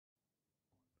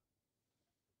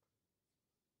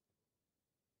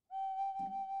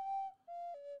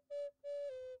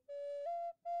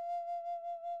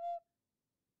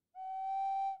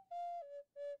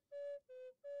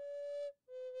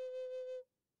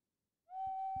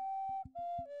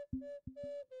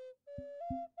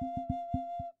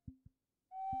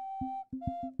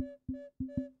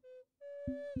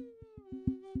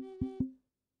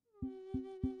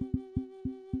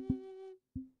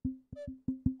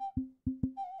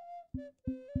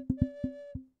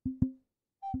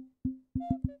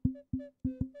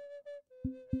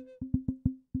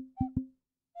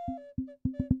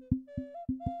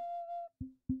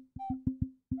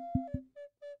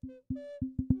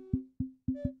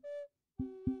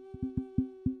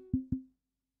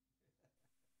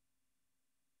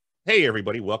Hey,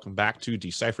 everybody. Welcome back to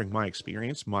Deciphering My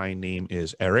Experience. My name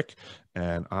is Eric,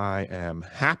 and I am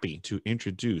happy to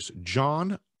introduce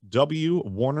John W.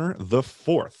 Warner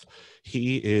IV.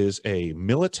 He is a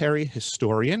military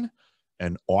historian,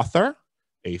 an author,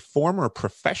 a former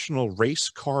professional race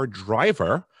car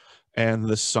driver, and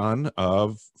the son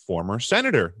of former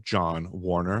Senator John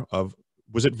Warner of,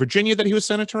 was it Virginia that he was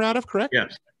senator out of, correct?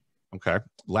 Yes. Okay.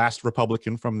 Last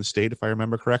Republican from the state, if I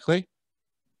remember correctly.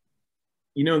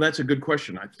 You know, that's a good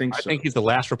question. I think so. I think he's the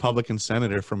last Republican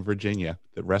senator from Virginia.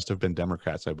 The rest have been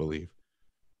Democrats, I believe.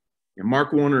 Yeah,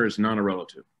 Mark Warner is not a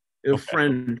relative. A Okay.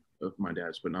 friend of my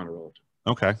dad's, but not a relative.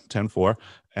 Okay, 10-4.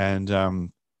 And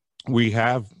we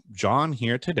have John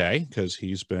here today because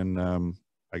he's been,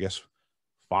 I guess,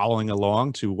 following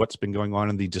along to what's been going on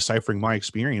in the Deciphering My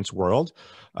Experience world.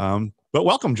 But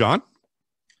welcome, John.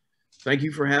 Thank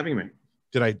you for having me.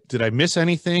 Did I miss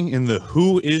anything in the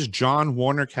Who is John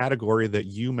Warner category that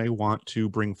you may want to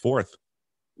bring forth?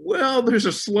 Well, there's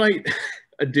a slight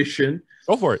addition.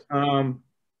 Go for it.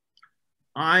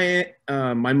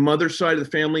 My mother's side of the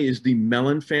family is the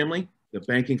Mellon family, the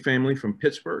banking family from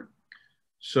Pittsburgh.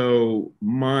 So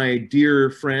my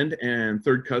dear friend and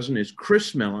third cousin is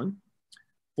Chris Mellon,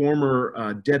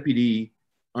 former Deputy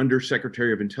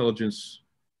Undersecretary of Intelligence,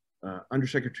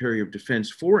 Undersecretary of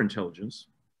Defense for Intelligence.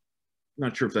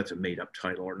 Not sure if that's a made-up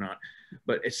title or not,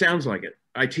 but it sounds like it.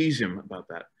 I tease him about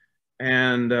that.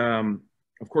 And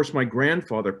of course, my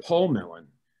grandfather, Paul Mellon,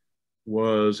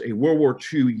 was a World War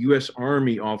II U.S.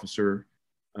 Army officer,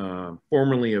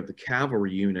 formerly of the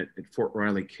cavalry unit at Fort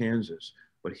Riley, Kansas.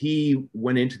 But he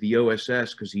went into the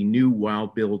OSS because he knew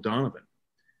Wild Bill Donovan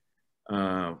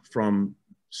from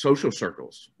social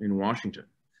circles in Washington.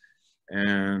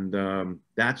 And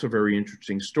that's a very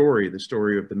interesting story, the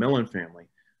story of the Mellon family.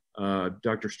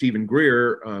 Dr. Stephen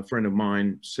Greer, a friend of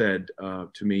mine, said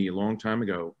to me a long time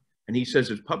ago, and he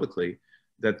says it publicly,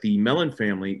 that the Mellon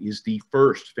family is the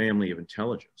first family of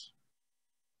intelligence.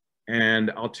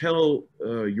 And I'll tell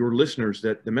your listeners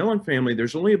that the Mellon family,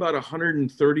 there's only about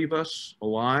 130 of us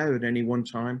alive at any one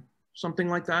time, something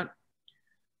like that.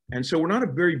 And so we're not a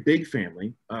very big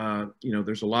family. You know,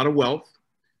 there's a lot of wealth.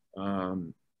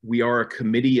 We are a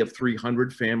committee of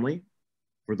 300 family,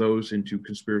 for those into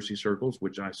conspiracy circles,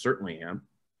 which I certainly am.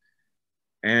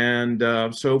 And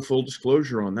so full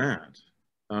disclosure on that.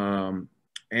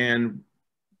 And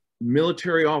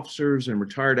military officers and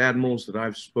retired admirals that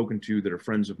I've spoken to that are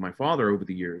friends of my father over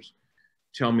the years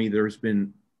tell me there's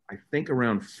been, I think,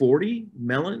 around 40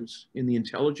 Mellons in the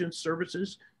intelligence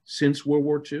services since World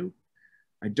War II.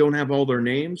 I don't have all their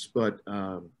names, but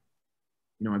you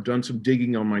know, I've done some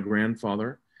digging on my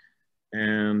grandfather,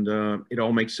 and it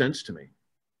all makes sense to me.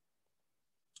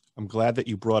 I'm glad that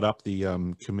you brought up the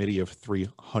Committee of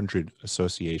 300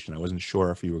 Association. I wasn't sure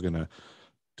if you were going to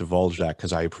divulge that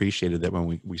because I appreciated that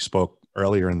when we spoke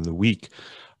earlier in the week.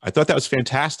 I thought that was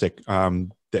fantastic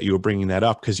that you were bringing that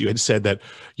up because you had said that,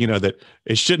 you know, that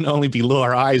it shouldn't only be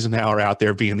Laura Eisenhower out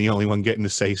there being the only one getting to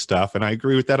say stuff. And I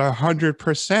agree with that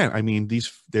 100%. I mean,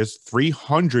 there's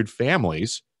 300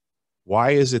 families.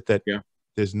 Why is it that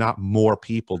there's not more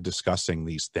people discussing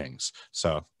these things?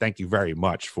 So thank you very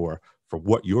much for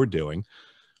what you're doing.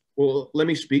 Well, let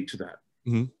me speak to that.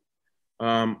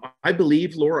 Mm-hmm. I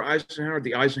believe Laura Eisenhower,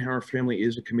 the Eisenhower family,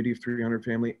 is a Committee of 300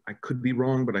 family. I could be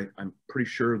wrong, but I'm pretty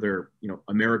sure they're, you know,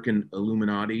 American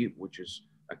Illuminati, which is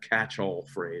a catch-all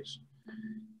phrase.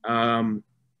 I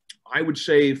would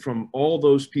say from all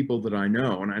those people that I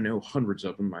know, and I know hundreds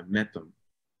of them, I've met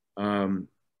them,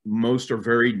 most are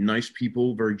very nice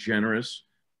people, very generous.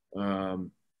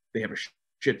 They have a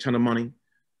shit ton of money.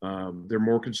 They're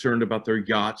more concerned about their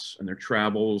yachts and their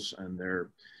travels and their,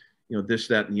 you know, this,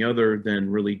 that, and the other than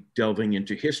really delving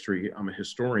into history. I'm a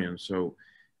historian, so,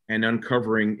 and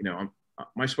uncovering, you know,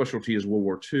 my specialty is World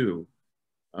War II,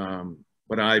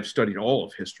 but I've studied all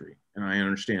of history and I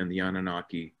understand the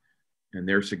Anunnaki and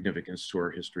their significance to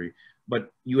our history.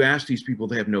 But you ask these people,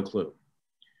 they have no clue.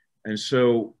 And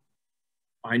so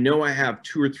I know I have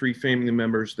 2 or 3 family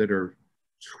members that are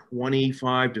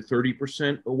 25 to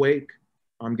 30% awake,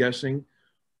 I'm guessing,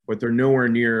 but they're nowhere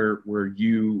near where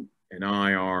you and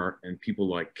I are, and people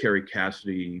like Kerry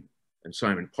Cassidy and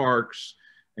Simon Parks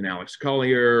and Alex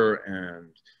Collier and,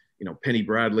 you know, Penny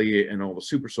Bradley and all the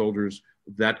super soldiers.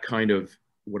 That kind of,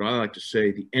 what I like to say,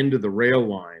 the end of the rail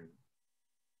line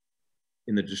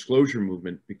in the disclosure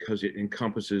movement, because it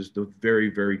encompasses the very,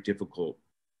 very difficult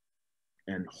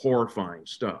and horrifying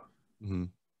stuff. Mm-hmm.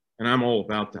 And I'm all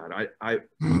about that. I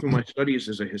through my studies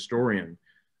as a historian,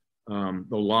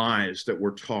 the lies that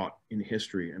were taught in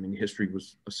history. I mean, history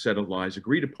was a set of lies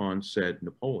agreed upon, said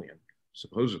Napoleon,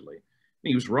 supposedly. And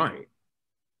he was right.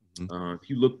 If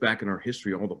you look back in our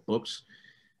history, all the books,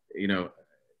 you know,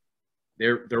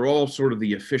 they're all sort of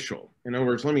the official. In other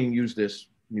words, let me use this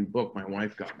new book my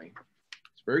wife got me.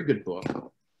 It's a very good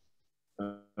book,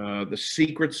 The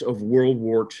Secrets of World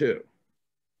War II.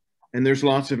 And there's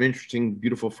lots of interesting,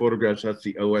 beautiful photographs. That's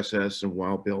the OSS and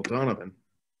Wild Bill Donovan.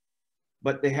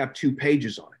 But they have 2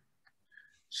 pages on it.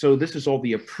 So this is all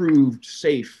the approved,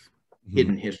 safe,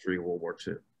 hidden history of World War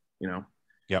II, you know?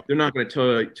 Yep. They're not going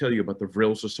to tell you about the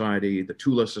Vril Society, the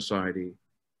Tula Society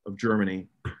of Germany.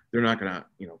 They're not going to,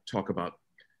 you know, talk about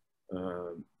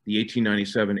the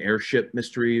 1897 airship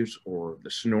mysteries or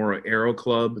the Sonora Aero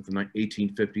Club of the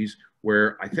 1850s,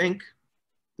 where I think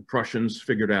the Prussians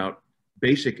figured out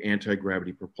basic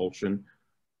anti-gravity propulsion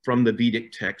from the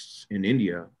Vedic texts in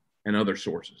India and other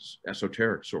sources,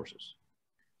 esoteric sources.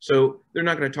 So they're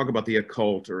not going to talk about the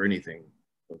occult or anything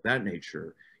of that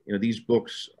nature. You know, these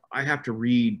books, I have to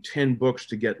read 10 books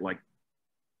to get like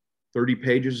 30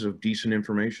 pages of decent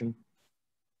information.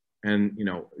 And, you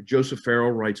know, Joseph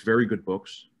Farrell writes very good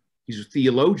books. He's a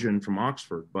theologian from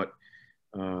Oxford, but,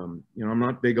 you know, I'm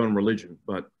not big on religion,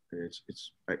 but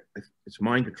it's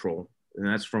mind control. And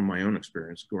that's from my own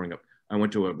experience growing up. I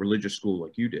went to a religious school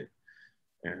like you did,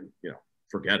 and, you know,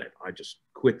 forget it. I just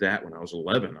quit that when I was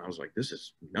 11. I was like, this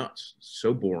is nuts. It's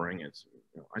so boring. It's,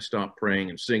 you know, I stopped praying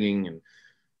and singing, and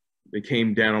they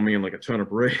came down on me in like a ton of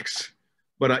bricks.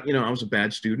 But you know, I was a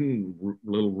bad student,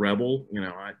 little rebel. You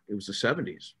know, it was the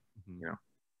 70s. You know,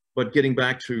 but getting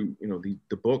back to, you know,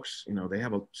 the books, you know, they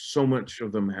have so much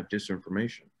of them have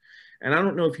disinformation. And I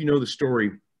don't know if you know the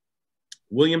story.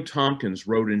 William Tompkins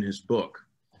wrote in his book,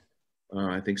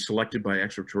 I think Selected by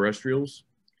Extraterrestrials.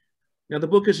 Now, the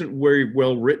book isn't very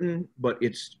well written, but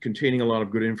it's containing a lot of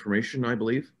good information, I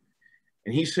believe.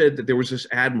 And he said that there was this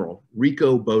admiral,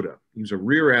 Rico Boda. He was a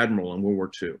rear admiral in World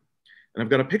War II. And I've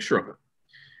got a picture of him.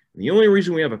 And the only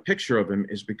reason we have a picture of him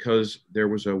is because there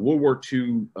was a World War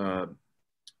II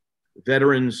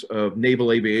veterans of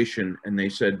naval aviation, and they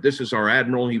said, this is our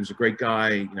admiral. He was a great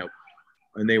guy, you know,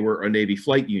 and they were a Navy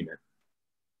flight unit.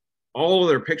 All of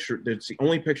their picture, that's the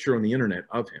only picture on the internet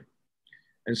of him.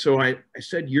 And so I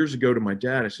said years ago to my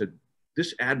dad, I said,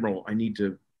 this admiral, I need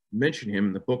to mention him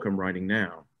in the book I'm writing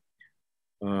now.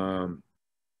 And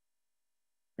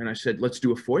I said, let's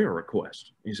do a FOIA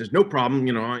request. And he says, no problem.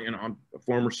 You know, I'm a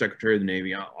former Secretary of the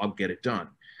Navy. I'll get it done.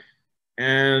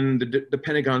 And the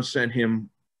Pentagon sent him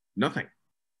nothing.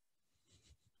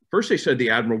 First, they said the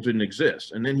admiral didn't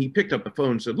exist. And then he picked up the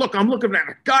phone and said, look, I'm looking at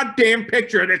a goddamn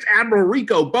picture of this Admiral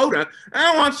Rico Boda.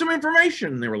 I want some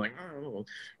information. And they were like, oh,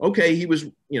 okay. He was,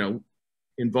 you know,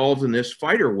 involved in this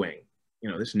fighter wing, you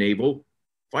know, this naval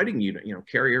fighting unit, you know,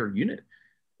 carrier unit.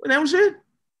 And that was it.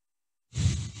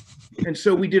 And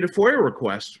so we did a FOIA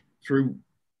request through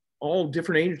all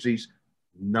different agencies,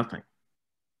 nothing.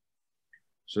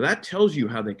 So that tells you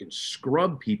how they can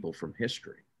scrub people from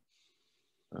history.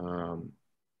 And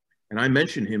I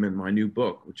mentioned him in my new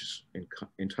book, which is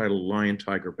entitled Lion,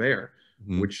 Tiger, Bear,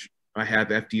 which I have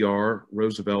FDR,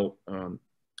 Roosevelt,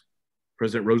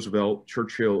 President Roosevelt,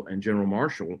 Churchill, and General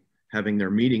Marshall having their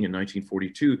meeting in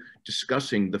 1942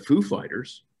 discussing the Foo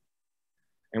Fighters.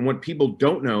 And what people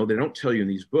don't know, they don't tell you in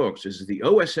these books, is the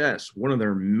OSS, one of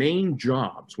their main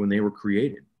jobs when they were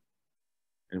created.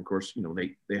 And of course, you know,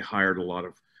 they hired a lot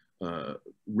of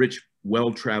rich,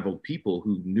 well-traveled people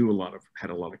who had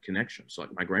a lot of connections, like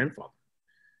my grandfather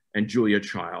and Julia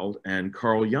Child and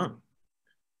Carl Jung,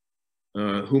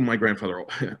 whom my grandfather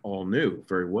all knew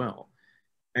very well.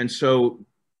 And so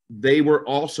they were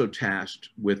also tasked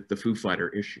with the Foo Fighter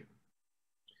issue.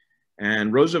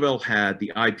 And Roosevelt had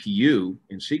the IPU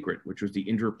in secret, which was the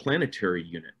interplanetary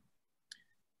unit.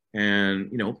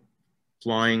 And, you know,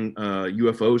 flying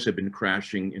UFOs had been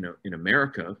crashing in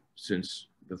America since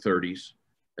the 30s,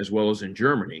 as well as in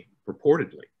Germany,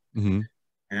 purportedly.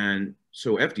 And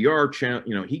so FDR,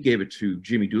 you know, he gave it to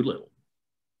Jimmy Doolittle.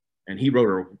 And he wrote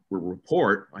a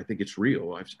report, I think it's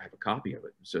real, I have a copy of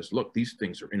it. It says, look, these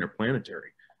things are interplanetary.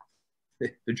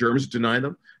 The Germans deny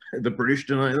them, the British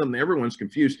deny them, everyone's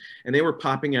confused. And they were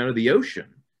popping out of the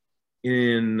ocean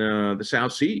in the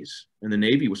South Seas, and the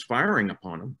Navy was firing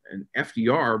upon them. And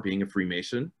FDR, being a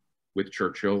Freemason with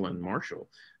Churchill and Marshall,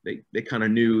 they kind of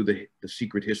knew the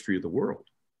secret history of the world.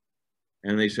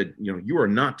 And they said, you know, you are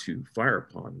not to fire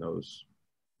upon those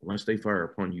unless they fire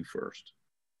upon you first.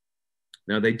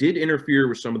 Now, they did interfere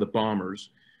with some of the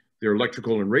bombers, their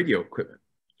electrical and radio equipment.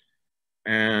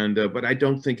 And, but I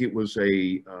don't think it was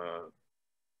an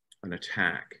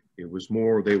attack. It was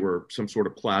more, they were some sort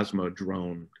of plasma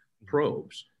drone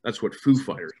probes. That's what Foo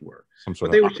Fighters were.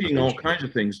 But they were seeing all kinds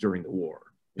of things during the war.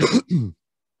 You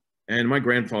know? And my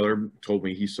grandfather told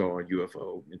me he saw a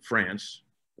UFO in France,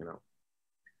 you know.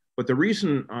 But the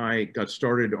reason I got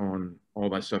started on all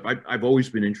that stuff, I've always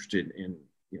been interested in,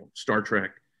 you know, Star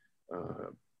Trek,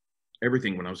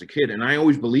 everything when I was a kid. And I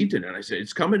always believed in it. I said,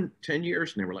 it's coming 10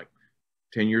 years. And they were like,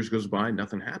 10 years goes by,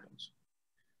 nothing happens.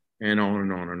 And on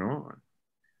and on and on.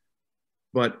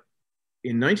 But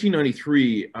in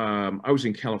 1993, I was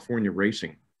in California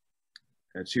racing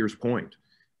at Sears Point.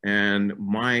 And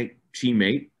my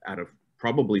teammate, out of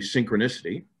probably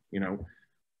synchronicity, you know,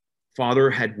 father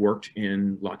had worked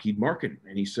in Lockheed Martin.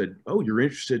 And he said, oh, you're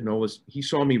interested in all this. He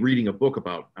saw me reading a book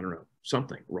about, I don't know,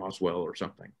 something, Roswell or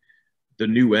something, the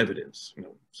new evidence, you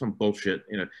know, some bullshit,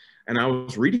 you know. And I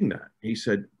was reading that. He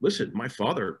said, listen, my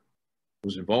father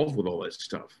was involved with all that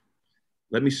stuff.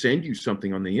 Let me send you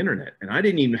something on the internet. And I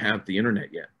didn't even have the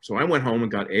internet yet. So I went home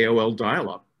and got AOL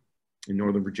dial-up in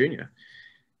Northern Virginia.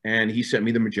 And he sent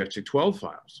me the Majestic 12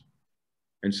 files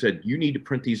and said, you need to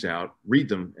print these out, read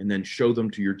them, and then show them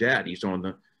to your dad. He's on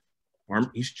the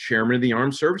he's chairman of the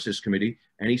Armed Services Committee,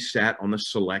 and he sat on the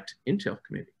Select Intel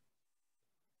Committee.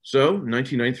 So in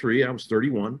 1993, I was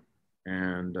 31,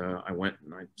 and I went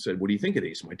and I said, what do you think of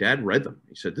these? My dad read them.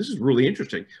 He said, this is really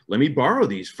interesting. Let me borrow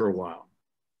these for a while.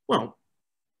 Well,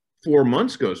 4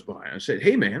 months goes by. I said,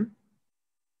 hey, man,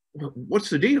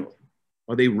 what's the deal?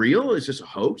 Are they real? Is this a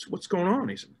hoax? What's going on?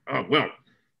 He said, oh, well,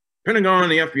 Pentagon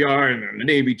and the FBI and the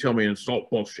Navy tell me it's all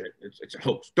bullshit. It's a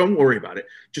hoax. Don't worry about it.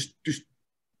 Just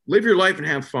live your life and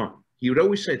have fun. He would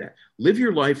always say that. Live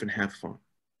your life and have fun.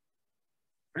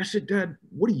 I said, Dad,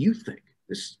 what do you think?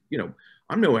 This, you know,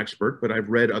 I'm no expert, but I've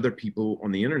read other people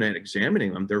on the internet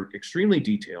examining them. They're extremely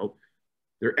detailed.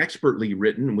 They're expertly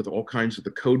written with all kinds of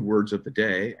the code words of the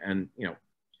day. And, you know,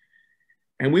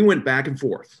 and we went back and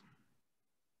forth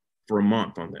for a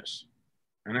month on this.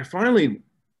 And I finally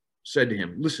said to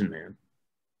him, listen, man,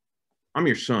 I'm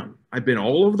your son. I've been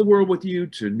all over the world with you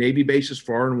to Navy bases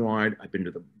far and wide. I've been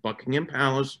to the Buckingham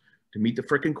Palace to meet the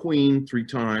frickin' Queen 3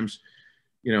 times.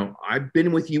 You know, I've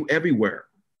been with you everywhere.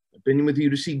 I've been with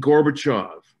you to see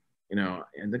Gorbachev, you know,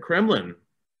 and the Kremlin.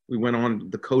 We went on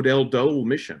the Codel Dole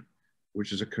mission,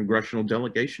 which is a congressional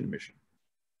delegation mission.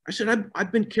 I said,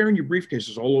 I've been carrying your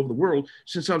briefcases all over the world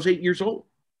since I was 8 years old,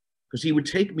 because he would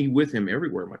take me with him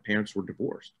everywhere. My parents were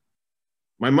divorced.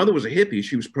 My mother was a hippie.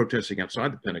 She was protesting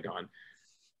outside the Pentagon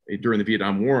during the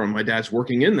Vietnam War, and my dad's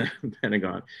working in the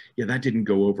Pentagon. Yeah, that didn't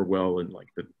go over well in like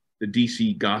the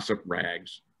DC gossip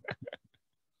rags.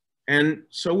 And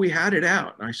so we had it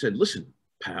out. And I said, listen,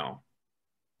 pal,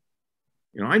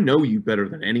 you know, I know you better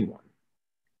than anyone.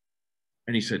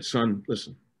 And he said, son,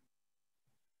 listen,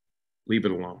 leave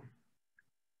it alone.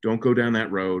 Don't go down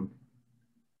that road.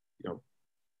 You know,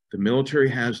 the military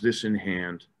has this in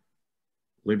hand.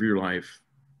 Live your life,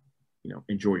 you know,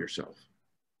 enjoy yourself.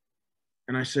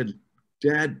 And I said,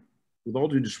 Dad, with all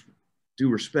due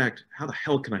respect, how the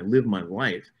hell can I live my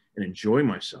life and enjoy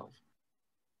myself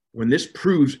when this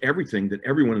proves everything that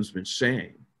everyone has been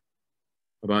saying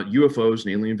about UFOs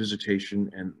and alien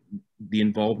visitation and the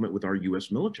involvement with our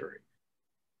US military?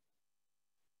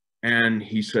 And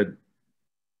he said,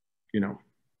 you know,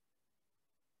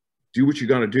 do what you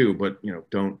got to do, but, you know,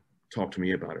 don't talk to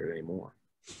me about it anymore.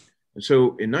 And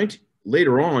so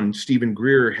later on, Stephen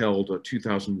Greer held a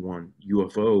 2001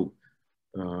 UFO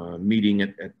meeting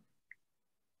at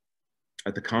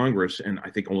the Congress, and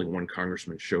I think only one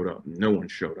congressman showed up. No one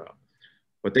showed up.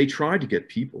 But they tried to get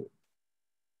people.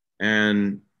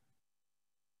 And,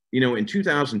 you know, in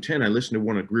 2010, I listened to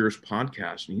one of Greer's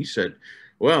podcasts, and he said,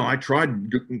 well, I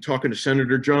tried talking to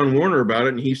Senator John Warner about it,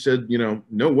 and he said, you know,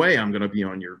 no way I'm going to be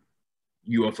on your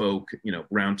UFO, you know,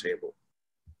 roundtable.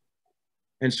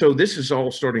 And so this is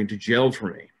all starting to gel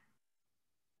for me.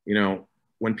 You know,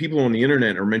 when people on the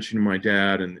internet are mentioning my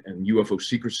dad and UFO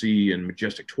secrecy and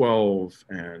Majestic 12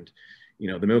 and, you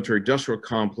know, the military industrial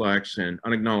complex and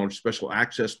unacknowledged special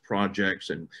access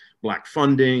projects and black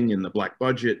funding and the black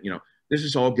budget, you know, this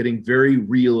is all getting very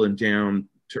real and down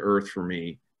to earth for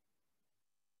me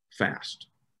fast.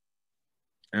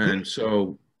 And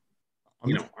so,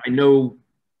 you know, I know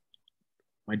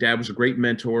my dad was a great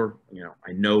mentor. You know,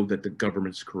 I know that the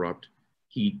government's corrupt.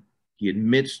 He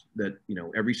admits that, you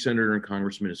know, every senator and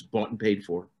congressman is bought and paid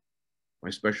for by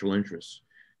special interests.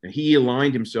 And he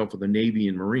aligned himself with the Navy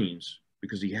and Marines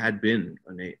because he had been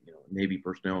a Navy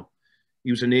personnel.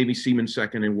 He was a Navy seaman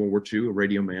second in World War II, a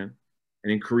radio man.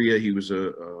 And in Korea, he was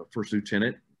a first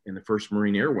lieutenant in the 1st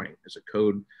Marine Air Wing as a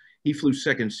code. He flew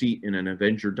second seat in an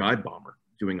Avenger dive bomber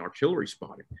doing artillery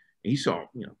spotting. And he saw,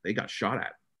 you know, they got shot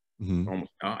at. Mm-hmm.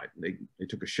 Almost died. They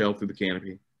took a shell through the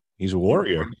canopy. He's a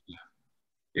warrior.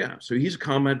 Yeah, so he's a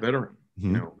combat veteran. Mm-hmm.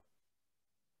 You know,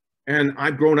 And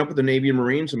I've grown up with the Navy and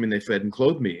Marines. I mean, they fed and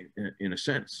clothed me in a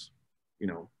sense, you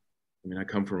know. I mean, I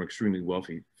come from an extremely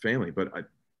wealthy family, but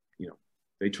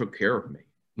they took care of me.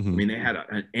 Mm-hmm. I mean, they had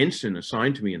an ensign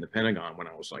assigned to me in the Pentagon when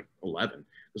I was like 11,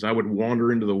 because I would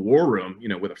wander into the war room,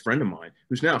 with a friend of mine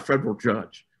who's now a federal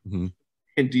judge mm-hmm.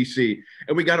 in DC,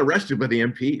 and we got arrested by the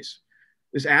MPs.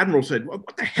 This admiral said, well,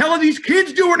 what the hell are these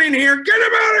kids doing in here? Get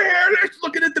them out of here. They're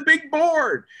looking at the big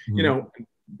board. Mm-hmm.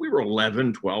 We were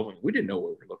 11, 12, and we didn't know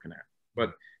what we were looking at.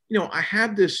 But, I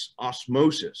had this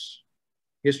osmosis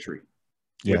history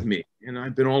with me. And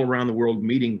I've been all around the world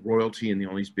meeting royalty and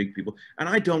all these big people. And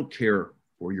I don't care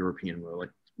for European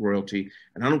royalty,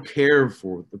 and I don't care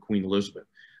for the Queen Elizabeth.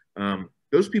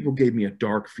 Those people gave me a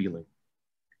dark feeling.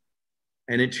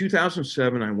 And in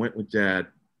 2007, I went with Dad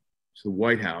to the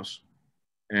White House,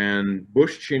 and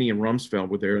Bush, Cheney, and Rumsfeld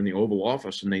were there in the Oval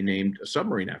Office, and they named a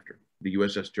submarine after the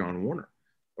USS John Warner,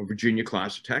 a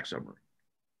Virginia-class attack submarine.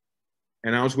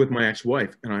 And I was with my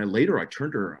ex-wife, and I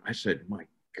turned to her, I said, my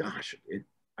gosh,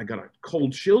 I got a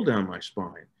cold chill down my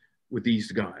spine with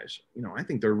these guys. I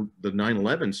think the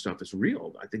 9/11 stuff is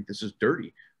real. I think this is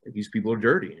dirty. I think these people are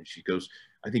dirty. And she goes,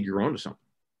 I think you're onto something.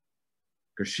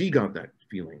 Because she got that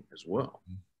feeling as well.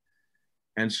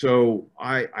 And so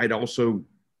I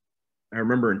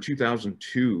remember in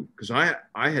 2002, because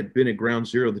I had been at Ground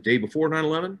Zero the day before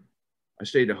 9/11. I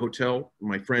stayed at a hotel.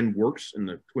 My friend works in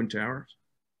the Twin Towers.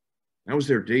 I was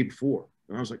there the day before.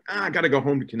 And I was like, I got to go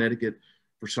home to Connecticut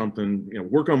for something,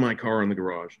 work on my car in the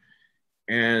garage.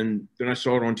 And then I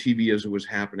saw it on TV as it was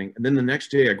happening. And then the next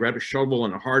day I grabbed a shovel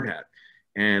and a hard hat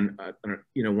and,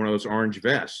 one of those orange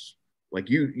vests, like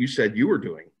you said you were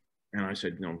doing. And I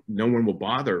said, no one will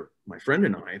bother my friend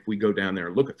and I if we go down there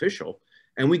and look official.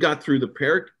 And we got through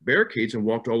the barricades and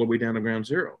walked all the way down to Ground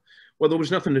Zero. Well, there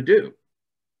was nothing to do.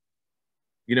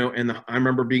 And I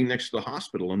remember being next to the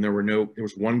hospital, and there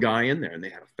was one guy in there, and they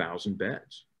had 1,000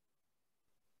 beds.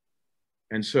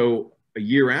 And so a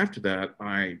year after that,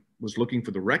 I was looking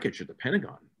for the wreckage at the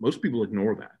Pentagon. Most people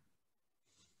ignore that.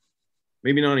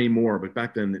 Maybe not anymore, but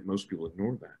back then most people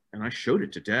ignored that. And I showed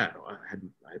it to Dad. I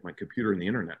had my computer and the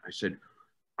internet. I said,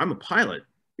 I'm a pilot.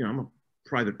 I'm a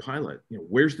private pilot.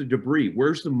 Where's the debris?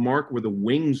 Where's the mark where the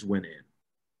wings went in?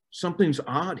 Something's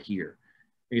odd here.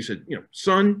 And he said,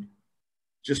 son,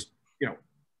 just,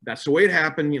 that's the way it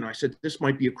happened. I said, this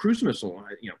might be a cruise missile.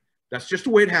 That's just the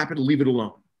way it happened. Leave it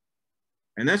alone.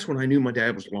 And that's when I knew my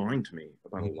dad was lying to me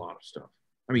about a lot of stuff.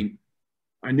 I mean,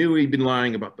 I knew he'd been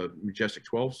lying about the Majestic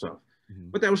 12 stuff,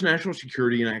 but that was national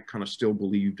security. And I kind of still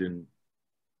believed in,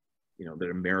 that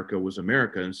America was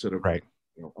America instead of,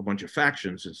 a bunch of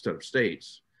factions instead of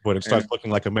states. When it starts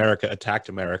looking like America attacked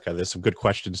America, there's some good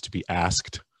questions to be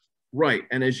asked. Right.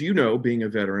 And as you know, being a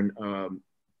veteran,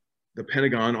 the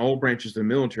Pentagon, all branches of the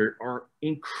military are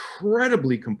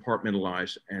incredibly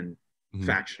compartmentalized and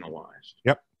factionalized.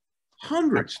 Yep.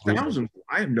 Hundreds, thousands.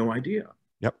 I have no idea.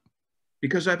 Yep.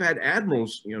 Because I've had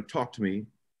admirals, talk to me,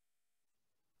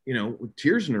 with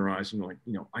tears in their eyes, and like,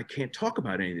 I can't talk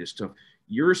about any of this stuff.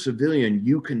 You're a civilian.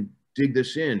 You can dig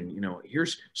this in.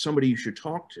 Here's somebody you should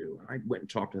talk to. And I went and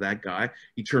talked to that guy.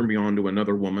 He turned me on to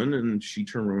another woman, and she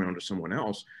turned me around to someone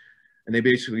else. And they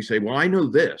basically say, well, I know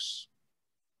this.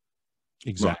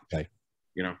 Exactly.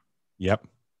 Yep.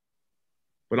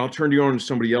 But I'll turn you on to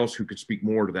somebody else who could speak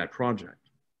more to that project.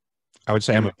 I would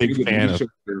say I'm a big fan of,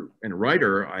 and a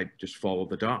writer, I just follow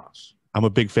the dots. I'm a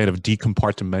big fan of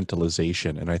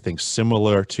decompartmentalization. And I think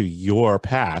similar to your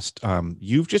past,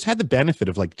 you've just had the benefit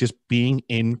of like just being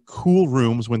in cool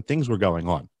rooms when things were going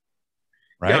on.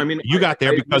 Right. Yeah, I mean, you got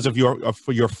there because of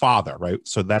your father. Right.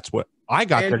 So that's what I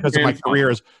got there because of my career.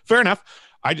 Is fair enough.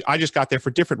 I just got there for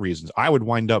different reasons. I would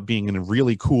wind up being in a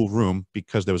really cool room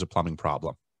because there was a plumbing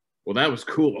problem. Well, that was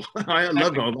cool. I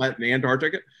loved all that in the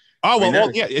Antarctica. Oh,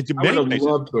 well, yeah. I would have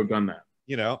loved to have done that.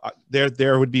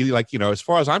 There would be like, as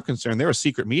far as I'm concerned, there were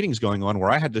secret meetings going on where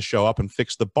I had to show up and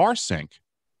fix the bar sink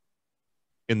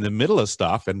in the middle of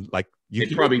stuff. And like, they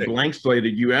probably blank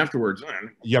slated you afterwards.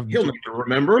 He'll never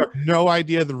remember. You have no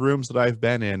idea the rooms that I've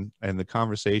been in and the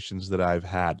conversations that I've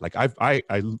had. Like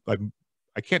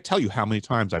I can't tell you how many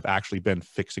times I've actually been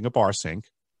fixing a bar sink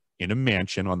in a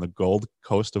mansion on the Gold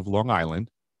Coast of Long Island,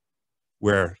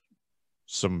 where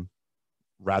some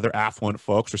rather affluent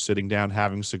folks are sitting down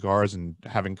having cigars and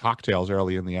having cocktails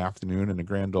early in the afternoon in a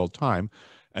grand old time.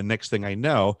 And next thing I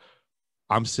know,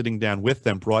 I'm sitting down with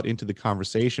them, brought into the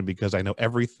conversation because I know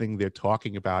everything they're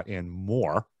talking about and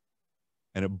more.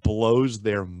 And it blows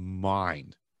their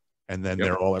mind. And then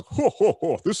they're all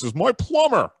like, this is my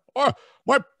plumber. I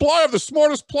have the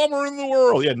smartest plumber in the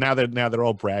world. Yeah, now they're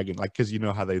all bragging, like, because you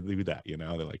know how they do that. They're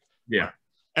like, yeah,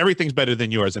 everything's better than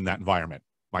yours in that environment.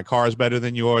 my car is better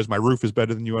than yours, my roof is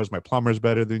better than yours, my plumber is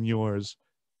better than yours.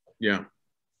 Yeah.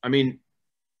 I mean,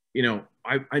 you know,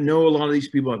 I know a lot of these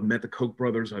people. I've met the Koch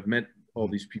brothers. I've met all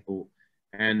these people,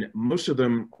 and most of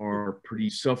them are pretty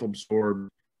self-absorbed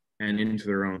and into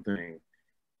their own thing.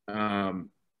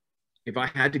 If I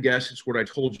had to guess, it's what I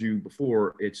told you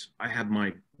before. I have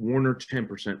my Warner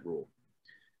 10% rule.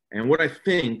 And what I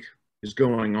think is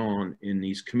going on in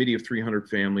these committee of 300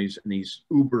 families and these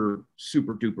uber,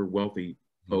 super duper wealthy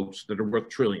folks that are worth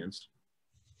trillions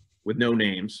with no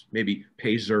names, maybe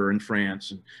Pazer in France.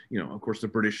 And, you know, of course, the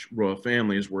British royal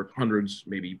family is worth hundreds,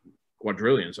 maybe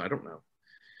quadrillions. I don't know.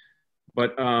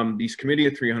 But these committee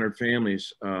of 300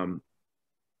 families,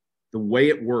 the way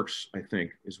it works, I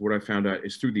think, is what I found out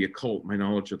is through the occult, my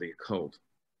knowledge of the occult.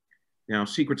 Now,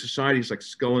 secret societies like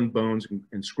Skull and Bones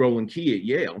and Scroll and Key at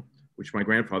Yale, which my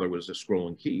grandfather was a Scroll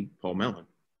and Key, Paul Mellon,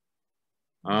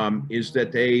 is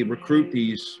that they recruit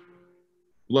these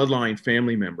bloodline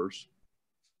family members.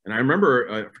 And I remember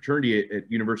a fraternity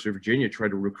at University of Virginia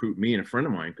tried to recruit me and a friend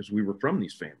of mine because we were from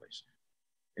these families.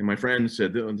 And my friend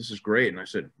said, oh, this is great. And I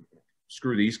said,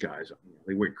 screw these guys.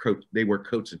 They wear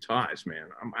coats and ties, man.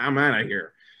 I'm out of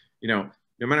here. You know,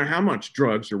 no matter how much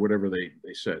drugs or whatever they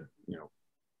said, you know,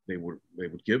 they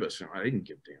would give us. I didn't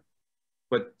give a damn.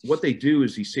 But what they do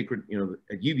is these secret, you know,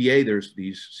 at UVA, there's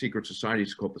these secret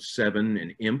societies called the Seven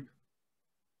and Imp.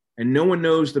 And no one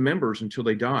knows the members until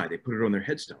they die. They put it on their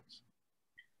headstones.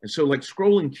 And so like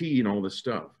Scroll and Key and all this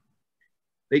stuff,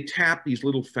 they tap these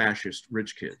little fascist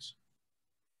rich kids.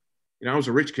 You know, I was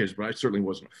a rich kid, but I certainly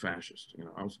wasn't a fascist. You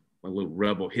know, I was a little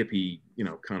rebel, hippie, you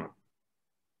know, kind of.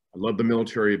 I loved the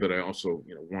military, but I also,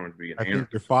 you know, wanted to be an anarchist.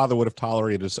 Think your father would have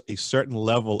tolerated a certain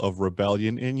level of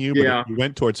rebellion in you, but yeah. if you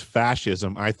went towards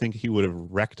fascism, I think he would have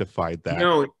rectified that.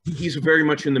 No, he's very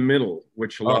much in the middle,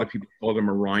 which a lot of people called him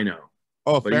a rhino.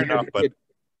 Oh, but fair enough. But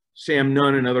Sam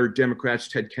Nunn and other Democrats,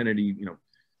 Ted Kennedy, you know,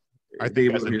 I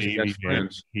think as a Navy man,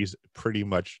 he's pretty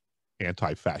much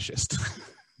anti-fascist.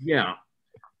 Yeah.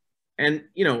 And,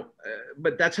 you know,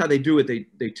 but that's how they do it.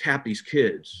 They tap these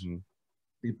kids,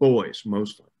 these boys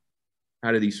mostly,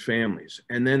 out of these families.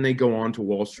 And then they go on to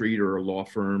Wall Street or a law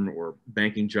firm or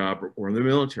banking job or the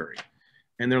military.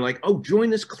 And they're like, oh, join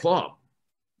this club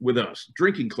with us,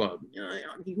 drinking club.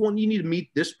 You need to meet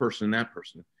this person and that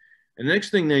person. And the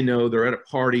next thing they know, they're at a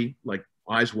party, like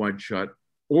Eyes Wide Shut,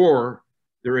 or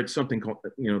they're at something called,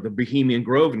 you know, the Bohemian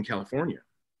Grove in California.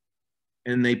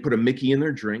 And they put a Mickey in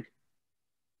their drink.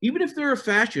 Even if they're a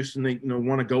fascist and they, you know,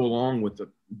 want to go along with the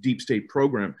deep state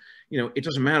program, you know, it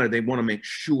doesn't matter. They want to make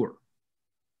sure.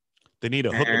 They need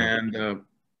a hook. And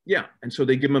yeah, and so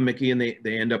they give them a Mickey and they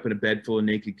end up in a bed full of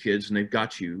naked kids and they've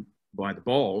got you by the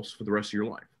balls for the rest of your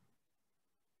life.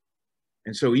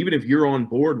 And so even if you're on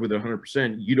board with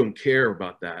 100%, you don't care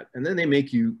about that. And then they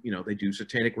make you, you know, they do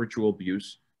satanic ritual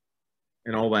abuse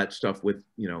and all that stuff with,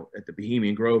 you know, at the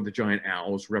Bohemian Grove, the giant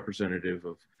owls representative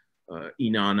of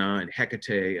Inanna and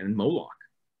Hecate and Moloch.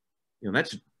 You know,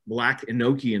 that's black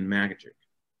Enochian magic,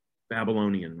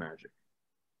 Babylonian magic.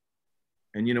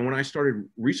 And, you know, when I started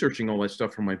researching all that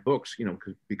stuff from my books, you know,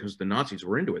 because the Nazis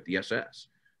were into it, the SS,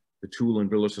 the Tool and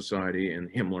Villa Society and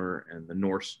Himmler and the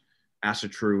Norse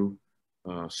Asatru,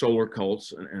 solar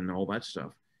cults and all that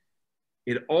stuff.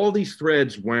 All these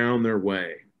threads wound their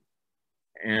way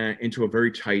into a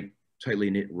very tightly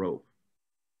knit rope.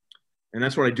 And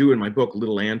that's what I do in my book,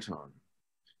 Little Anton.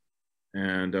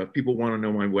 And people want to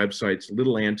know my website, it's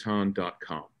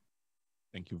littleanton.com.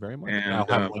 Thank you very much. And I'll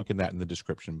have a link in that in the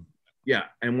description. Yeah,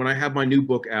 and when I have my new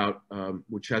book out,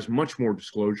 which has much more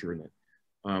disclosure in it,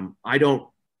 I don't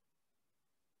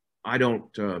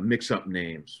mix up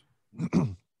names.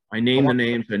 I name the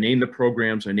names, I name the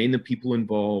programs, I name the people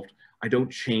involved. I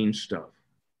don't change stuff.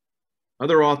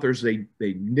 Other authors, they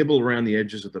nibble around the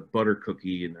edges of the butter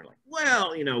cookie and they're like,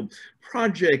 well, you know,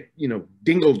 Project, you know,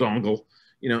 Dingle Dongle,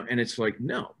 you know, and it's like,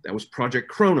 no, that was Project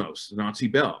Kronos, the Nazi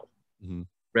Bell,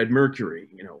 Red Mercury,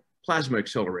 you know, plasma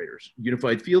accelerators,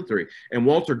 unified field theory. And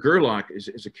Walter Gerlach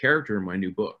is a character in my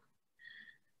new book.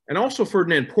 And also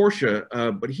Ferdinand Porsche,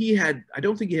 but I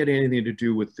don't think he had anything to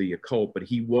do with the occult, but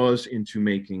he was into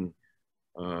making,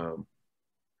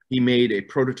 he made a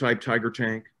prototype Tiger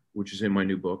tank, which is in my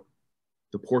new book,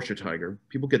 the Porsche Tiger.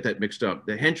 People get that mixed up.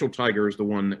 The Henschel Tiger is the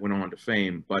one that went on to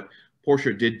fame, but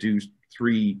Porsche did do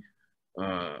 3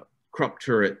 Krupp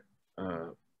turret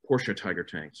Porsche Tiger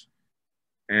tanks.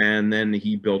 And then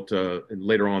he built,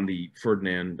 later on, the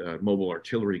Ferdinand mobile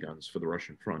artillery guns for the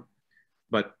Russian front.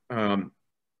 But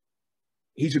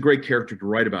he's a great character to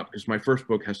write about because my first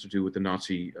book has to do with the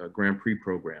Nazi Grand Prix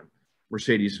program,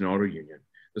 Mercedes and Auto Union,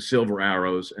 the Silver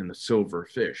Arrows and the Silver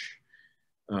Fish.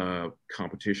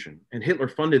 competition, and Hitler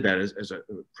funded that as a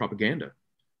propaganda.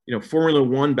 You know, Formula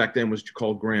One back then was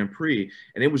called Grand Prix,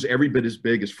 and it was every bit as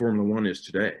big as Formula One is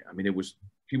today. I mean, it was,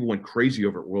 people went crazy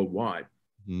over it worldwide.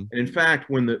 Mm-hmm. And in fact,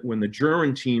 when the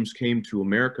German teams came to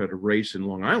America to race in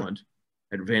Long Island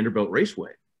at Vanderbilt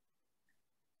Raceway,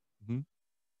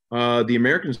 mm-hmm. The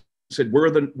Americans said, where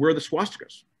are the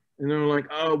swastikas? And they're like,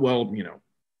 oh, well, you know,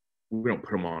 we don't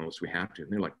put them on unless we have to.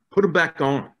 And they're like, put them back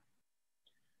on.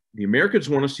 The Americans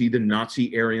want to see the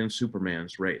Nazi Aryan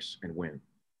Supermans race and win.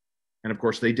 And of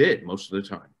course they did most of the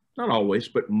time. Not always,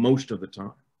 but most of the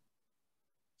time.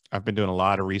 I've been doing a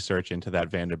lot of research into that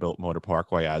Vanderbilt Motor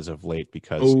Parkway as of late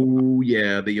because... Oh,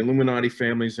 yeah, the Illuminati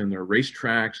families and their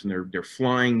racetracks and their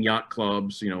flying yacht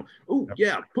clubs, you know. Oh, yep.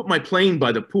 Yeah, put my plane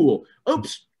by the pool.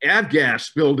 Oops, avgas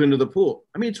spilled into the pool.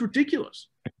 I mean, it's ridiculous.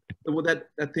 Well,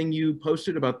 that thing you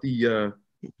posted about the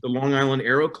Long Island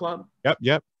Aero Club?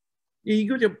 Yep. You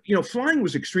go to, you know, flying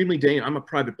was extremely dangerous. I'm a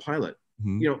private pilot.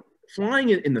 Mm-hmm. You know,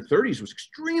 flying in the 30s was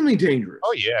extremely dangerous.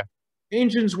 Oh, yeah.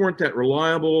 Engines weren't that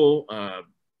reliable.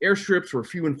 Airstrips were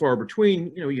few and far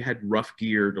between. You know, you had rough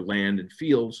gear to land in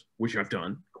fields, which I've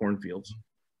done, cornfields,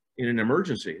 in an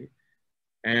emergency.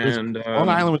 And Long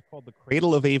Island was called the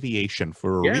cradle of aviation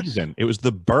for a reason. It was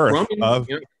the birth of,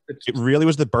 you know, it really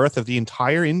was the birth of the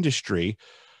entire industry,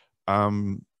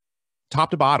 top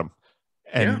to bottom.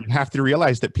 And you have to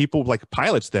realize that people like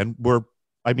pilots then were,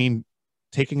 I mean,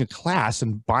 taking a class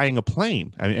and buying a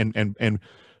plane. And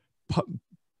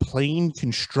plane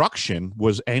construction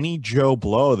was any Joe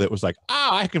Blow that was like,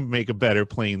 I can make a better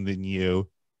plane than you.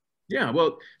 Yeah,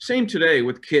 well, same today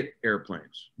with kit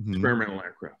airplanes, mm-hmm. experimental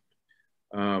aircraft.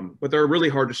 But they're really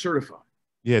hard to certify.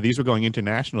 Yeah, these were going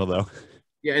international, though.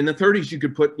 Yeah, in the 30s, you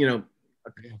could put, you know,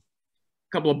 a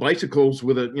couple of bicycles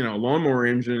with a, you know, lawnmower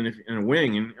engine and a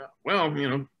wing, and well, you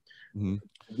know, mm-hmm.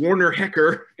 Warner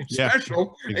Hecker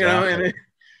special, exactly. You know,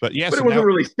 but it wasn't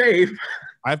really safe.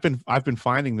 I've been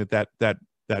finding that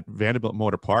Vanderbilt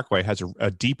Motor Parkway has a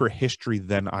deeper history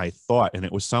than I thought, and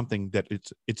it was something that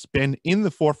it's been in the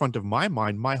forefront of my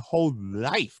mind my whole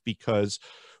life, because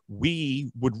we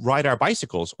would ride our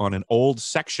bicycles on an old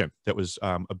section that was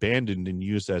abandoned and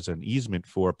used as an easement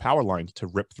for power lines to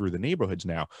rip through the neighborhoods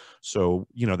now. So,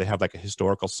 you know, they have like a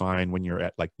historical sign when you're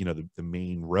at, like, you know, the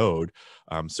main road.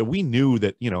 So we knew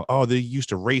that, you know, oh, they used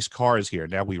to race cars here.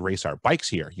 Now we race our bikes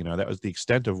here. You know, that was the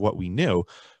extent of what we knew.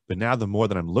 But now the more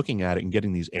that I'm looking at it and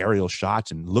getting these aerial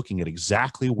shots and looking at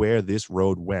exactly where this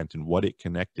road went and what it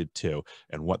connected to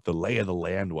and what the lay of the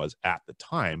land was at the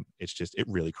time, it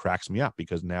really cracks me up,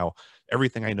 because now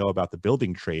everything I know about the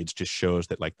building trades just shows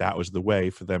that, like, that was the way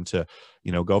for them to,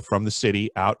 you know, go from the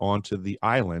city out onto the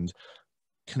island,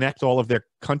 connect all of their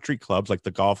country clubs, like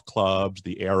the golf clubs,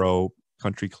 the aero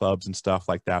country clubs and stuff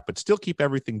like that, but still keep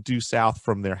everything due south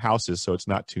from their houses so it's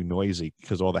not too noisy,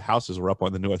 because all the houses were up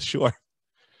on the North Shore.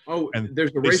 Oh, and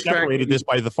there's the they racetrack. Separated this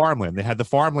by the farmland. They had the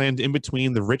farmland in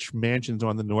between the rich mansions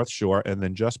on the North Shore, and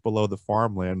then just below the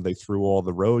farmland, they threw all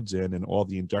the roads in and all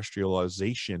the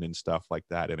industrialization and stuff like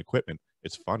that and equipment.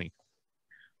 It's funny.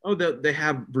 Oh, they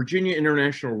have Virginia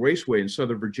International Raceway in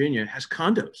Southern Virginia has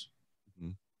condos. Mm-hmm.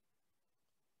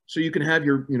 So you can have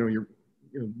your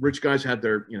rich guys have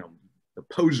their, you know, the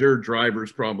poser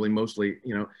drivers, probably mostly,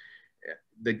 you know,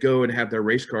 they go and have their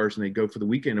race cars and they go for the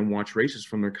weekend and watch races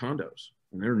from their condos.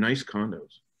 And they're nice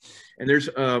condos. And there's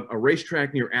a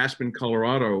racetrack near Aspen,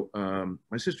 Colorado.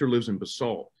 My sister lives in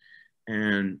Basalt.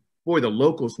 And boy, the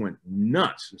locals went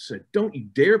nuts and said, don't you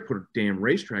dare put a damn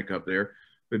racetrack up there.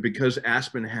 But because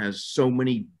Aspen has so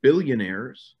many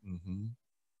billionaires, mm-hmm.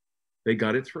 they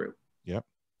got it through. Yep.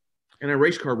 And a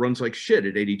race car runs like shit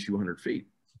at 8,200 feet.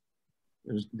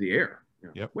 There's the air. You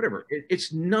know, yep. Whatever.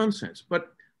 It's nonsense.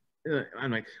 But I'm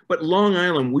like, but Long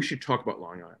Island, we should talk about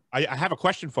Long Island. I have a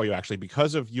question for you, actually,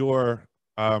 because of your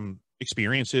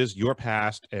experiences, your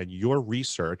past, and your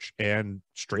research, and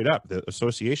straight up the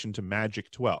association to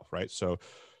Magic 12, right? So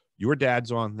your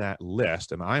dad's on that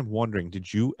list, and I'm wondering,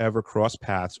 did you ever cross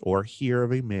paths or hear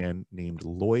of a man named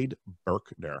Lloyd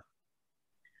Berkner?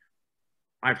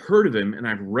 I've heard of him, and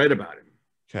I've read about him.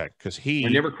 Okay, because I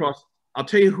never crossed. I'll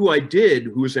tell you who I did,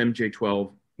 who was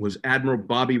MJ-12, was Admiral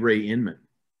Bobby Ray Inman.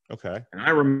 Okay. And I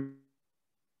remember.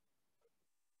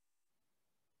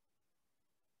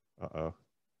 Uh-oh.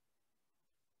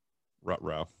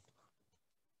 Ruh-roh.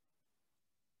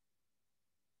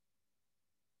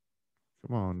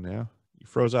 Come on now. You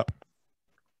froze up.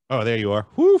 Oh, there you are.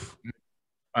 Woof.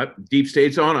 Deep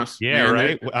State's on us. Yeah,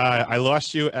 man. Right. I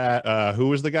lost you at, who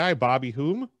was the guy? Bobby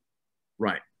whom?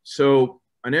 Right. So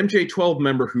an MJ-12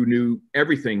 member who knew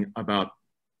everything about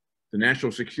the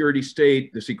national security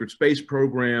state, the secret space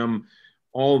program,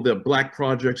 all the black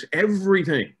projects,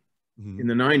 everything in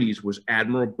the 90s was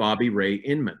Admiral Bobby Ray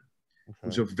Inman. He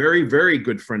was a very, very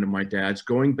good friend of my dad's,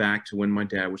 going back to when my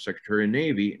dad was Secretary of the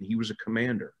Navy, and he was a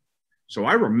commander. So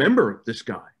I remember this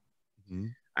guy.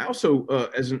 I also,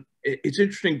 it's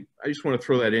interesting, I just want to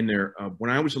throw that in there. When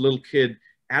I was a little kid,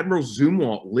 Admiral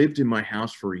Zumwalt lived in my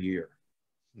house for a year.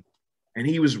 And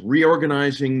he was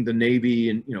reorganizing the Navy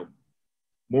and, you know,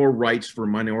 more rights for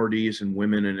minorities and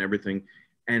women and everything.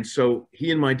 And so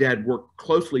he and my dad worked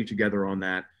closely together on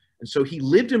that. And so he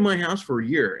lived in my house for a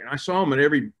year, and I saw him at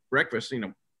every breakfast, you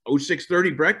know,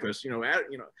 0630 breakfast,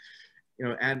 Admiral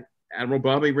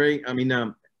Bobby Ray,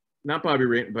 not Bobby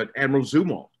Ray, but Admiral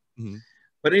Zumwalt.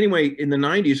 But anyway, in the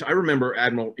 90s, I remember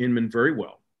Admiral Inman very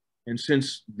well. And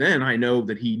since then, I know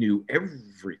that he knew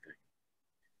everything.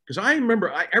 Because I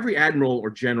remember every admiral or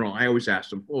general, I always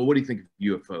asked them, well, what do you think of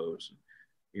UFOs?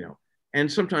 You know,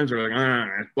 and sometimes they're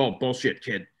like, well, bullshit,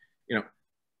 kid, you know.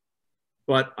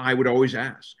 But I would always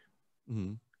ask.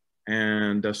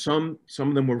 And some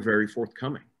of them were very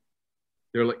forthcoming.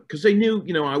 They're like, because they knew,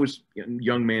 you know, I was a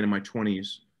young man in my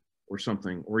 20s or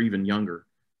something, or even younger.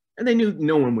 And they knew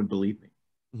no one would believe me.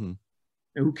 And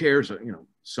who cares, you know,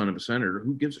 son of a senator,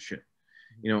 who gives a shit?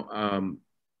 You know,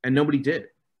 and nobody did.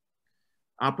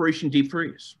 Operation Deep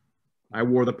Freeze. I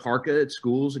wore the parka at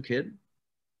school as a kid.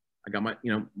 I got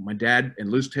my dad and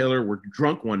Liz Taylor were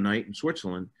drunk one night in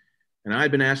Switzerland, and I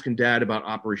had been asking Dad about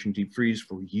Operation Deep Freeze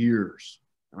for years.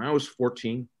 And I was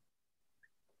 14,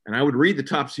 and I would read the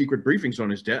top secret briefings on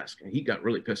his desk, and he got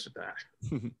really pissed at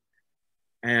that.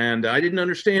 And I didn't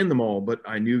understand them all, but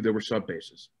I knew there were sub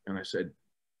bases. And I said,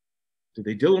 did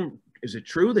they drill them? Is it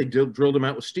true they drilled them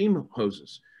out with steam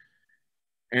hoses?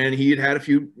 And he had had a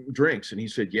few drinks, and he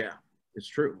said, yeah, it's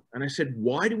true. And I said,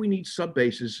 why do we need sub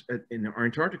bases in our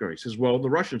Antarctica? He says, well, the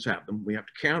Russians have them. We have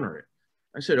to counter it.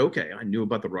 I said, okay, I knew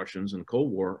about the Russians and the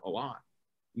Cold War a lot,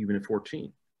 even at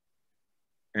 14,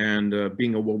 and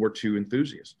being a World War II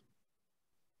enthusiast.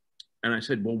 And I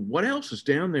said, well, what else is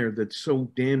down there that's so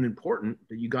damn important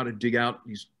that you got to dig out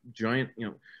these giant, you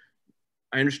know,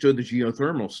 I understood the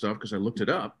geothermal stuff because I looked it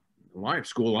up in the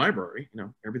school library, you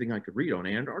know, everything I could read on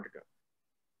Antarctica.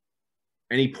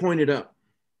 And he pointed up.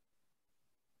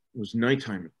 It was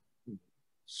nighttime in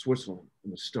Switzerland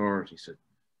and the stars. He said,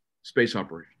 space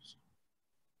operations.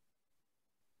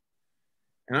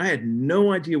 And I had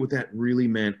no idea what that really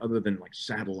meant other than like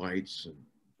satellites and,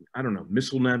 I don't know,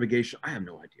 missile navigation. I have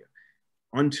no idea.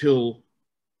 Until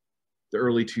the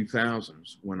early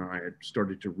 2000s, when I had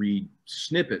started to read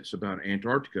snippets about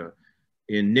Antarctica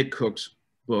in Nick Cook's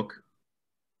book.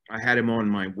 I had him on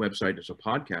my website as a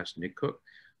podcast, Nick Cook,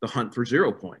 The Hunt for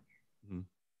Zero Point.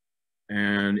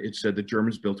 And it said the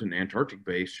Germans built an Antarctic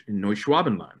base in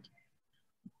Neuschwabenland.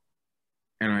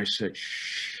 And I said,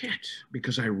 shit,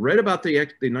 because I read about the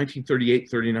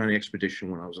 1938-39 expedition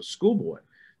when I was a schoolboy.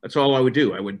 That's all I would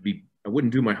do. I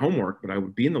wouldn't do my homework, but I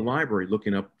would be in the library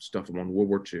looking up stuff on World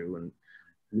War II and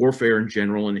warfare in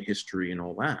general and history and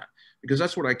all that, because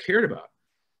that's what I cared about.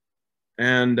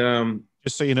 And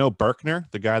just so you know, Berkner,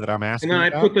 the guy that I'm asking and then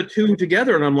about, I put the two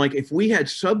together, and I'm like, if we had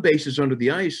sub bases under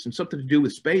the ice and something to do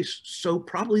with space, so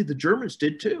probably the Germans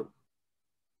did too.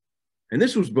 And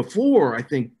this was before, I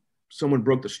think, someone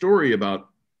broke the story about,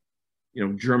 you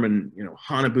know, German, you know,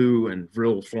 Haunebu and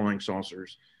Vril flying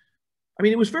saucers. I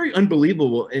mean, it was very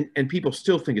unbelievable, and people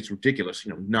still think it's ridiculous.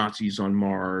 You know, Nazis on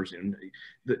Mars and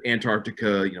the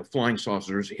Antarctica, you know, flying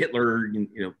saucers, Hitler, you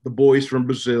know, the boys from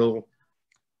Brazil.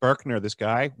 Berkner, this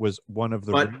guy, was one of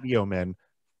the radio men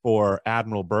for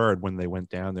Admiral Byrd when they went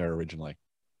down there originally.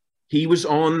 He was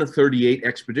on the 38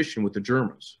 expedition with the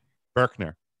Germans.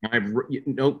 Berkner.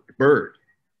 No, Byrd.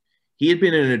 He had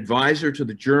been an advisor to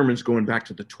the Germans going back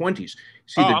to the 20s.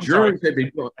 See, the Germans had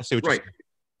been going, I see what you're saying.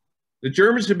 The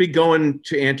Germans had been going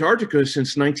to Antarctica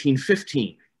since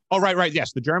 1915. Oh, right.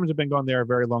 Yes, the Germans have been going there a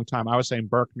very long time. I was saying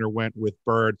Berkner went with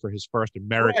Byrd for his first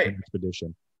American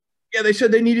expedition. Yeah, they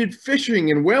said they needed fishing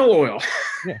and whale oil.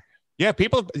 Yeah.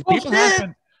 People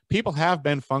have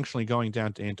been functionally going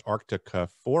down to Antarctica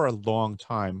for a long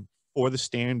time for the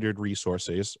standard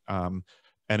resources. And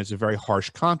it's a very harsh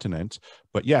continent.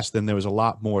 But yes, then there was a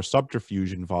lot more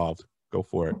subterfuge involved. Go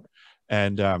for it.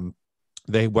 And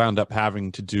they wound up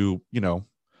having to do, you know,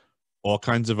 all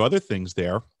kinds of other things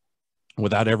there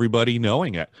without everybody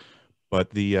knowing it.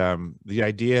 But the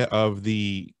idea of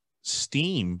the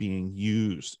steam being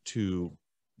used to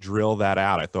drill that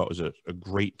out, I thought was a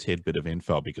great tidbit of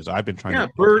info, because I've been trying to...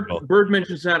 Byrd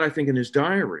mentions that, I think, in his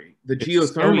diary. The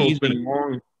geothermal has been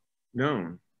long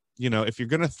known. You know, if you're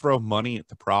going to throw money at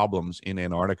the problems in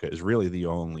Antarctica is really the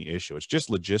only issue. It's just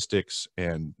logistics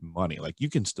and money. Like, you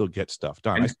can still get stuff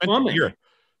done. And plumbing.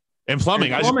 And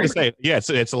plumbing. I was just going to say, yeah,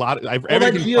 it's a lot. All that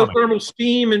Everything's plumbing. geothermal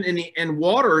steam and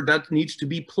water that needs to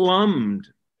be plumbed.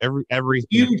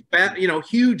 Everything.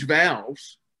 Huge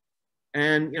valves.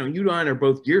 And you and I are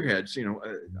both gearheads.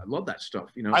 I love that stuff.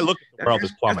 I look at the world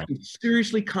as plumbing.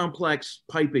 Seriously complex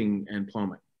piping and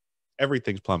plumbing.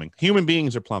 Everything's plumbing. Human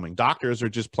beings are plumbing. Doctors are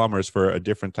just plumbers for a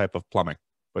different type of plumbing,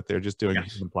 but they're just doing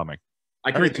human plumbing.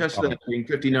 I can attest to that being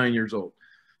 59 years old.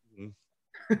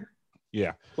 Mm-hmm.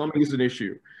 Yeah. Plumbing is an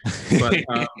issue. But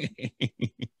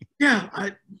yeah,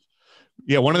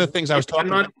 one of the things I'm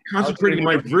not concentrating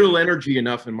my vril energy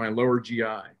enough in my lower GI.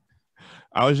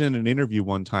 I was in an interview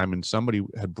one time and somebody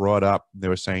had brought up, they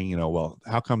were saying, well,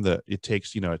 how come it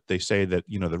takes, they say that,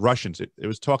 the Russians, it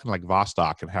was talking like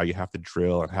Vostok and how you have to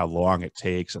drill and how long it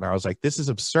takes. And I was like, this is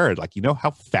absurd. Like,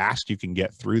 how fast you can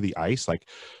get through the ice. Like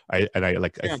I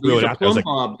threw it out. I was like,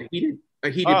 a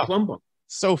heated plumb bob.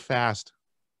 So fast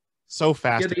to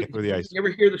get through the ice. You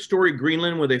ever hear the story of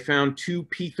Greenland where they found 2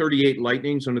 P-38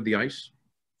 lightnings under the ice?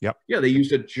 Yep. Yeah, they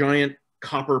used a giant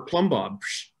copper plumb bob.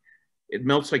 It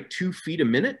melts like 2 feet a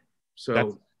minute.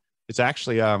 So it's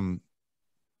actually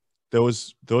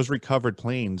those recovered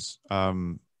planes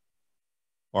are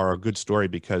a good story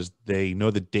because they know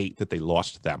the date that they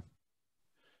lost them.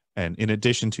 And in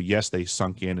addition to, yes, they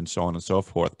sunk in and so on and so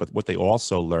forth, but what they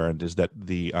also learned is that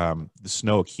the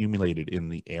snow accumulated in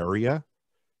the area.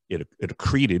 It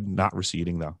accreted, not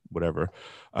receding, though, whatever,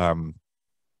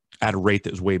 at a rate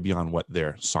that was way beyond what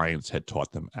their science had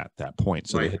taught them at that point.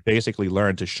 So They had basically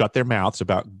learned to shut their mouths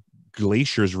about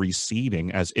glaciers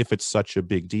receding as if it's such a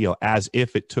big deal, as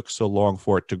if it took so long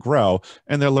for it to grow,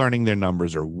 and they're learning their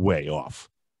numbers are way off.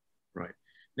 Right.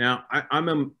 Now, I'm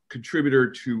a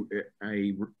contributor to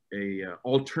a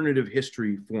alternative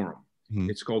history forum. Mm-hmm.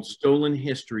 It's called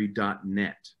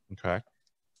stolenhistory.net. Okay.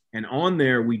 And on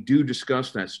there, we do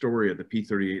discuss that story of the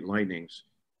P-38 lightnings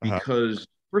because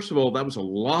first of all, that was a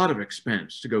lot of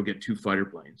expense to go get 2 fighter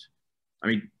planes. I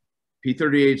mean,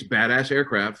 P-38's badass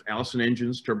aircraft, Allison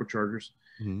engines, turbochargers,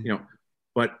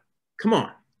 but come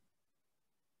on.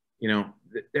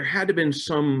 There had to have been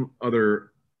some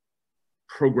other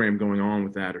program going on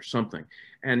with that or something.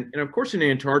 And of course, in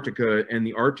Antarctica and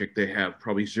the Arctic, they have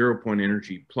probably 0-point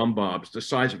energy plumb bobs the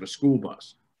size of a school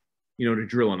bus, to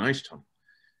drill an ice tunnel,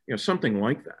 something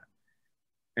like that.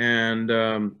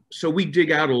 And so we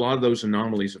dig out a lot of those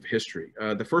anomalies of history.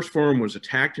 The first forum was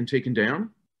attacked and taken down,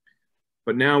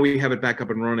 but now we have it back up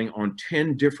and running on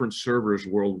 10 different servers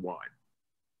worldwide.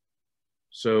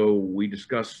 So we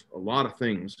discuss a lot of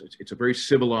things. It's a very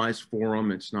civilized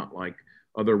forum. It's not like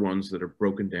other ones that are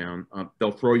broken down.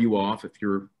 They'll throw you off if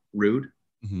you're rude.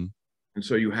 Mm-hmm. And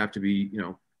so you have to be,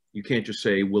 you can't just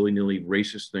say willy-nilly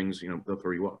racist things, they'll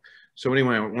throw you off. So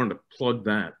anyway, I wanted to plug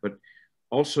that, but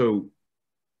also,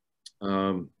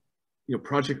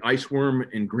 Project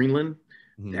Iceworm in Greenland,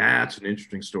 that's an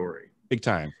interesting story. Big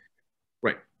time.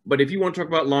 Right. But if you want to talk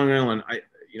about Long Island, as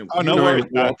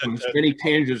many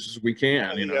tangents as we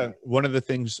can. One of the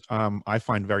things I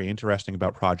find very interesting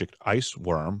about Project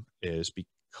Iceworm is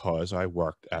because I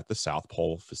worked at the South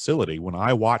Pole facility. When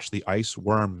I watched the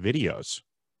Iceworm videos,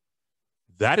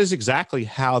 that is exactly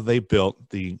how they built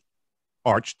the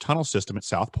arch tunnel system at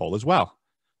South Pole as well.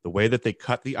 The way that they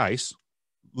cut the ice,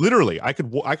 literally, I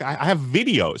have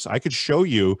videos. I could show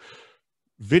you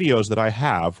videos that I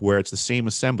have where it's the same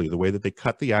assembly, the way that they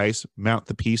cut the ice, mount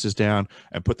the pieces down,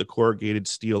 and put the corrugated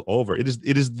steel over. It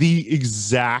is the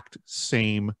exact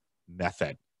same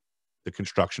method, the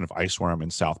construction of Iceworm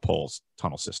and South Pole's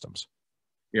tunnel systems.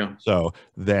 Yeah. So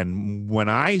then when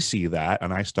I see that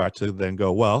and I start to then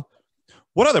go, well,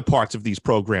 what other parts of these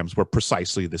programs were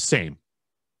precisely the same?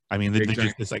 I mean,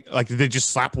 it's like did they just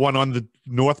slap one on the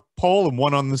North Pole and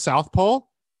one on the South Pole?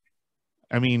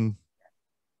 I mean,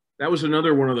 that was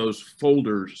another one of those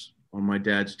folders on my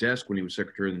dad's desk when he was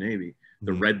Secretary of the Navy,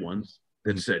 the red ones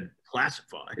that said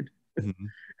classified. And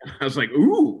I was like,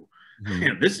 ooh,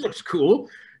 man, this looks cool.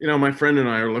 My friend and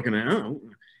I are looking at it.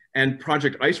 And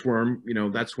Project Iceworm,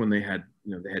 that's when they had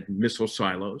missile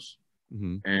silos.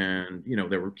 And,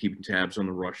 they were keeping tabs on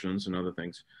the Russians and other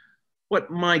things. What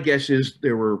my guess is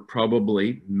there were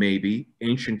probably, maybe,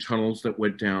 ancient tunnels that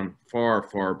went down far,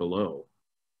 far below.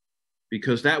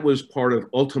 Because that was part of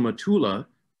Ultima Thule,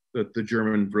 that the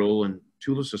German Vril and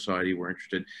Thule Society were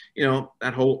interested.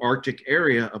 That whole Arctic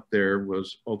area up there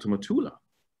was Ultima Thule.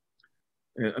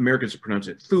 Americans pronounce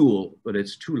it Thule, but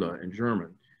it's Thule in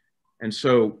German. And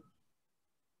so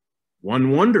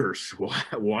one wonders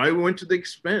why we went to the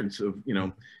expense of,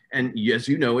 and as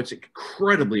you know, it's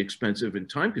incredibly expensive and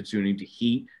time consuming to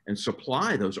heat and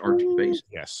supply those Arctic bases.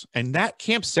 Yes. And that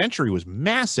Camp Century was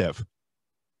massive.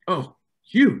 Oh,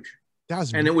 huge.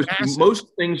 was and it was massive.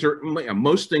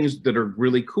 most things that are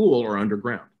really cool are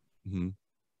underground. Mm-hmm. You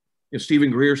know,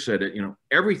 Stephen Greer said it. You know,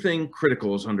 everything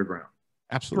critical is underground.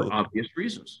 Absolutely. For obvious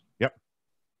reasons. Yep.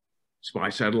 Spy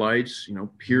satellites, you know,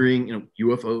 peering, you know,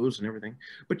 UFOs and everything.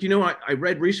 But, you know, I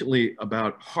read recently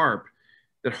about HARP,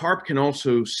 that HARP can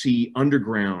also see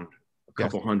underground a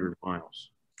couple hundred miles.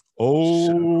 Oh,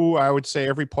 so, I would say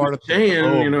every part of the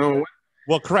globe. You know,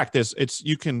 well, correct.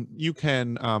 You can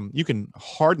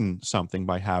harden something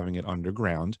by having it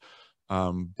underground,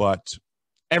 but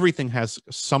everything has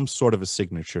some sort of a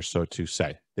signature, so to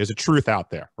say. There's a truth out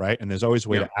there, right? And there's always a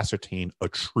way to ascertain a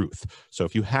truth. So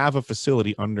if you have a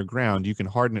facility underground, you can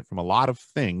harden it from a lot of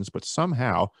things, but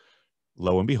somehow,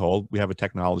 lo and behold, we have a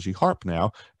technology, HARP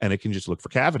now, and it can just look for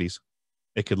cavities.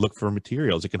 It can look for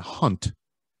materials. It can hunt.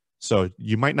 So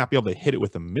you might not be able to hit it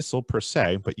with a missile per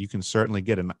se, but you can certainly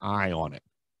get an eye on it.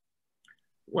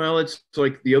 Well, it's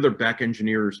like the other back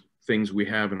engineers things we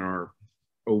have in our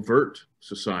overt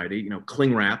society, you know,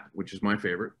 cling wrap, which is my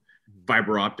favorite,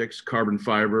 fiber optics, carbon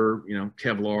fiber, you know,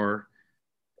 Kevlar,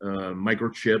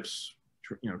 microchips,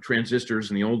 you know,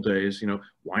 transistors in the old days, you know,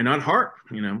 why not HARP,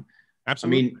 you know?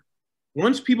 Absolutely. I mean,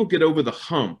 once people get over the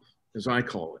hump, as I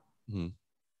call it,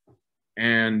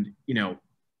 and, you know,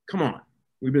 come on,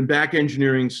 we've been back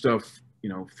engineering stuff, you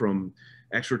know, from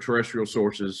extraterrestrial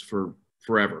sources for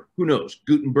forever. Who knows?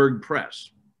 Gutenberg press,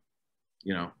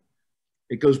 you know,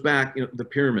 it goes back, you know, the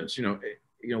pyramids, you know,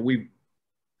 we've,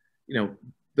 you know,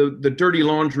 the dirty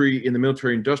laundry in the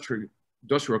military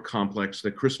industrial complex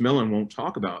that Chris Mellon won't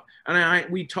talk about.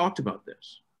 And we talked about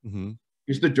this,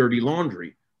 is the dirty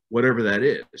laundry, whatever that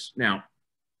is. Now,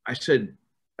 I said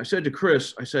to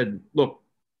Chris, I said, look,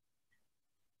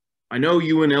 I know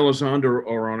you and Elizondo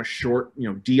are on a short, you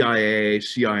know, DIA,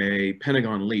 CIA,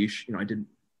 Pentagon leash. You know, I didn't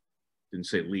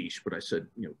say leash, but I said,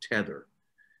 you know, tether.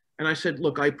 And I said,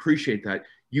 look, I appreciate that.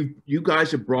 You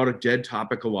guys have brought a dead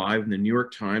topic alive in the New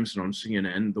York Times and on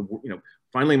CNN. You know,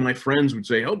 finally my friends would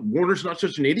say, oh, Warner's not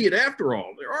such an idiot after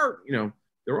all. There are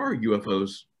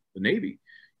UFOs, in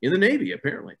the Navy,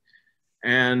 apparently.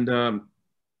 And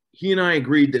he and I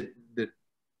agreed that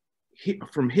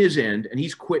from his end, and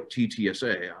he's quit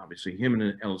TTSA, obviously, him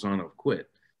and Elizondo have quit.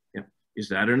 You know, is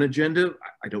that an agenda?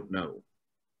 I don't know.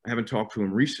 I haven't talked to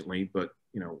him recently, but,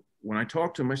 you know, when I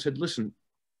talked to him, I said, listen,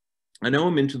 I know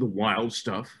I'm into the wild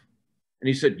stuff. And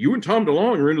he said, you and Tom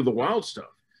DeLonge are into the wild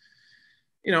stuff.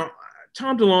 You know,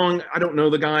 Tom DeLonge, I don't know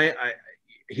the guy.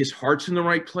 His heart's in the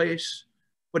right place,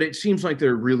 but it seems like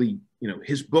they're really, you know,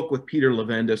 his book with Peter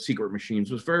Levenda, Secret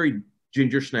Machines, was very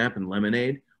ginger snap and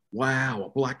lemonade. Wow, a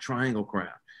black triangle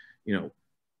craft. You know,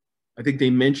 I think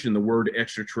they mentioned the word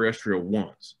extraterrestrial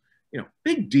once. You know,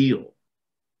 big deal.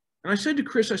 And I said to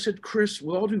Chris, Chris,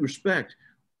 with all due respect,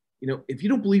 you know, if you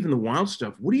don't believe in the wild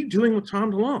stuff, what are you doing with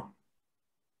Tom DeLonge?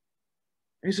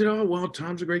 And he said, oh, well,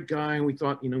 Tom's a great guy. And we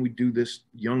thought, you know, we'd do this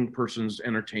young person's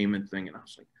entertainment thing. And I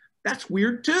was like, that's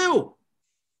weird too.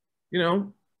 You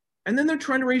know, and then they're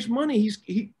trying to raise money.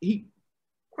 He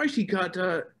tried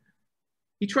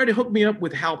to hook me up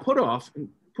with Hal Puthoff, and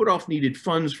Puthoff needed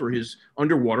funds for his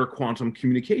underwater quantum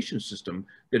communication system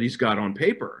that he's got on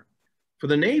paper for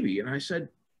the Navy. And I said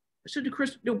to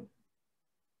Chris, no,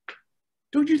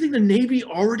 don't you think the Navy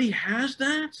already has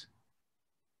that?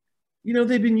 You know,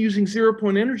 they've been using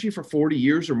zero-point energy for 40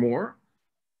 years or more.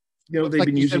 You know, they've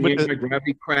been using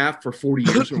anti-gravity craft for 40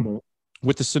 years or more.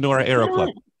 With the Sonora Aero Club.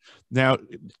 Now,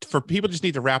 for people just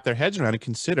need to wrap their heads around and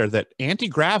consider that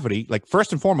anti-gravity, like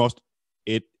first and foremost,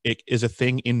 it is a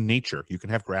thing in nature. You can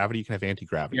have gravity, you can have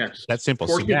anti-gravity. Yes. That's simple.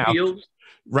 So now,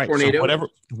 right. So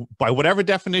by whatever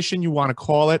definition you want to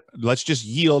call it, let's just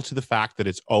yield to the fact that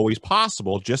it's always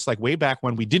possible. Just like way back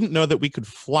when we didn't know that we could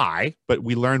fly, but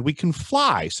we learned we can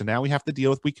fly. So now we have to deal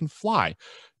with we can fly.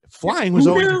 Flying was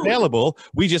always available.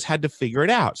 We just had to figure it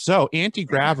out. So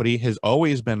anti-gravity has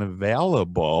always been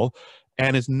available.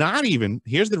 And it's not even,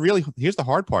 here's the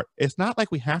hard part. It's not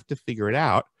like we have to figure it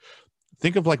out.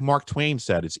 Think of like Mark Twain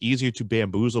said, it's easier to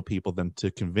bamboozle people than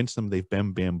to convince them they've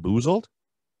been bamboozled.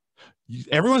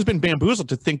 Everyone's been bamboozled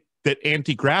to think that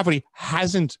anti-gravity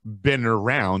hasn't been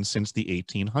around since the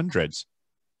 1800s.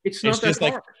 It's not that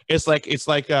hard. It's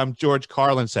like George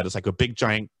Carlin said, it's like a big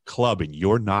giant club and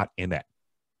you're not in it.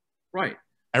 Right.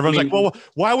 Everyone's like, well,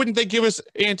 why wouldn't they give us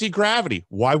anti-gravity?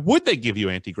 Why would they give you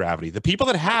anti-gravity? The people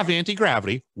that have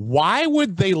anti-gravity, why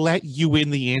would they let you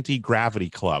in the anti-gravity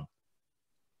club?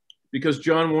 Because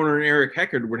John Warner and Eric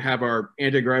Heckard would have our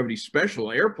anti-gravity special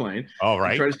airplane. Oh, right.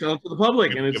 And try to sell it to the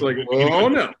public. And it's like, oh,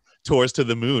 no. Tours to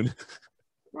the moon.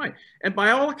 Right. And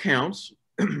by all accounts,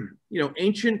 you know,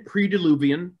 ancient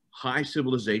pre-Diluvian high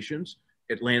civilizations,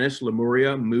 Atlantis,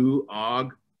 Lemuria, Mu,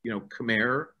 Og,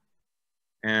 Khmer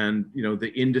and,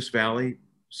 the Indus Valley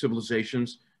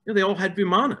civilizations, they all had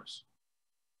Vimanas.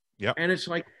 Yep. And it's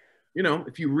like,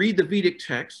 if you read the Vedic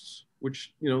texts,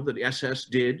 which, the SS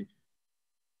did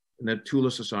in the Tula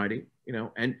Society,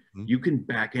 and you can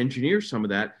back engineer some of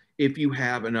that if you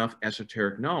have enough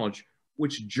esoteric knowledge,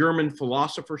 which German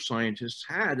philosopher scientists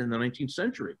had in the 19th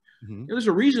century. There's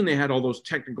a reason they had all those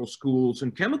technical schools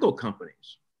and chemical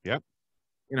companies. Yep.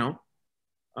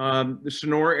 The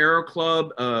Sonora Aero Club,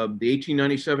 the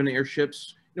 1897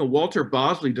 airships. Walter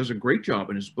Bosley does a great job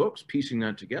in his books piecing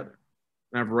that together.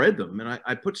 And I've read them, and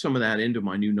I put some of that into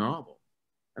my new novel.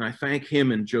 And I thank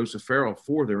him and Joseph Farrell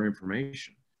for their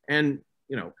information, and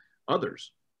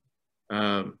others.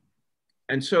 And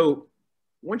so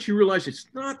once you realize it's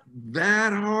not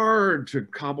that hard to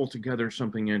cobble together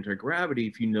something anti-gravity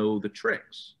if you know the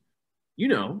tricks,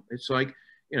 it's like,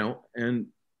 and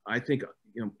I think,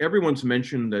 everyone's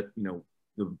mentioned that,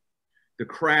 the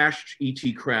crashed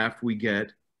ET craft we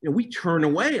get, we turn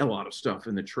away a lot of stuff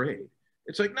in the trade.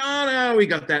 It's like, no, we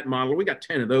got that model. We got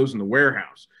 10 of those in the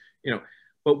warehouse,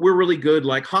 but we're really good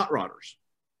like hot rodders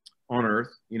on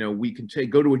Earth. We can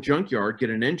go to a junkyard, get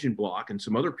an engine block and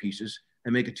some other pieces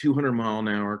and make a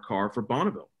 200-mile-an-hour car for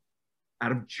Bonneville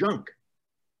out of junk.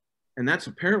 And that's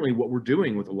apparently what we're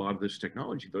doing with a lot of this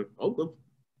technology.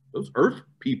 Those Earth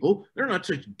people, they're not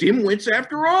such dimwits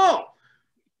after all,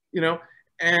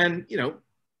 and,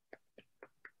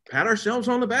 pat ourselves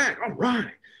on the back. All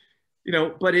right.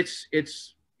 But it's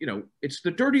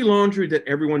the dirty laundry that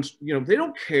everyone's, they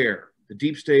don't care. The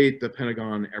deep state, the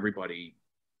Pentagon, everybody,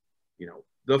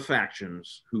 the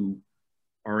factions who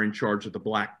are in charge of the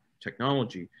black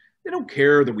technology, they don't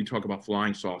care that we talk about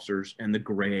flying saucers and the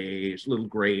grays, little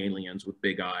gray aliens with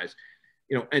big eyes,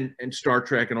 and Star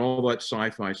Trek and all that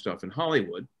sci-fi stuff in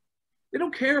Hollywood. They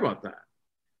don't care about that.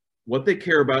 What they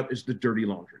care about is the dirty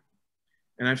laundry.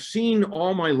 And I've seen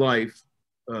all my life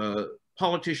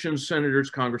politicians,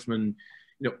 senators, congressmen,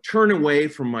 turn away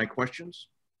from my questions.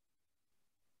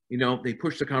 They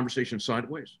push the conversation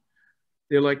sideways.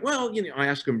 They're like, well, I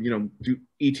ask them, do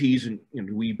ETs and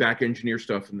do we back engineer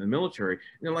stuff in the military? And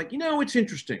they're like, it's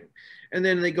interesting. And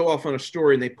then they go off on a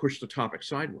story and they push the topic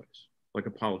sideways, like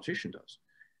a politician does.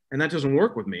 And that doesn't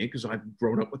work with me because I've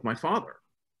grown up with my father.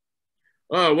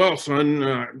 Oh, well, son,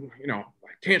 I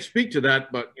can't speak to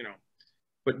that, but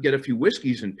get a few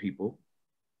whiskeys in people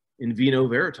in vino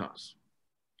veritas,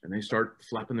 and they start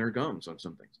flapping their gums on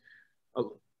some things.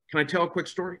 Can I tell a quick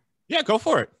story? Yeah, go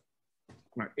for it.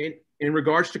 Right. In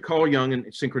regards to Carl Jung and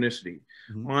synchronicity,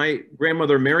 my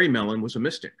grandmother, Mary Mellon, was a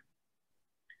mystic.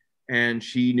 And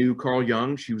she knew Carl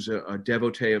Jung. She was a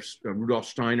devotee of Rudolf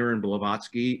Steiner and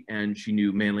Blavatsky, and she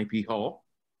knew Manly P. Hall.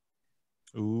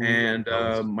 Ooh, and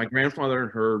my grandfather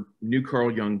and her knew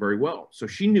Carl Jung very well. So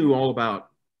she knew all about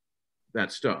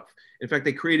that stuff. In fact,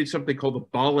 they created something called the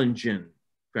Bollingen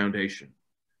Foundation.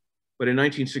 But in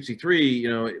 1963,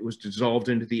 it was dissolved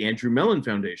into the Andrew Mellon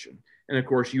Foundation. And of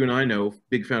course, you and I know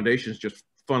big foundations just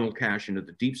funnel cash into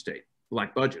the deep state,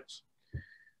 black budgets.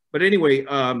 But anyway,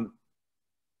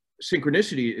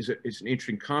 synchronicity is an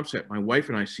interesting concept. My wife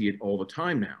and I see it all the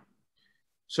time now.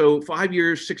 So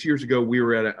 6 years ago, we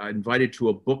were invited to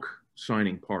a book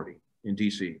signing party in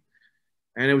DC.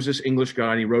 And it was this English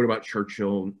guy, and he wrote about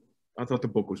Churchill. I thought the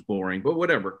book was boring, but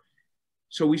whatever.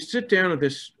 So we sit down at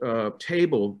this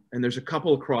table, and there's a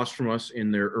couple across from us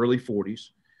in their early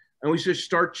 40s, and we just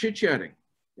start chit-chatting.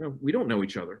 We don't know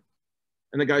each other.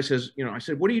 And the guy says, I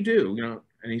said, what do you do?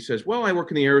 And he says, well, I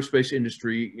work in the aerospace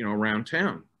industry, around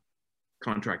town,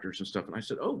 contractors and stuff. And I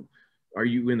said, oh, are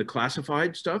you in the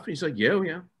classified stuff? And he's like,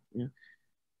 yeah.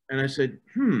 And I said,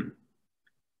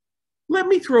 let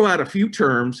me throw out a few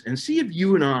terms and see if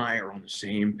you and I are on the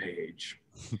same page.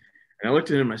 And I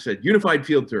looked at him, I said, unified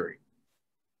field theory.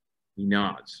 He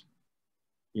nods.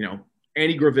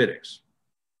 Antigravitics.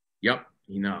 Yep,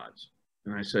 he nods.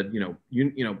 And I said,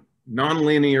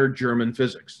 nonlinear German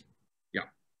physics.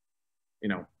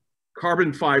 Yeah.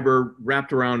 Carbon fiber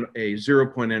wrapped around a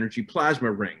 0-point energy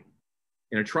plasma ring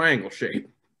in a triangle shape.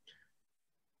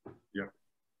 Yeah.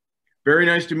 Very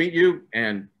nice to meet you.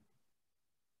 And,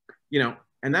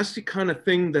 and that's the kind of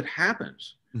thing that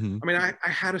happens. I mean, I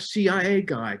had a CIA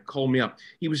guy call me up.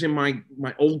 He was in my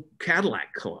old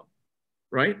Cadillac club,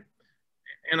 right?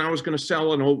 And I was going to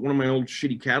sell one of my old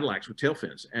shitty Cadillacs with tail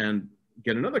fins and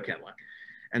get another Cadillac.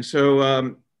 And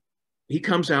so he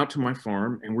comes out to my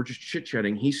farm, and we're just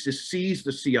chit-chatting. He just sees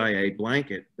the CIA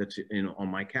blanket that's on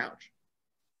my couch.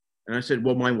 And I said,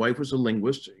 well, my wife was a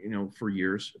linguist, for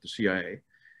years at the CIA.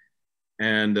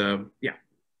 And yeah,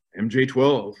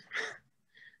 MJ-12,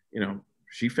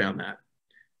 she found that.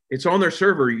 It's on their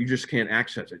server. You just can't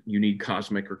access it. You need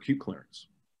cosmic or Q clearance.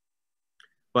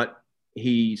 But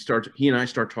he and I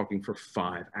start talking for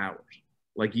 5 hours,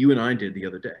 like you and I did the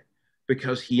other day,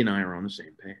 because he and I are on the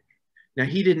same page. Now,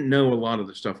 he didn't know a lot of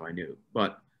the stuff I knew,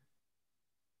 but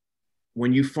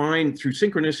when you find, through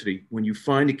synchronicity, when you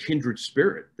find a kindred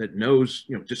spirit that knows,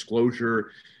 you know,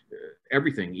 disclosure,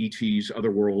 everything, ETs,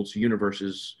 other worlds,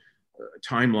 universes,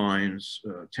 timelines,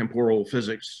 temporal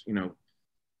physics, you know,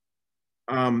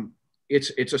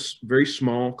 it's a very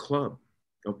small club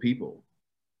of people.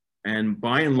 And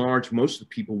by and large, most of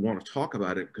the people want to talk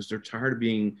about it because they're tired of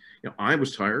being, you know, I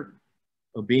was tired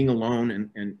of being alone. And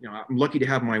you know, I'm lucky to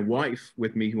have my wife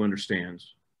with me who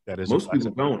understands. That is most people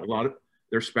don't. A lot of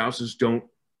their spouses don't.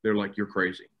 They're like, you're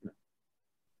crazy.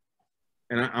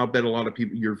 And I'll bet a lot of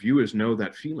people, your viewers, know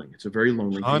that feeling. It's a very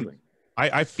lonely feeling.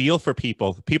 I feel for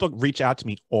people. People reach out to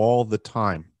me all the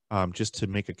time just to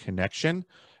make a connection.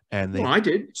 And they, well, I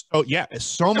did. So yeah,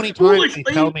 so many times they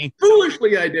tell me.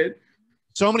 Foolishly, I did.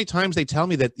 So many times they tell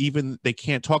me that even they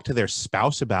can't talk to their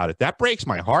spouse about it. That breaks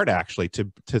my heart, actually,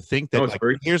 to think that like,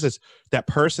 here's that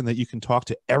person that you can talk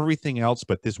to everything else,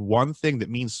 but this one thing that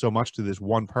means so much to this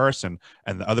one person,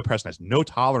 and the other person has no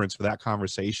tolerance for that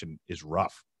conversation is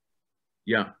rough.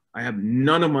 Yeah, I have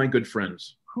none of my good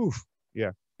friends. Whew.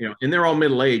 Yeah, you know, and they're all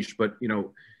middle-aged, but you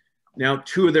know, now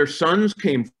 2 of their sons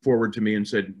came forward to me and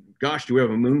said, gosh, do we have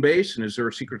a moon base? And is there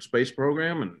a secret space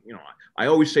program? And, you know, I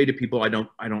always say to people, I don't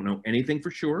know anything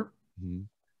for sure. Mm-hmm.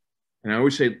 And I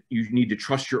always say, you need to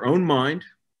trust your own mind,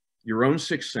 your own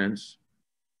sixth sense,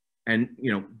 and,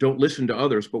 you know, don't listen to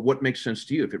others, but what makes sense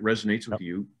to you? If it resonates with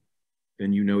you,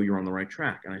 then you know you're on the right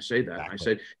track. And I say that. Exactly. I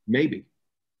said, maybe.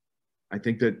 I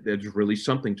think that there's really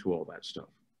something to all that stuff.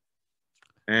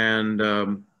 And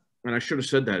I should have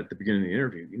said that at the beginning of the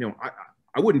interview. You know,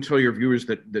 I wouldn't tell your viewers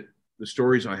that the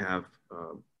stories I have,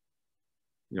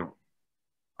 you know,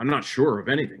 I'm not sure of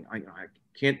anything. I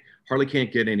hardly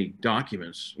can't get any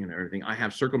documents, you know, everything. I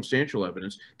have circumstantial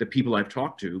evidence that people I've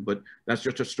talked to, but that's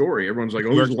just a story. Everyone's like,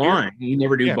 oh, he's lying. He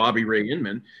never knew Bobby Ray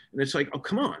Inman. And it's like, oh,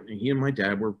 come on. And he and my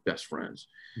dad were best friends.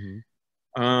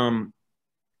 Mm-hmm.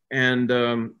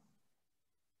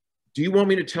 Do you want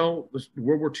me to tell the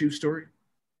World War II story?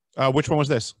 Which one was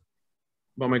this?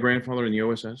 About my grandfather in the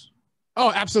OSS?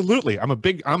 Oh, absolutely. I'm a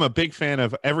big fan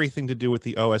of everything to do with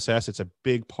the OSS. It's a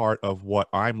big part of what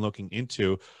I'm looking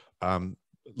into.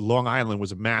 Long Island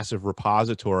was a massive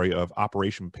repository of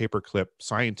Operation Paperclip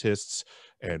scientists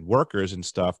and workers and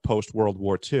stuff post World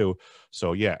War II.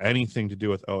 So yeah, anything to do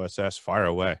with OSS, fire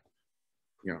away.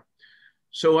 Yeah.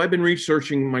 So I've been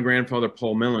researching my grandfather,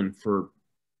 Paul Mellon, for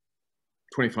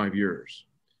 25 years.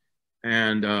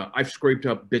 And I've scraped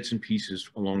up bits and pieces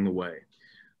along the way.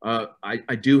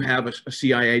 I do have a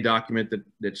CIA document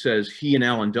that says he and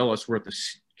Alan Dulles were at the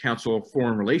Council of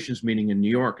Foreign Relations meeting in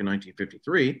New York in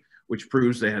 1953, which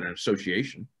proves they had an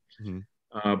association,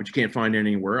 but you can't find it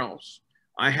anywhere else.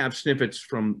 I have snippets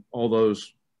from all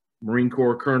those Marine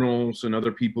Corps colonels and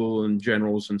other people and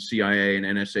generals and CIA and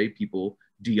NSA people,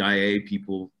 DIA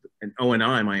people, and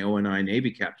ONI, my ONI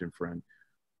Navy captain friend,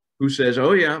 who says,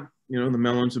 oh yeah, you know, the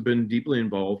Mellons have been deeply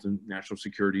involved in national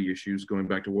security issues going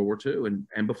back to World War II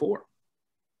and before.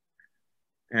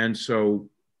 And so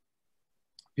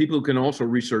people can also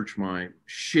research my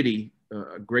shitty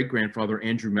great-grandfather,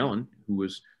 Andrew Mellon, who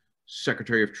was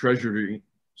Secretary of the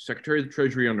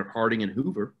Treasury under Harding and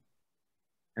Hoover,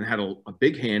 and had a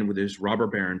big hand with his robber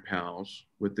baron pals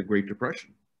with the Great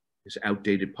Depression, his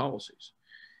outdated policies.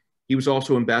 He was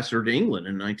also ambassador to England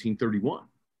in 1931.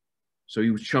 So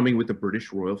he was chumming with the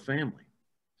British royal family.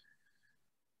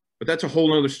 But that's a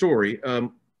whole other story.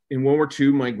 In World War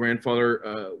II, my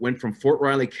grandfather went from Fort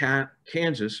Riley,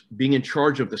 Kansas, being in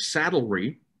charge of the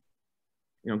saddlery,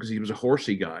 you know, because he was a horse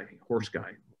guy,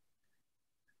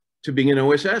 to being an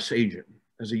OSS agent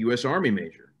as a U.S. Army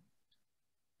major.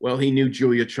 Well, he knew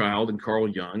Julia Child and Carl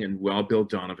Jung and Wild Bill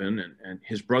Donovan, and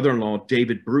his brother-in-law,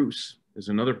 David Bruce, is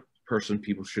another person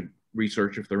people should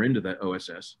research if they're into that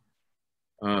OSS.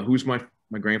 Who's my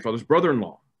grandfather's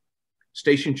brother-in-law,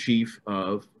 station chief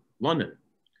of London.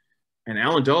 And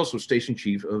Alan Dulles was station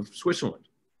chief of Switzerland.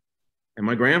 And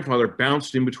my grandfather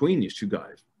bounced in between these two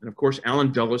guys. And of course,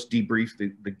 Alan Dulles debriefed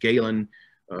the Galen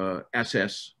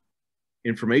SS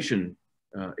information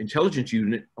intelligence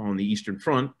unit on the Eastern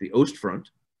Front, the Ostfront,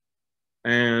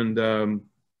 and,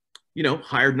 you know,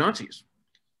 hired Nazis.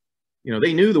 You know,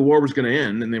 they knew the war was going to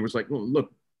end, and they was like, well,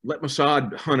 look, let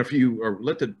Mossad hunt a few, or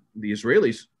let the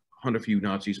Israelis hunt a few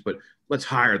Nazis, but let's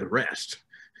hire the rest,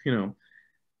 you know.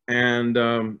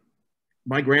 And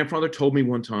my grandfather told me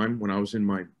one time when I was in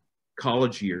my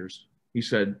college years, he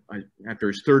said, after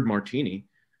his third martini,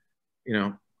 you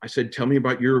know, I said, tell me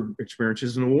about your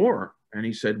experiences in the war. And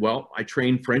he said, well, I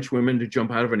trained French women to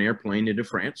jump out of an airplane into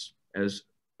France as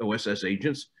OSS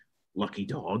agents. Lucky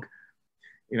dog.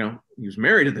 You know, he was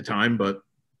married at the time, but,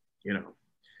 you know.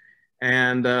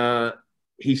 And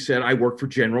he said, I worked for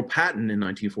General Patton in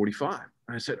 1945.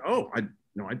 And I said, oh, I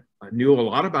knew a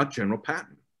lot about General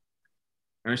Patton.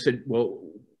 And I said, well,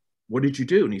 what did you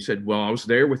do? And he said, well, I was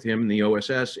there with him in the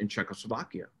OSS in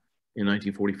Czechoslovakia in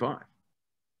 1945.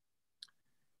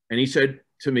 And he said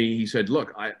to me, he said,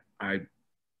 look,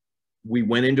 we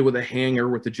went into the hangar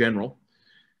with the general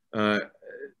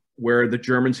where the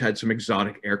Germans had some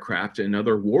exotic aircraft and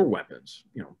other war weapons,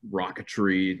 you know,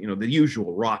 rocketry, you know, the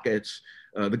usual rockets,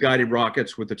 the guided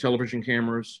rockets with the television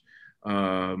cameras,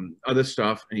 other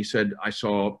stuff. And he said, I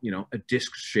saw, you know, a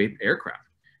disc-shaped aircraft.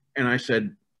 And I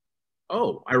said,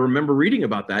 oh, I remember reading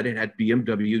about that. It had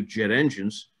BMW jet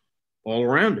engines all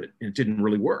around it, and it didn't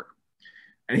really work.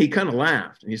 And he kind of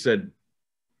laughed, and he said,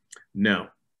 no,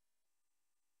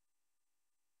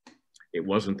 it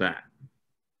wasn't that.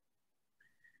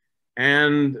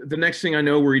 And the next thing I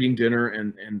know, we're eating dinner,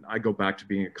 and I go back to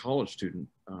being a college student,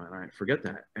 and I forget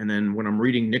that. And then when I'm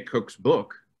reading Nick Cook's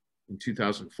book in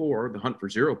 2004, The Hunt for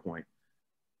Zero Point,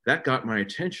 that got my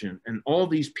attention, and all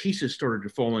these pieces started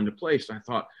to fall into place. And I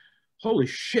thought, holy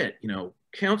shit, you know,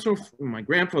 my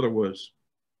grandfather was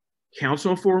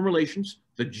Council on Foreign Relations,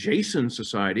 the Jason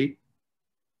Society.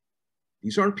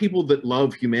 These aren't people that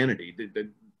love humanity.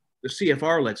 The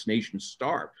CFR lets nations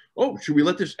starve. Oh, should we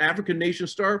let this African nation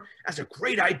starve? That's a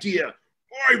great idea.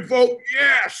 I vote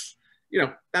yes. You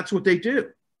know, that's what they do.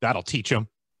 That'll teach them.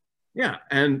 Yeah.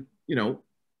 And, you know,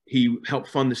 he helped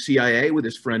fund the CIA with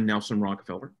his friend Nelson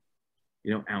Rockefeller,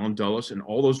 you know, Allen Dulles, and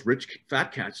all those rich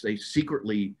fat cats. They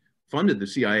secretly funded the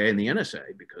CIA and the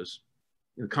NSA because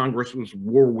the Congress was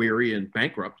war weary and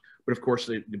bankrupt. But of course,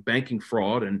 the banking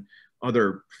fraud and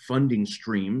other funding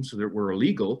streams that were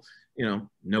illegal, you know,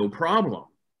 no problem.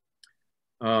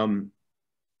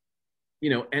 You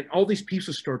know, and all these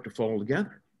pieces start to fall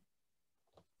together.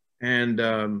 And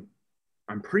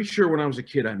I'm pretty sure when I was a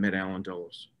kid, I met Allen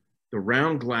Dulles. The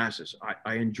round glasses.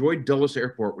 I enjoyed Dulles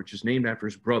Airport, which is named after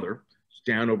his brother. It's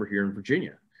down over here in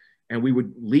Virginia. And we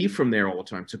would leave from there all the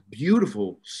time. It's a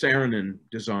beautiful Saarinen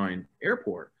design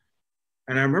airport.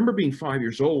 And I remember being 5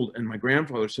 years old and my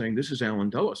grandfather saying, this is Allen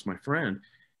Dulles, my friend.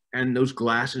 And those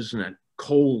glasses and that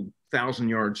cold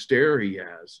 1,000-yard stare he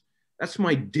has. That's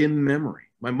my dim memory.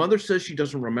 My mother says she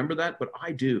doesn't remember that, but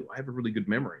I do. I have a really good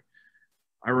memory.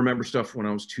 I remember stuff when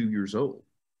I was 2 years old.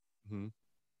 Mm-hmm.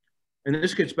 And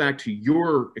this gets back to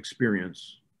your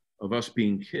experience of us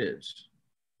being kids.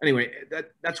 Anyway,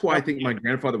 that's why I think my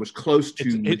grandfather was close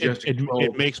to Majestic 12.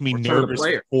 It makes me nervous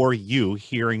for you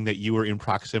hearing that you were in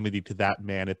proximity to that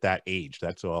man at that age.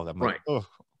 That's all. I'm right. Like, oh.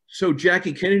 So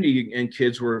Jackie Kennedy and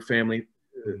kids were family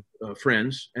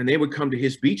friends, and they would come to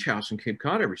his beach house in Cape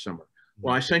Cod every summer.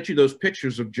 Well, I sent you those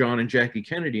pictures of John and Jackie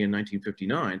Kennedy in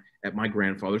 1959 at my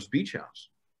grandfather's beach house.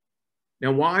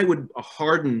 Now, why would a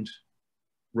hardened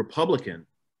Republican,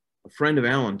 a friend of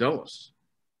Allen Dulles,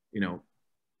 you know,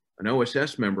 an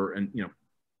OSS member, and, you know,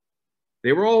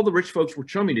 they were all the rich folks were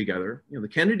chummy together. You know, the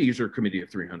Kennedys are a committee of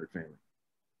 300 family.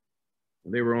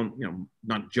 And they were on, you know,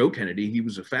 not Joe Kennedy, he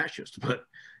was a fascist, but,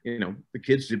 you know, the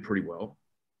kids did pretty well.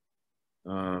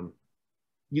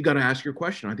 You got to ask your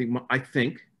question. I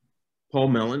think Paul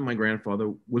Mellon, my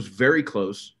grandfather, was very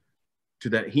close to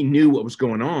that. He knew what was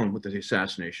going on with the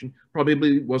assassination,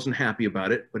 probably wasn't happy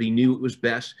about it, but he knew it was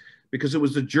best because it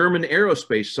was the German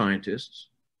aerospace scientists,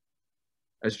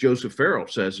 as Joseph Farrell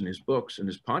says in his books and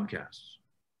his podcasts,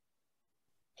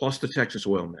 plus the Texas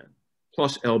oil men,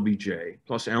 plus LBJ,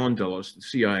 plus Allen Dulles, the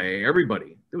CIA,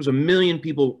 everybody. There was 1 million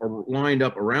people lined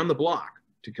up around the block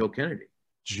to kill Kennedy.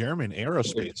 German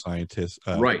aerospace scientists.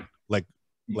 Right.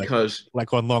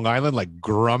 Like on Long Island, like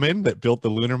Grumman that built the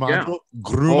lunar module. Yeah.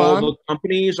 Grumman. All the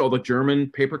companies, all the German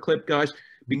paperclip guys,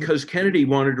 because Kennedy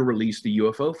wanted to release the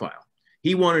UFO file.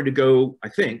 He wanted to go,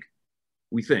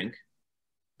 we think,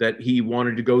 that he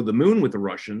wanted to go to the moon with the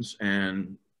Russians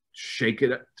and shake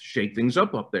things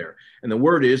up there. And the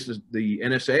word is that the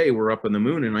NSA were up on the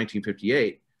moon in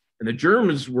 1958, and the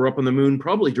Germans were up on the moon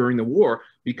probably during the war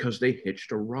because they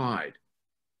hitched a ride.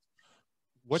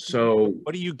 What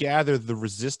do you gather the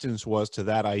resistance was to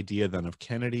that idea then of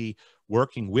Kennedy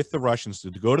working with the Russians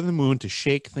to go to the moon to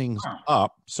shake things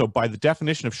up? So by the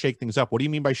definition of shake things up, what do you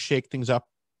mean by shake things up?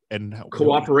 And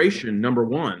cooperation, number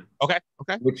one. Okay.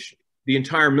 Which the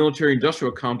entire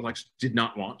military-industrial complex did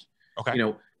not want. Okay.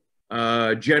 You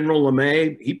know, General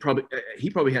LeMay, he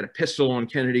probably had a pistol on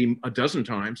Kennedy a dozen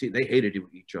times. They hated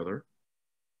each other.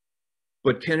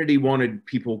 But Kennedy wanted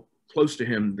people close to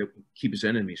him that would keep his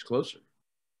enemies closer,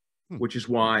 which is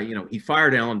why, he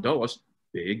fired Allen Dulles.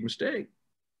 Big mistake.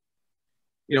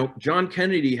 John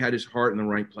Kennedy had his heart in the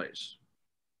right place.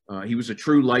 He was a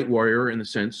true light warrior in the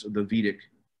sense of the Vedic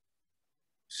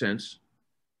sense,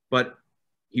 but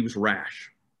he was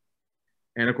rash.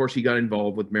 And of course, he got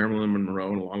involved with Marilyn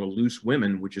Monroe and a lot of loose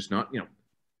women, which is not,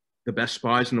 the best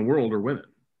spies in the world are women.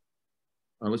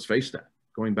 Let's face that,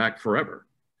 going back forever.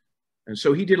 And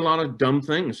so he did a lot of dumb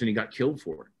things and he got killed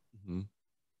for it. Mm-hmm.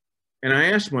 And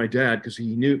I asked my dad, because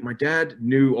my dad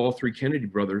knew all three Kennedy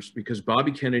brothers, because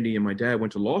Bobby Kennedy and my dad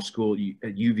went to law school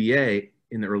at UVA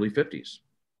in the early 50s.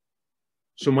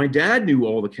 So my dad knew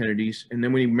all the Kennedys. And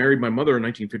then when he married my mother in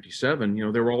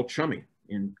 1957, they were all chummy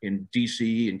in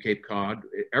DC and Cape Cod,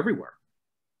 everywhere.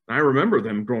 And I remember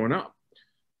them growing up,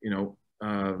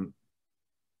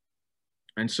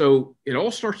 and so it all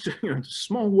starts to, it's a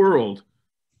small world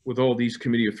with all these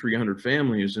committee of 300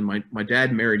 families. And my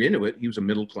dad married into it. He was a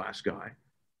middle-class guy.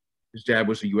 His dad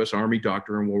was a U.S. Army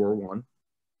doctor in World War I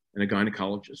and a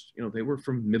gynecologist. They were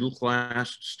from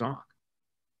middle-class stock,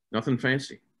 nothing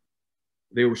fancy.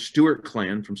 They were Stuart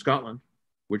clan from Scotland,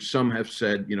 which some have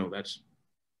said, that's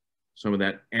some of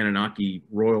that Anunnaki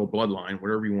royal bloodline,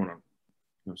 whatever you want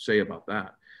to say about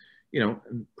that.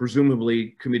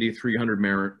 Presumably committee of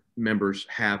 300 members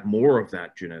have more of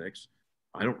that genetics.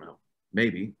 I don't know.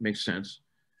 Maybe makes sense,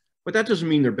 but that doesn't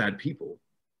mean they're bad people.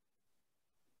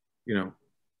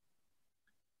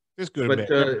 It's good. But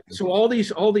so all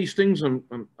these things,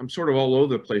 I'm sort of all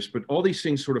over the place. But all these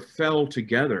things sort of fell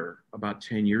together about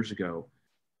 10 years ago,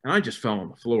 and I just fell on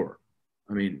the floor.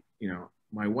 I mean,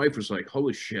 my wife was like,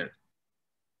 "Holy shit,"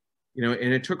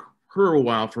 and it took her a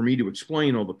while for me to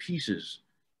explain all the pieces.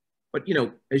 But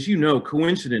as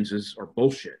coincidences are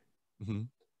bullshit.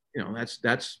 Mm-hmm.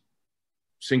 That's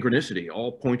synchronicity.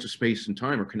 All points of space and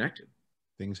time are connected.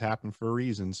 Things happen for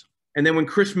reasons. And then when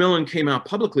Chris Mellon came out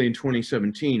publicly in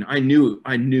 2017, I knew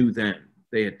then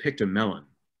they had picked a Mellon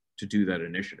to do that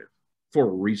initiative for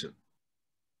a reason.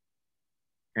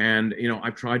 And,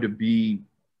 I've tried to be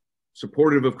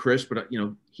supportive of Chris, but,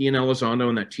 he and Elizondo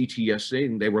and that TTS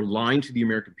thing, they were lying to the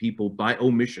American people by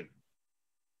omission.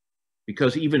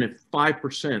 Because even if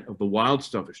 5% of the wild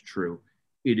stuff is true,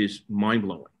 it is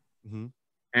mind-blowing. Mm-hmm.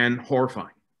 And horrifying.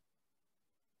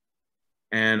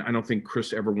 And I don't think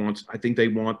Chris ever wants, I think they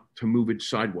want to move it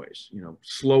sideways,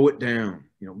 slow it down.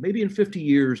 Maybe in 50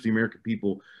 years, the American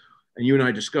people, and you and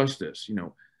I discussed this,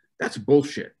 that's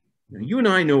bullshit. You and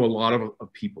I know a lot of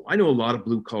people. I know a lot of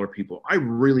blue collar people. I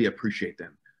really appreciate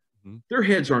them. Mm-hmm. Their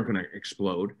heads aren't going to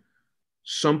explode.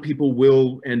 Some people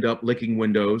will end up licking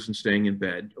windows and staying in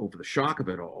bed over the shock of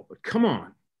it all. But come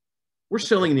on. We're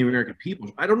selling the American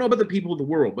people. I don't know about the people of the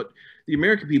world, but the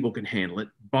American people can handle it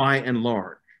by and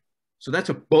large. So that's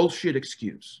a bullshit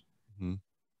excuse. Mm-hmm.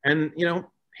 And,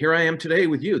 here I am today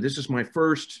with you. This is my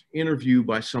first interview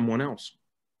by someone else.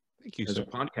 Thank you, as sir. a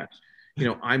podcast.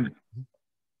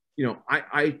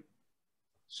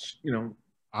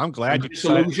 I'm glad you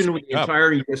disillusioned with the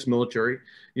entire U.S. military.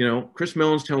 Chris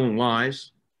Mellon's telling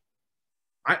lies.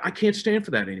 I can't stand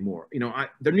for that anymore.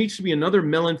 There needs to be another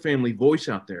Mellon family voice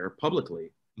out there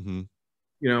publicly. Mm-hmm.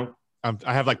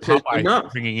 I have like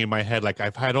Popeye ringing in my head. Like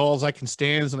I've had all I can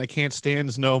stands and I can't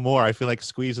stands no more. I feel like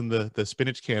squeezing the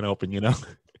spinach can open,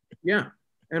 Yeah.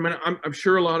 And I'm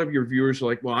sure a lot of your viewers are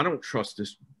like, well, I don't trust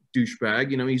this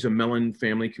douchebag. He's a Mellon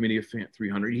family committee of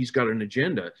 300. He's got an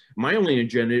agenda. My only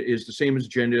agenda is the same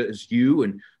agenda as you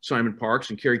and Simon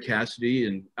Parks and Kerry Cassidy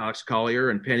and Alex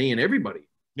Collier and Penny and everybody.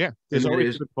 Yeah.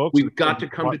 We've got to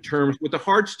come to terms with the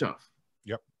hard stuff.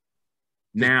 Yep.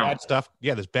 Now, bad stuff.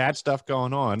 Yeah, there's bad stuff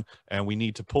going on, and we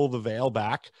need to pull the veil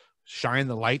back, shine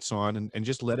the lights on, and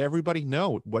just let everybody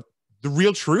know what the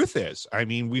real truth is. I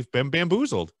mean, we've been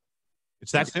bamboozled.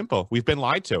 It's that simple. We've been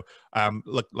lied to.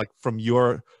 Look, like from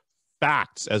your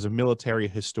facts as a military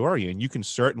historian, you can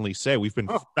certainly say we've been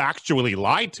factually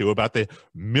lied to about the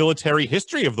military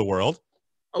history of the world.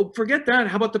 Oh, forget that.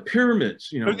 How about the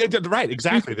pyramids? Right,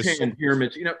 exactly. The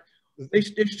pyramids.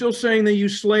 They're still saying they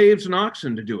use slaves and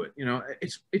oxen to do it.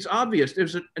 It's obvious.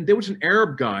 There was an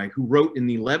Arab guy who wrote in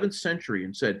the 11th century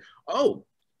and said, "Oh,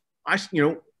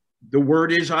 the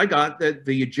word is I got that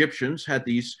the Egyptians had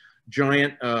these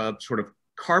giant sort of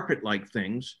carpet-like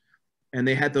things, and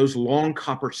they had those long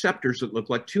copper scepters that looked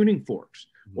like tuning forks.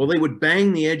 Mm-hmm. Well, they would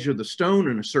bang the edge of the stone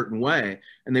in a certain way,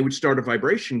 and they would start a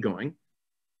vibration going."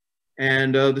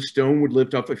 And the stone would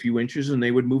lift up a few inches and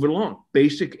they would move it along.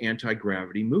 Basic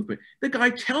anti-gravity movement. The guy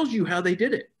tells you how they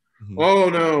did it. Mm-hmm. Oh,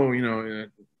 no,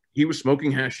 he was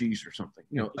smoking hashish or something.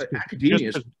 Academia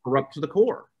is corrupt to the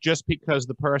core. Just because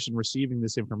the person receiving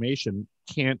this information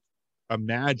can't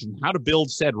imagine how to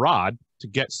build said rod to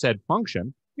get said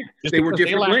function. Yeah, Just they were because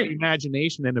different lack lanes.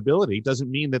 imagination and ability doesn't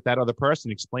mean that that other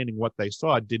person explaining what they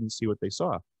saw didn't see what they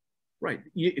saw. Right.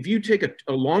 If you take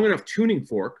a long enough tuning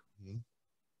fork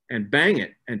and bang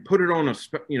it and put it on a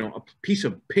piece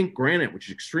of pink granite, which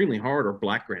is extremely hard, or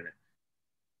black granite,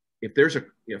 if there's a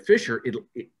fissure,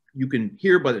 you can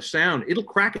hear by the sound, it'll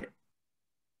crack it.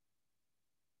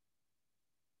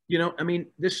 I mean,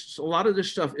 a lot of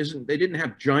this stuff they didn't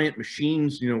have giant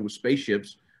machines, with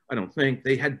spaceships. I don't think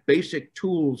they had basic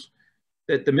tools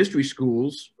that the mystery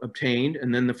schools obtained,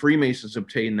 and then the Freemasons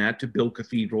obtained that to build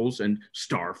cathedrals and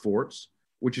star forts,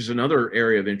 which is another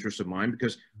area of interest of mine,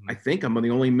 because I think I'm the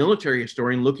only military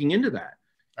historian looking into that.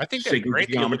 I think that's great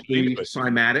geometry,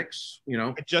 cymatics,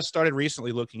 I just started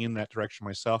recently looking in that direction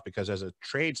myself, because as a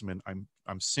tradesman,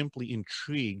 I'm simply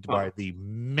intrigued by the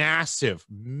massive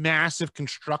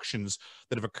constructions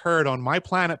that have occurred on my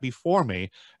planet before me.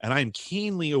 And I'm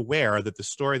keenly aware that the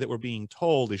story that we're being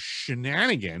told is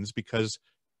shenanigans, because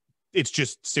it's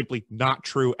just simply not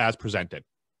true as presented.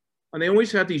 And they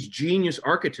always have these genius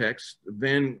architects,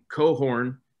 Van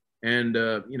Cohorn and,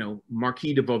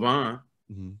 Marquis de Vauban,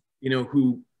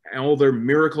 who all their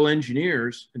miracle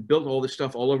engineers and built all this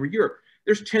stuff all over Europe.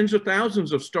 There's tens of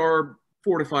thousands of star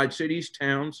fortified cities,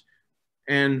 towns,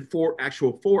 and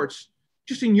actual forts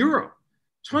just in Europe.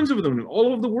 Tons of them all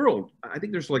over the world. I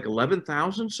think there's like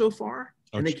 11,000 so far,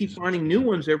 and they keep finding new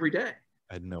ones every day.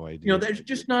 I had no idea. There's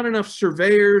just not enough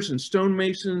surveyors and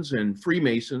stonemasons and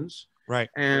Freemasons, right?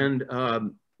 And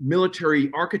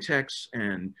military architects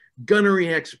and gunnery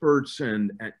experts,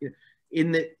 and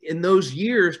in those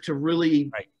years to really.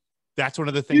 Right. That's one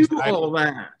of the things.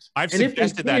 I've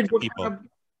suggested that to people.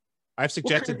 I've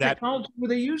suggested that. What technology were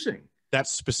they using? That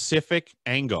specific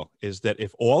angle is that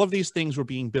if all of these things were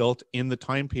being built in the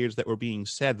time periods that were being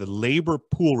said, the labor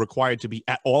pool required to be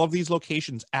at all of these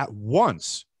locations at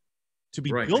once to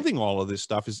be building all of this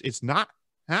stuff it's not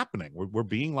happening. We're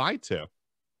being lied to.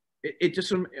 It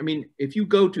just, I mean, if you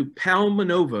go to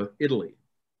Palmanova, Italy,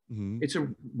 it's a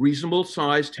reasonable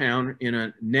sized town in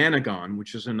a nanogon,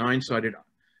 which is a 9-sided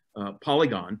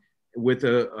polygon with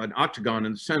an octagon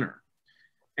in the center.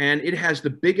 And it has the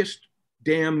biggest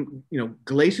damn,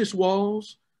 glacis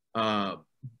walls,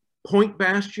 point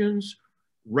bastions,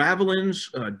 ravelins,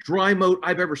 dry moat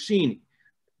I've ever seen.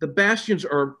 The bastions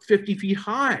are 50 feet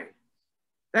high.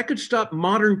 That could stop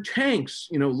modern tanks,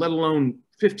 let alone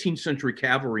 15th century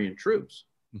cavalry and troops.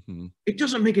 It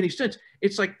doesn't make any sense.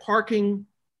 It's like parking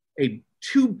a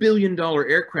 $2 billion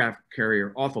aircraft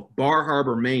carrier off of Bar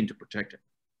Harbor, Maine to protect it.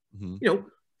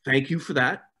 Thank you for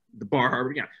that. The Bar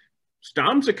Harbor,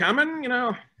 storms are coming,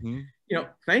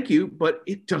 thank you, but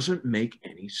it doesn't make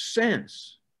any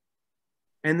sense.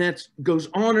 And that goes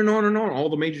on and on and on. All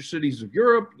the major cities of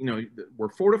Europe, were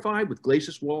fortified with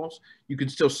glacis walls. You can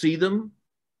still see them.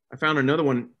 I found another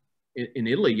one in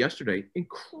Italy yesterday,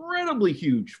 incredibly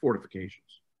huge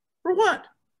fortifications. For what?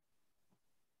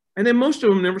 And then most of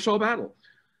them never saw battle.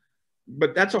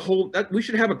 But that's we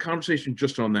should have a conversation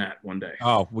just on that one day.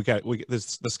 Oh, the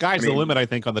sky's the limit, I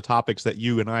think, on the topics that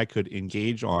you and I could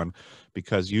engage on,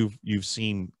 because you've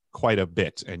seen quite a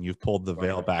bit and you've pulled the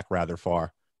veil back rather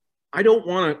far. I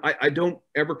don't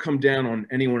ever come down on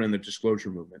anyone in the disclosure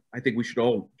movement. I think we should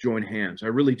all join hands. I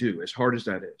really do, as hard as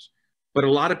that is. But a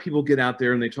lot of people get out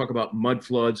there and they talk about mud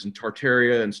floods and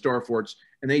Tartaria and star forts,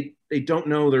 and they don't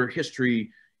know their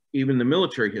history, even the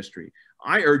military history.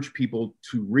 I urge people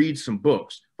to read some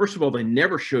books. First of all, they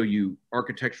never show you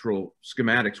architectural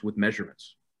schematics with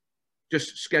measurements,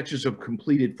 just sketches of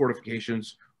completed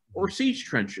fortifications or siege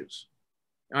trenches.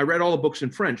 I read all the books in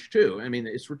French too. I mean,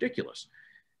 it's ridiculous.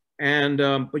 And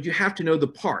but you have to know the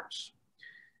parts,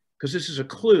 because this is a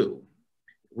clue.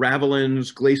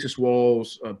 Ravelins, glacis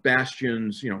walls,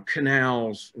 bastions,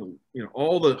 canals,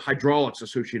 all the hydraulics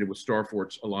associated with star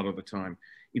forts a lot of the time.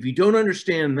 If you don't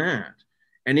understand that,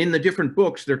 and in the different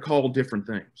books, they're called different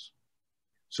things.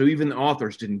 So even the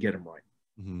authors didn't get them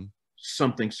right.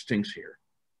 Something stinks here.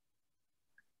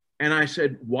 And I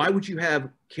said, why would you have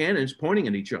cannons pointing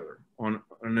at each other on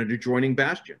an adjoining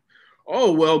bastion?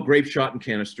 Oh, well, grape shot and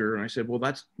canister. And I said, well,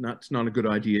 that's not a good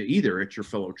idea either. It's your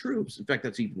fellow troops. In fact,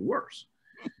 that's even worse.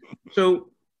 So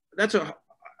I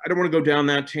don't want to go down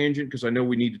that tangent, because I know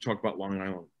we need to talk about Long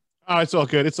Island. Oh, it's all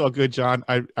good. It's all good, John.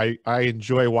 I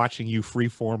enjoy watching you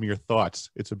freeform your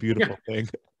thoughts. It's a beautiful thing.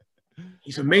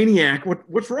 He's a maniac.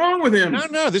 What's wrong with him?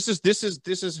 No. This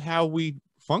is how we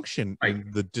function in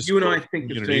the you and I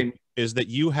think the same. Is that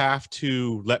you have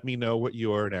to let me know what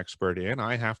you're an expert in.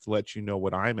 I have to let you know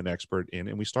what I'm an expert in,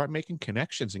 and we start making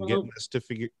connections and getting this to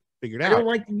figure it out. I don't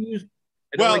like to use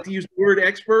I don't like to use the word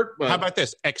expert, but how about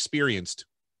this? Experienced.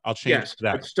 I'll change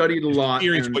that. I've studied a lot.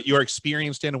 And what you're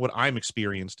experienced in and what I'm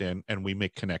experienced in, and we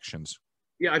make connections.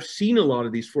 Yeah, I've seen a lot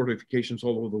of these fortifications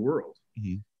all over the world.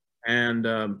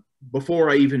 And before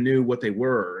I even knew what they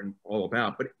were and all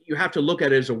about. But you have to look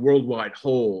at it as a worldwide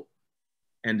whole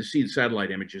and to see the satellite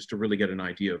images to really get an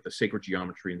idea of the sacred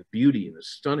geometry and the beauty and the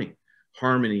stunning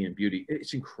harmony and beauty.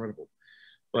 It's incredible.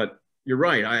 But you're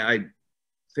right.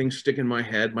 Things stick in my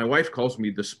head. My wife calls me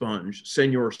the sponge,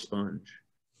 Senor Sponge.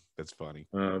 That's funny.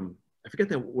 I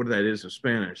forget what that is in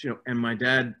Spanish, and my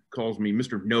dad calls me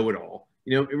Mr. Know-It-All.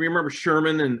 Remember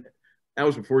Sherman? And that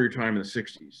was before your time in the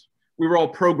 60s. We were all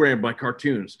programmed by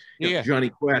cartoons. Johnny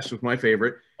Quest was my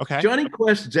favorite. Okay. Johnny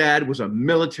Quest's dad was a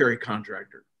military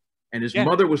contractor, and his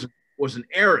mother was an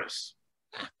heiress.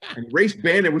 And Race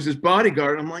Bandit was his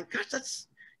bodyguard. I'm like, gosh,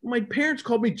 my parents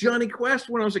called me Johnny Quest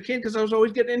when I was a kid because I was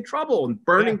always getting in trouble and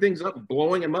burning things up and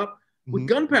blowing them up with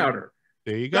gunpowder.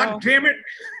 There you go. God damn it.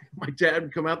 My dad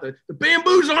would come out, the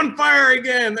bamboo's on fire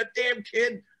again. That damn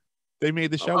kid. They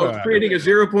made the show. I was creating a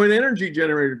 0-point energy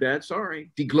generator, Dad.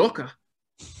 Sorry. Die Glocke.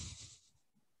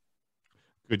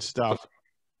 Good stuff.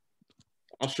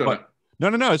 I'll shut up.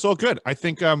 No. It's all good. I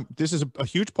think this is a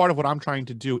huge part of what I'm trying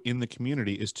to do in the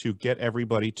community is to get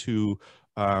everybody to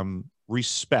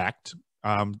respect.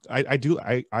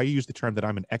 I use the term that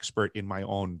I'm an expert in my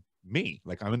own me.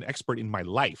 Like I'm an expert in my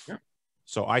life. Yeah.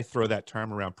 So I throw that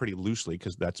term around pretty loosely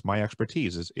because that's my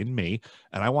expertise is in me.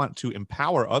 And I want to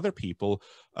empower other people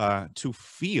to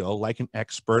feel like an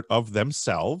expert of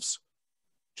themselves,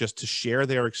 just to share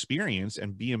their experience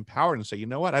and be empowered and say, you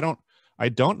know what, I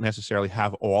don't necessarily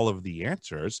have all of the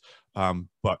answers,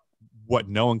 but what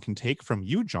no one can take from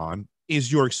you, John,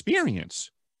 is your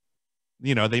experience.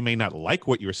 They may not like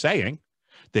what you're saying.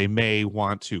 They may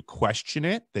want to question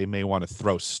it. They may want to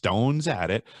throw stones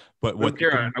at it. But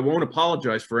I won't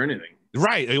apologize for anything.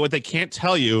 Right. What they can't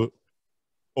tell you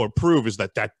or prove is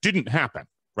that didn't happen.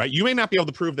 Right. You may not be able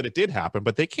to prove that it did happen,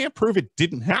 but they can't prove it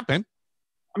didn't happen.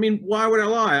 I mean, why would I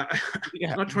lie?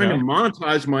 I'm not trying to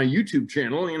monetize my YouTube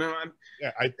channel. I'm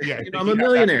a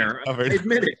millionaire. I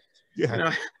admit it.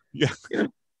 You're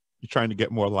trying to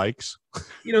get more likes.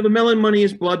 The Mellon money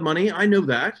is blood money. I know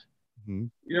that.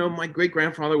 My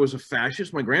great-grandfather was a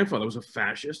fascist. My grandfather was a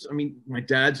fascist. I mean, my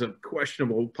dad's a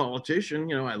questionable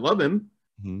politician. I love him.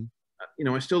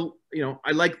 I still,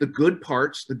 I like the good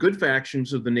parts, the good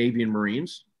factions of the Navy and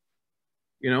Marines.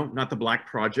 Not the black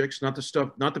projects, not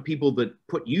the people that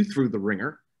put you through the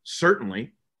ringer,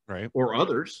 certainly, right? Or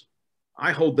others.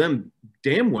 I hold them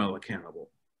damn well accountable.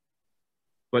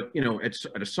 But,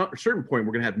 at a certain point,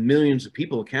 we're going to have millions of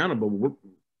people accountable.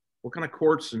 What kind of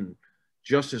courts and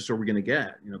justice are we going to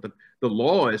get? The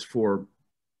law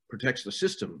protects the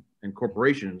system and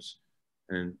corporations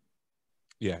and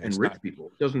rich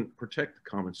people. It doesn't protect the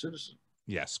common citizen.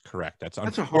 Yes, correct. That's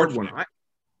a hard one.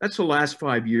 That's the last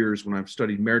 5 years when I've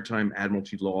studied maritime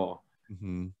admiralty law.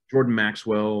 Jordan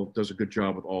Maxwell does a good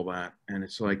job with all that. And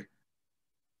it's like,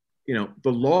 the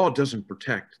law doesn't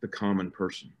protect the common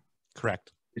person.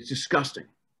 Correct. It's disgusting.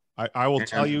 I will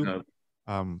tell you.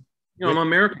 I'm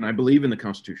American. I believe in the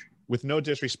Constitution. With no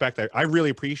disrespect, I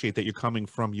really appreciate that you're coming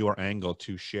from your angle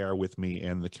to share with me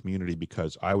and the community,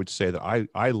 because I would say that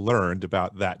I learned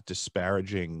about that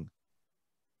disparaging,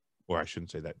 or I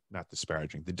shouldn't say that, not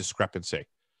disparaging, the discrepancy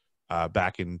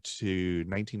back into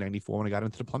 1994 when I got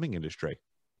into the plumbing industry.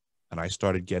 And I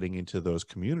started getting into those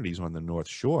communities on the North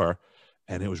Shore,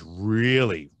 and it was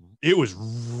really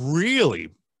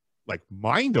like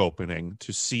mind-opening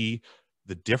to see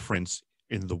the difference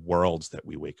in the worlds that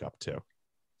we wake up to.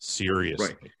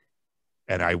 Seriously. Right.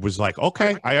 And I was like,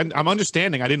 okay, I'm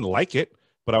understanding. I didn't like it,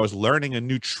 but I was learning a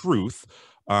new truth,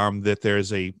 that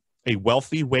there's a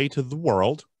wealthy way to the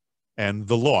world and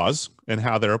the laws and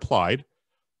how they're applied.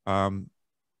 And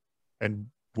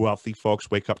wealthy folks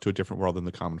wake up to a different world than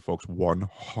the common folks.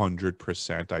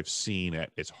 100%. I've seen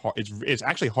it. It's hard. It's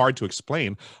actually hard to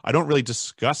explain. I don't really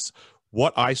discuss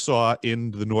what I saw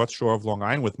in the North Shore of Long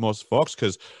Island with most folks,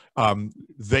 because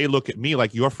they look at me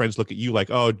like your friends look at you like,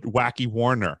 oh, wacky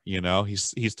Warner,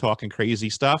 he's talking crazy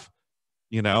stuff.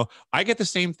 I get the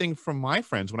same thing from my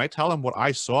friends. When I tell them what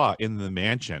I saw in the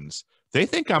mansions, they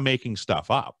think I'm making stuff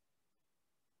up.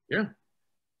 Yeah.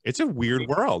 It's a weird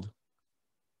world.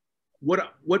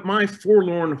 What my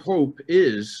forlorn hope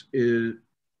is,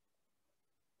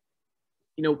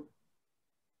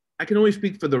 I can only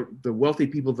speak for the wealthy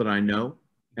people that I know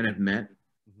and have met.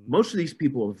 Most of these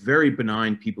people are very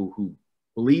benign people who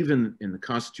believe in the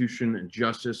Constitution and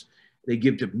justice. They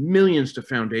give to millions to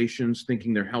foundations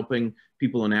thinking they're helping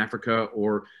people in Africa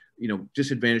or,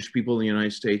 disadvantaged people in the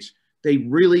United States. They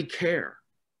really care.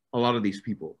 a lot of these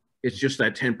people. It's just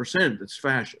that 10% that's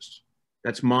fascist.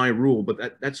 That's my rule,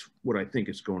 but that's what I think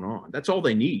is going on. That's all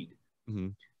they need. Mm-hmm.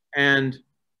 And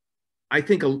I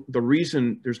think the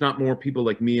reason there's not more people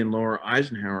like me and Laura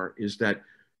Eisenhower is that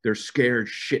they're scared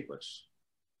shitless.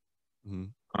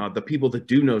 Mm-hmm. The people that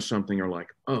do know something are like,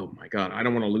 oh my God, I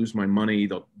don't want to lose my money.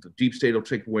 The deep state will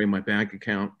take away my bank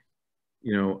account,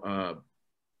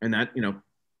 and that,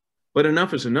 but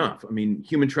enough is enough. I mean,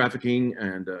 human trafficking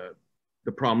and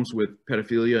the problems with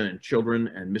pedophilia and children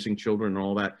and missing children and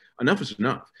all that, enough is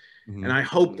enough. Mm-hmm. And I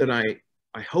hope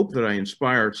that I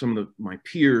inspired some of my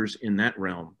peers in that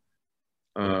realm.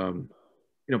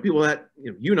 People that,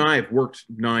 you and I have worked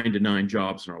 9 to 9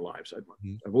 jobs in our lives.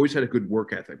 I've always had a good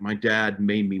work ethic. My dad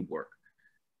made me work,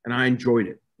 and I enjoyed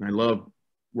it. And I love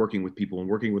working with people and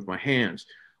working with my hands.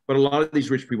 But a lot of these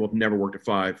rich people have never worked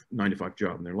a 9 to 5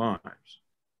 job in their lives.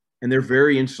 And they're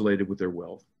very insulated with their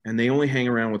wealth. And they only hang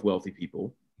around with wealthy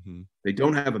people. Mm-hmm. They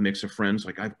don't have a mix of friends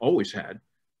like I've always had.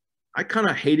 I kind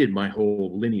of hated my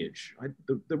whole lineage.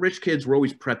 The rich kids were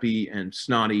always preppy and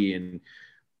snotty, and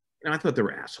I thought they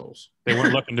were assholes. They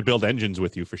weren't looking to build engines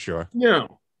with you, for sure.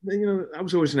 No, I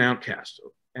was always an outcast.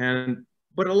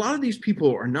 But a lot of these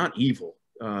people are not evil.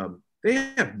 They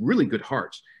have really good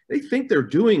hearts. They think they're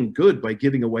doing good by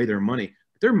giving away their money.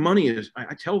 Their money is,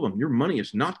 I tell them, your money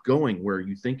is not going where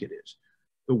you think it is.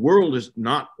 The world is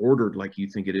not ordered like you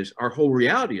think it is. Our whole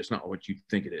reality is not what you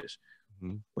think it is.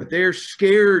 Mm-hmm. But they're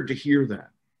scared to hear that.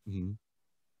 Mm-hmm.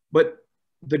 But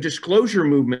the disclosure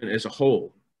movement as a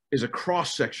whole is a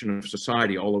cross-section of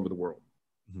society all over the world.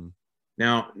 Mm-hmm.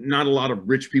 Now, not a lot of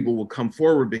rich people will come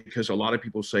forward because a lot of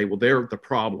people say, well, they're the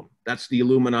problem. That's the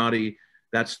Illuminati.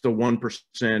 That's the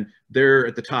 1%. They're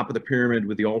at the top of the pyramid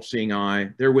with the all-seeing eye.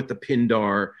 They're with the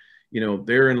Pindar.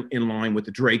 They're in line with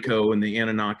the Draco and the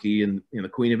Anunnaki and the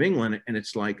Queen of England. And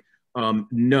it's like,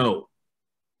 no.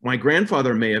 My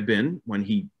grandfather may have been, when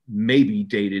he maybe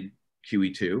dated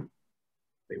QE2.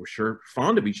 They were sure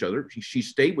fond of each other. She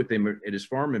stayed with him at his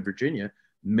farm in Virginia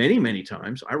many, many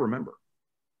times. I remember.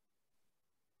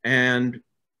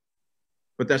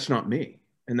 But that's not me,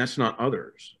 and that's not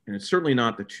others, and it's certainly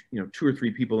not the 2 or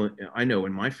 3 people I know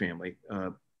in my family,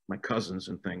 my cousins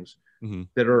and things, mm-hmm.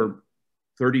 that are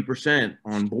 30%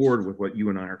 on board with what you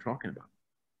and I are talking about.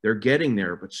 They're getting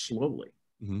there, but slowly.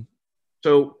 Mm-hmm.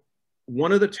 So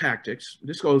one of the tactics,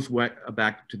 this goes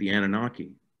back to the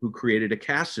Anunnaki, who created a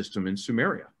caste system in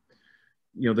Sumeria.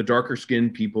 The darker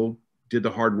skinned people did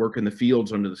the hard work in the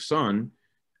fields under the sun.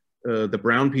 The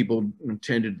brown people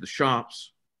tended the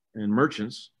shops and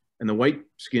merchants, and the white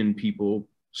skinned people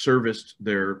serviced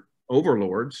their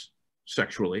overlords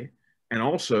sexually, and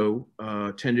also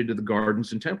tended to the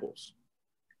gardens and temples.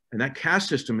 And that caste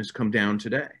system has come down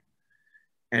today.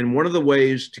 And one of the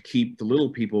ways to keep the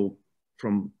little people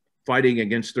from fighting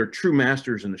against their true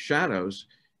masters in the shadows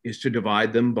is to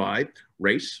divide them by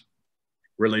race,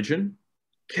 religion,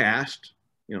 caste.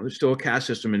 There's still a caste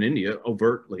system in India,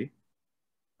 overtly.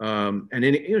 And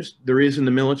there is in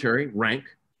the military, rank,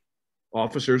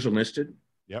 officers enlisted.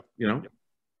 Yep.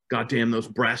 Goddamn those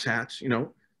brass hats,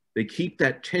 they keep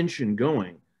that tension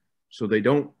going so they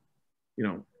don't,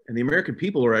 and the American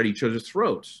people are at each other's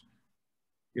throats,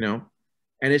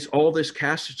 and it's all this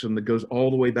caste system that goes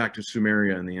all the way back to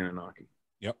Sumeria and the Anunnaki.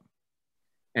 Yep.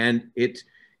 And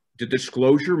the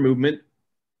disclosure movement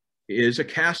is a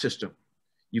caste system.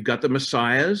 You've got the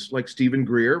messiahs like Stephen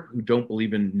Greer, who don't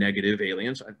believe in negative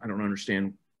aliens. I don't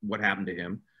understand what happened to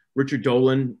him. Richard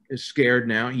Dolan is scared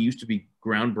now. He used to be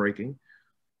groundbreaking.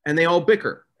 And they all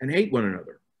bicker and hate one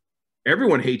another.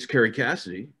 Everyone hates Carrie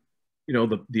Cassidy,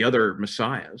 the other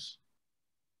messiahs.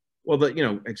 Well,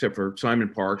 except for Simon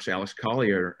Parks, Alex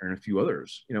Collier, and a few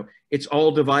others. It's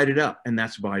all divided up, and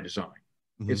that's by design.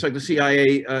 Mm-hmm. It's like the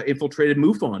CIA infiltrated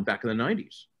MUFON back in the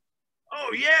 90s.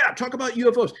 Oh, yeah, talk about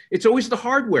UFOs. It's always the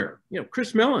hardware.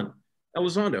 Chris Mellon,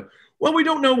 Elizondo. Well, we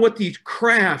don't know what these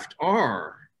craft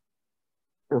are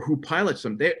or who pilots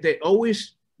them. They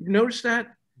always, you notice that?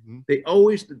 Mm-hmm. They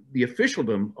always, the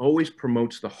officialdom always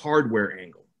promotes the hardware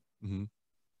angle. Mm-hmm.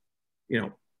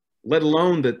 Let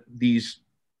alone that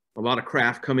a lot of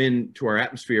craft come into our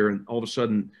atmosphere and all of a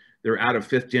sudden they're out of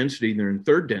 5th density and they're in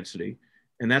 3rd density.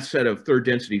 And that set of 3rd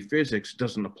density physics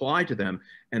doesn't apply to them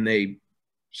and they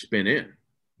spin in.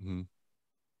 Mm-hmm.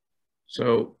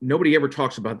 So nobody ever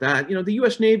talks about that. The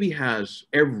US Navy has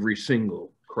every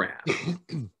single craft.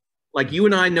 Like you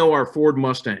and I know our Ford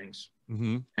Mustangs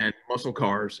mm-hmm. and muscle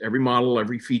cars, every model,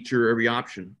 every feature, every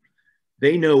option.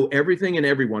 They know everything and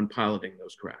everyone piloting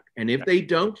those craft. And if they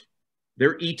don't,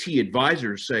 their ET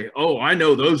advisors say, oh, I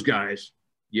know those guys.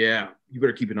 Yeah, you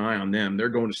better keep an eye on them. They're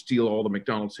going to steal all the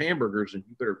McDonald's hamburgers and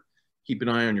you better keep an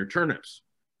eye on your turnips,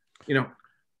 you know,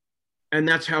 and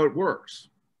that's how it works.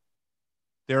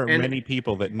 There are many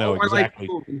people that know exactly. I like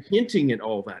people hinting at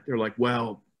all that. They're like,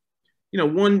 well, you know,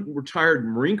 one retired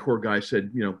Marine Corps guy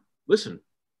said, you know, listen,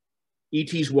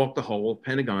 ETs walk the hall of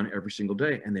Pentagon every single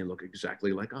day, and they look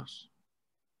exactly like us.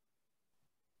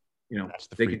 You know, that's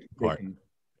the they part. can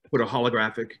put a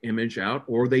holographic image out,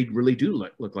 or they really do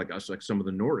look like us, like some of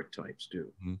the Nordic types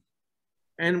do. Mm-hmm.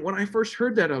 And when I first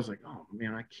heard that, I was like, oh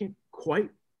man, I can't quite,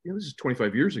 you know, this is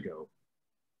 25 years ago.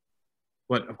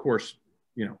 But of course,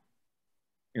 you know,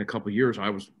 in a couple of years, I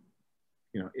was,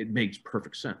 you know, it makes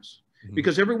perfect sense. Mm-hmm.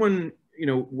 Because everyone, you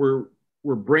know, we're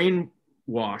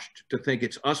brainwashed to think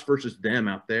it's us versus them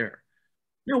out there.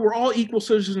 No, we're all equal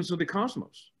citizens of the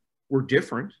cosmos. We're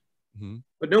different. Mm-hmm.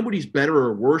 But nobody's better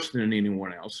or worse than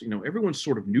anyone else. You know, everyone's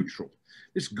sort of neutral.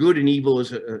 This good and evil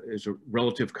is a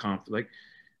relative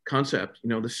concept. You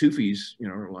know, the Sufis, you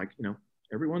know, are like, you know,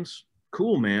 everyone's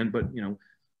cool, man, but, you know,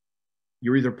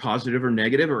 you're either positive or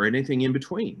negative or anything in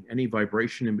between, any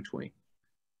vibration in between.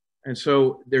 And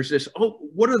so there's this, oh,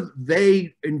 what are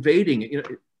they invading? You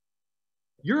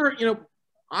know,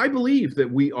 I believe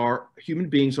that we are, human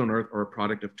beings on Earth are a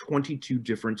product of 22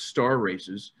 different star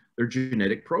races, their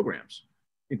genetic programs,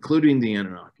 including the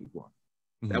Anunnaki one.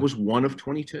 Mm-hmm. That was one of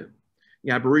 22.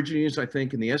 The Aborigines, I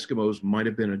think, and the Eskimos might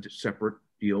have been a separate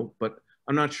deal, but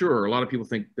I'm not sure. A lot of people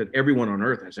think that everyone on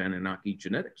Earth has Anunnaki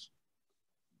genetics.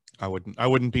 I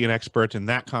wouldn't be an expert in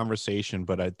that conversation,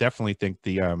 but I definitely think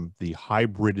the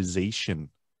hybridization,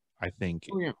 I think,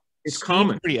 it's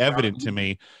common, pretty evident to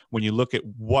me when you look at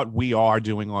what we are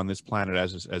doing on this planet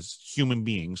as human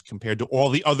beings compared to all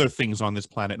the other things on this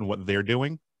planet and what they're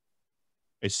doing.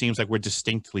 It seems like we're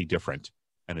distinctly different,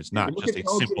 and it's not just a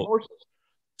simple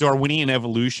Darwinian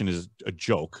evolution is a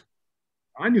joke.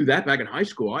 I knew that back in high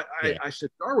school. I said,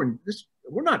 Darwin,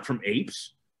 we're not from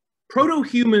apes.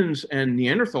 Proto-humans and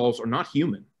Neanderthals are not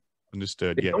human.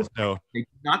 Understood. They do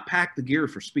not pack the gear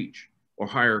for speech or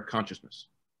higher consciousness.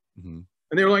 Mm-hmm.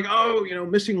 And they were like, oh, you know,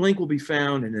 missing link will be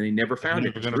found, and then they never found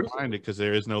it. They're going to find it because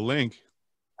there is no link.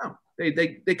 No,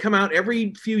 they come out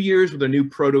every few years with a new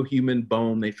proto-human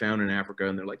bone they found in Africa,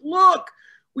 and they're like, look,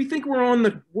 we think we're on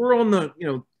the, you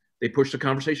know, they push the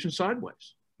conversation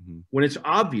sideways. Mm-hmm. When it's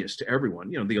obvious to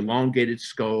everyone, you know, the elongated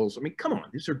skulls. I mean, come on,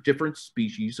 these are different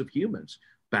species of humans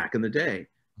back in the day.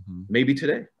 Mm-hmm. Maybe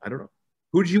today, I don't know.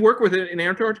 Who did you work with in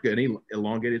Antarctica? Any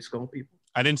elongated skull people?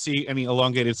 I didn't see any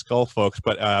elongated skull folks,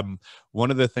 but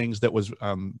one of the things that was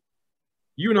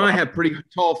you and I have pretty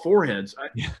tall foreheads,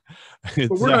 but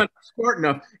we're not smart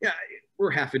enough. Yeah, we're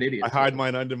half an idiot. I hide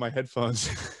mine under my headphones.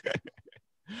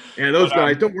 Yeah, those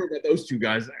guys, don't worry about those two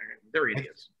guys. They're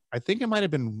idiots. I think it might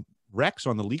have been Rex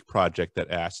on the Leak Project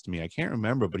that asked me. I can't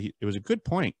remember, but it was a good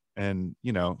point. And,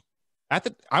 you know,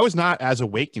 I was not as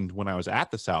awakened when I was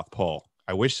at the South Pole.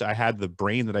 I wish I had the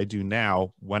brain that I do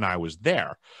now when I was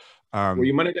there. Well,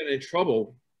 you might have gotten in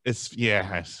trouble. It's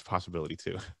a possibility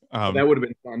too. That would have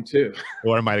been fun too.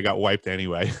 Or I might have got wiped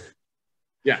anyway.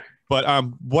 Yeah. But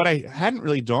what I hadn't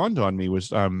really dawned on me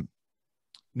was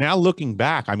now looking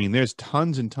back, I mean, there's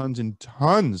tons and tons and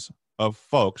tons of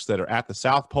folks that are at the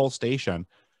South Pole Station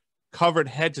covered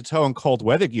head to toe in cold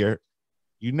weather gear.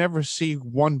 You never see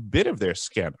one bit of their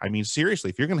skin. I mean, seriously,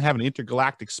 if you're going to have an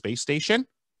intergalactic space station,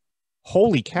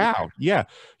 holy cow. Yeah.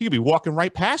 You could be walking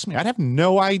right past me. I'd have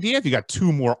no idea if you got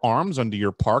two more arms under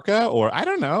your parka or I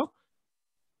don't know.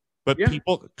 But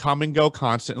people come and go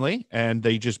constantly and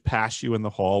they just pass you in the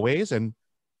hallways and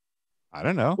I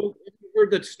don't know. Well, have you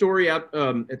heard that story out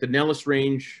at the Nellis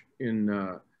Range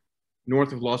in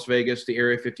north of Las Vegas, the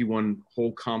Area 51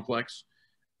 whole complex,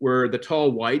 where the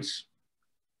tall whites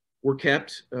were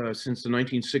kept since the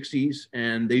 1960s,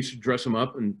 and they used to dress them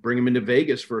up and bring them into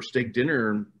Vegas for a steak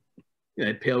dinner. And they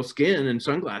had pale skin and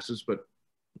sunglasses, but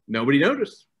nobody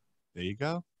noticed. There you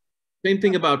go. Same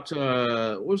thing about,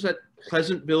 what was that,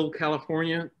 Pleasantville,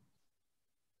 California?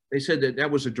 They said that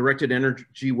was a directed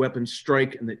energy weapon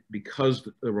strike, and that because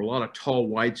there were a lot of tall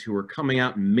whites who were coming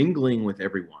out and mingling with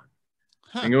everyone.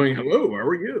 And going, hello, how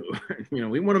are you? You know,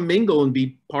 we want to mingle and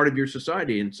be part of your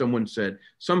society. And someone said,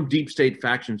 some deep state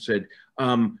faction said,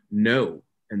 no.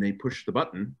 And they pushed the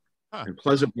button and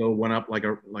Pleasantville went up like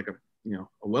a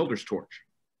welder's torch.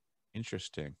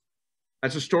 Interesting.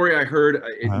 That's a story I heard.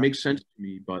 It makes sense to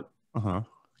me, but.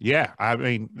 Yeah. I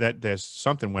mean, there's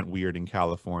something went weird in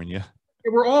California.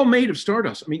 We're all made of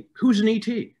stardust. I mean, who's an ET?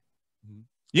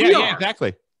 Yeah,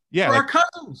 exactly. Yeah. We're our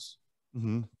cousins.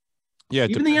 Mm-hmm. Yeah,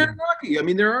 even the Anunnaki. I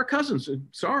mean, they're our cousins.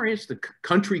 Sorry, it's the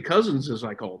country cousins, as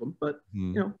I call them, but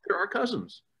you know, they're our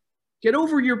cousins. Get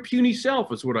over your puny self,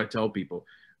 is what I tell people,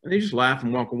 and they just laugh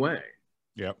and walk away.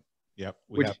 Yep. Yep.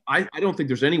 which I don't think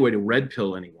there's any way to red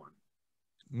pill anyone.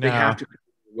 No. They have to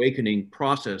awakening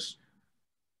process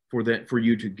for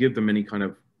you to give them any kind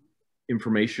of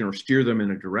information or steer them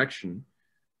in a direction.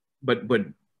 But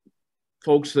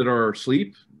folks that are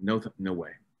asleep, no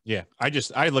way. Yeah,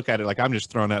 I look at it like I'm just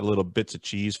throwing out little bits of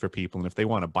cheese for people, and if they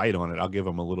want to bite on it, I'll give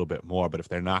them a little bit more. But if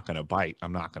they're not going to bite,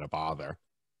 I'm not going to bother.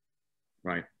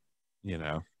 Right. You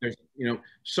know. There's,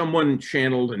 someone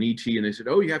channeled an ET, and they said,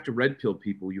 "Oh, you have to red pill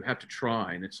people. You have to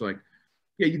try." And it's like,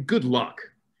 yeah, you good luck.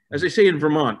 As they say in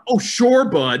Vermont, oh, sure,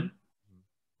 bud.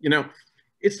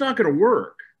 It's not going to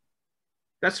work.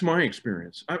 That's my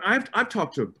experience. I've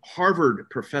talked to Harvard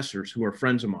professors who are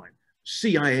friends of mine,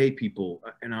 CIA people,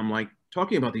 and I'm like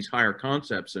talking about these higher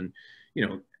concepts, and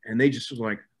and they just was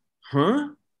like, huh?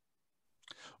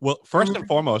 Well, first and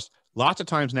foremost, lots of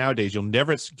times nowadays, you'll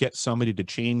never get somebody to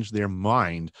change their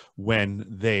mind when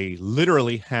they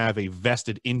literally have a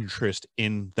vested interest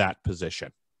in that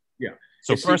position. Yeah.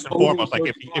 So first and foremost, like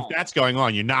if that's going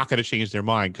on, you're not going to change their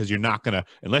mind, because you're not going to,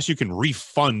 unless you can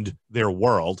refund their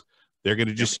world, they're going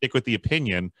to just stick with the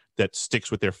opinion that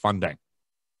sticks with their funding.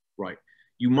 Right.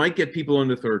 You might get people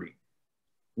under 30,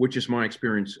 which is my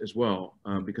experience as well,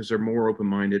 because they're more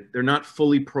open-minded. They're not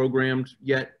fully programmed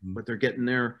yet, but they're getting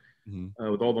there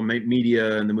with all the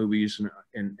media and the movies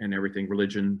and everything,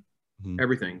 religion,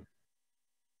 everything,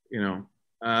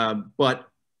 but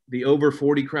the over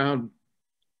 40 crowd,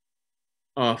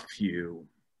 a few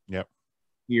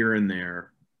here and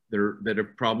there that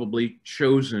have probably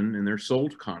chosen in their soul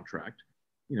contract,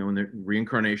 in their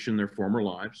reincarnation, their former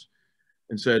lives,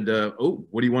 and said, oh,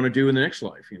 what do you want to do in the next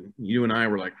life? And you and I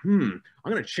were like, I'm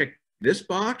going to check this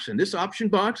box and this option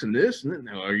box and this, and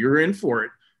then you're in for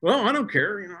it. Well, I don't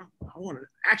care. I want an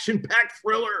action-packed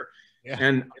thriller. Yeah.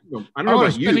 And I don't know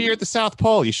about you. Spend a year at the South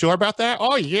Pole. You sure about that?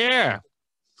 Oh, yeah.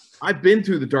 I've been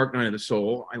through the dark night of the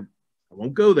soul. I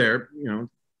won't go there.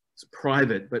 It's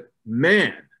private. But,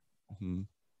 man,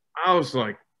 I was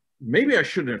like, maybe I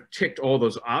shouldn't have ticked all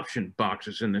those option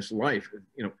boxes in this life.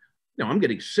 I'm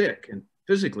getting sick and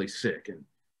physically sick.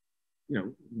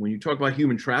 And, when you talk about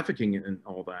human trafficking and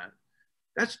all that,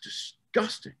 that's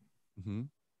disgusting.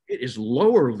 It is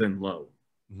lower than low.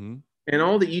 And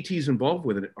all the ETs involved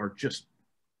with it are just,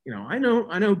 I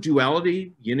know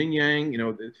duality, yin and yang,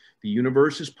 the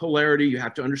universe is polarity. You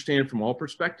have to understand from all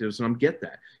perspectives, and I get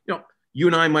that. You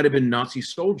and I might have been Nazi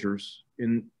soldiers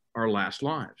in our last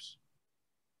lives.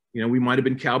 We might have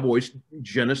been cowboys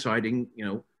genociding,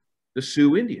 the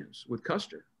Sioux Indians with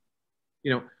Custer.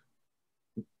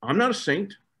 I'm not a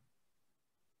saint.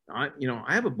 I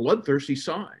have a bloodthirsty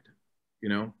side,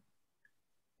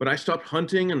 but I stopped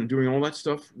hunting and doing all that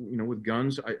stuff, with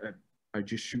guns. I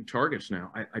just shoot targets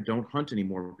now. I don't hunt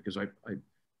anymore because I've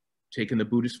taken the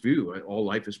Buddhist view. All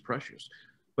life is precious.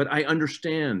 But I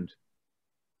understand,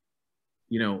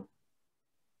 I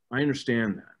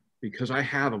understand that because I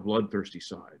have a bloodthirsty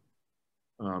side.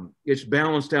 It's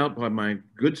balanced out by my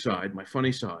good side, my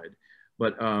funny side,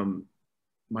 but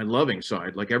my loving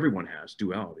side, like everyone has,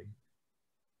 duality.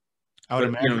 I would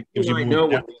imagine it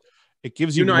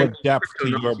gives you more depth to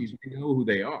your... Nazis, we know who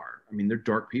they are. I mean, they're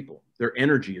dark people. Their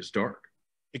energy is dark.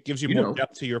 It gives you more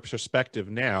depth to your perspective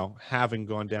now, having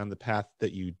gone down the path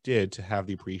that you did, to have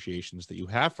the appreciations that you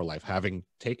have for life. Having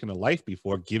taken a life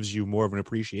before gives you more of an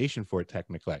appreciation for it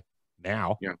technically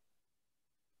now. Yeah.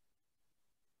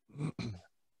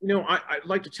 I'd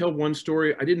like to tell one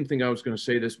story. I didn't think I was going to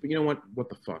say this, but you know what? What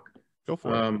the fuck? Go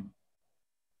for it.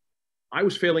 I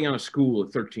was failing out of school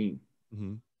at 13,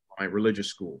 my religious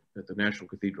school at the National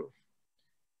Cathedral.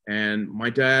 And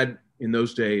my dad, in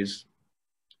those days,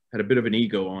 had a bit of an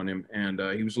ego on him, and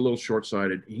he was a little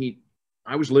short-sighted.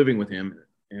 I was living with him,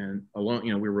 and alone,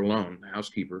 we were alone, the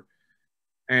housekeeper.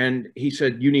 And he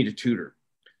said, you need a tutor.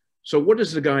 So what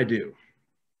does the guy do?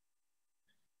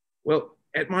 Well,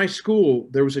 at my school,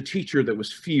 there was a teacher that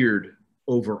was feared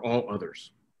over all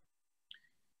others.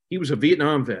 He was a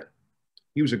Vietnam vet.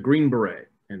 He was a Green Beret,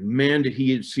 and man, did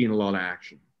he had seen a lot of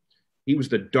action. He was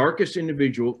the darkest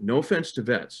individual. No offense to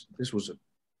vets. This was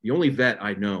the only vet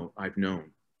I've known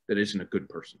that isn't a good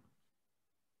person.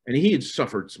 And he had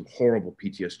suffered some horrible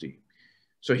PTSD.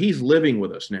 So he's living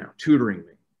with us now, tutoring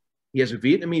me. He has a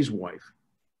Vietnamese wife.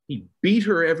 He beat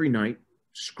her every night,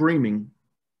 screaming.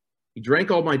 He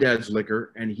drank all my dad's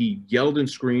liquor, and he yelled and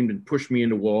screamed and pushed me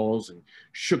into walls and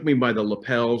shook me by the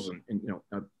lapels and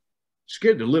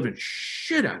scared the living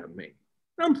shit out of me.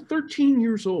 And I'm 13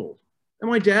 years old, and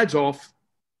my dad's off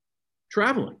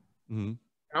traveling.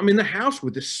 I'm in the house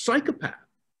with this psychopath.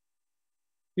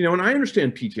 And I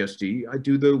understand PTSD. I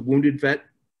do the wounded vet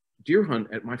deer hunt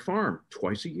at my farm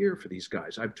twice a year for these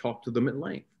guys. I've talked to them at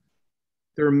length.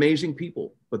 They're amazing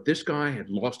people, but this guy had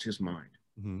lost his mind.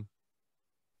 Mm-hmm.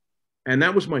 And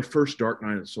that was my first dark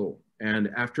night of the soul.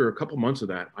 And after a couple months of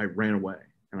that, I ran away,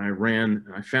 and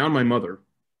I found my mother,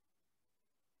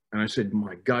 and I said,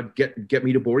 my God, get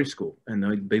me to boarding school.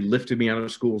 And they lifted me out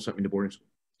of school, sent me to boarding school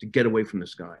to get away from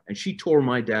this guy. And she tore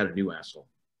my dad a new asshole.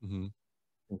 Mm-hmm.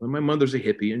 Well, my mother's a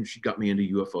hippie, and she got me into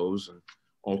UFOs and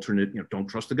alternate, don't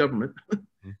trust the government.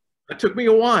 Mm-hmm. That took me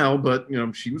a while, but,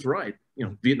 she was right.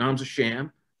 Vietnam's a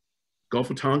sham, Gulf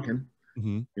of Tonkin,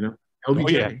 mm-hmm. LBJ.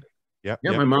 Oh, yeah.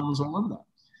 Yeah, my mom was all over that.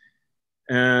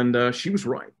 And she was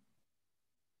right.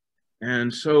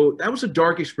 And so that was a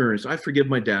dark experience. I forgive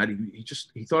my dad.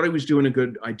 He thought he was doing a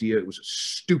good idea. It was a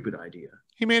stupid idea.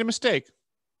 He made a mistake.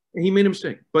 He made a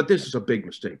mistake. But this is a big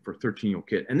mistake for a 13-year-old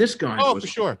kid. And this guy was for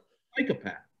sure. A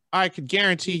psychopath. I could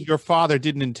guarantee your father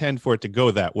didn't intend for it to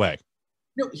go that way.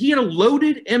 No, he had a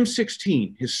loaded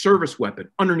M16, his service weapon,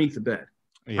 underneath the bed.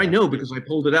 Yeah. I know because I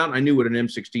pulled it out and I knew what an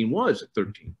M16 was at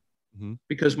 13. Mm-hmm.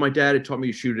 Because my dad had taught me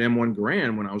to shoot an M1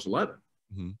 Garand when I was 11.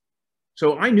 Mm-hmm.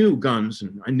 So I knew guns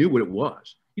and I knew what it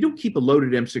was. You don't keep a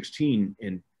loaded M16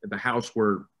 in the house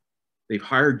where they've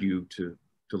hired you to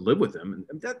live with them.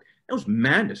 And that was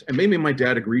madness. And maybe my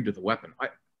dad agreed to the weapon.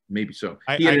 Maybe so.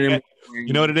 You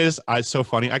know what it is? It's so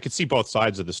funny. I could see both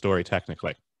sides of the story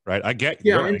technically, right? I get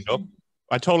your angle.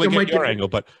 I totally get your angle.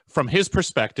 But from his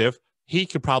perspective, he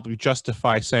could probably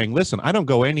justify saying, listen, I don't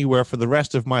go anywhere for the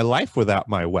rest of my life without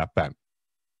my weapon.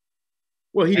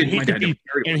 Well, he didn't.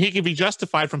 And he could be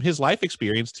justified from his life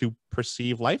experience to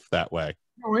perceive life that way.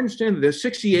 No, I understand that. The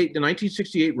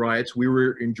 1968 riots, we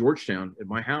were in Georgetown at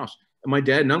my house, and my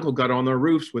dad and uncle got on their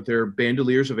roofs with their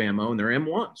bandoliers of ammo and their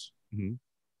M1s. Mm-hmm.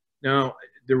 Now,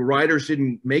 the rioters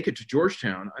didn't make it to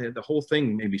Georgetown. The whole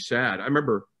thing made me sad. I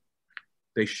remember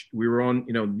we were on,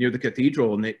 near the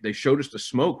cathedral, and they showed us the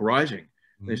smoke rising.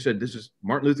 Mm-hmm. They said, this is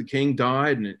Martin Luther King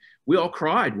died, and we all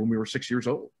cried when we were 6 years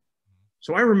old.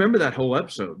 So I remember that whole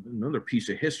episode, another piece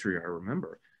of history I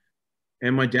remember.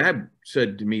 And my dad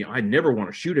said to me, I never want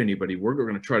to shoot anybody. We're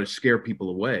going to try to scare people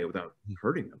away without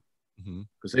hurting them,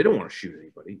 because they don't want to shoot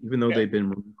anybody, even though they've been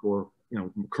Marine Corps,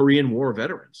 Korean War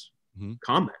veterans,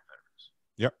 combat veterans.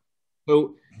 Yep.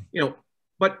 So,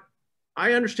 but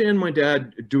I understand my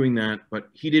dad doing that, but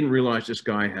he didn't realize this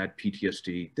guy had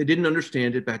PTSD. They didn't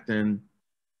understand it back then,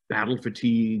 battle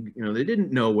fatigue, they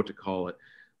didn't know what to call it.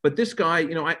 But this guy,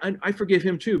 I forgive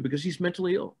him too, because he's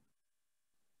mentally ill.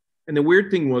 And the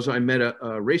weird thing was I met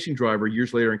a racing driver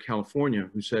years later in California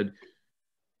who said,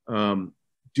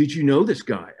 did you know this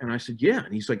guy? And I said, yeah.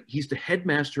 And he's like, he's the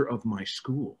headmaster of my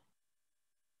school.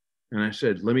 And I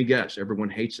said, let me guess,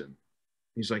 everyone hates him.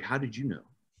 He's like, how did you know?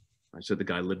 I said, the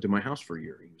guy lived in my house for a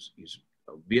year. He's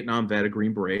a Vietnam vet, a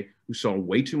Green Beret, who saw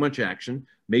way too much action.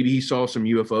 Maybe he saw some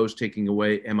UFOs taking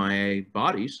away MIA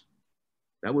bodies.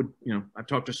 That would, I've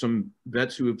talked to some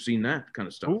vets who have seen that kind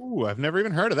of stuff. Ooh, I've never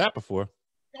even heard of that before.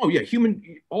 Oh yeah,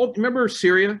 remember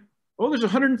Syria? Oh, there's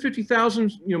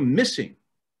 150,000, missing.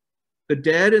 The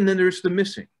dead, and then there's the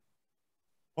missing.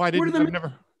 Well,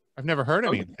 I've never heard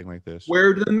anything like this.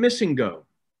 Where do the missing go?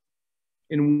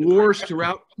 In wars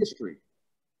throughout history.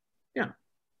 Yeah,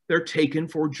 they're taken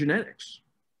for genetics.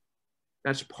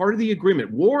 That's part of the agreement.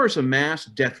 War is a mass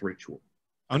death ritual.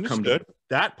 Understood.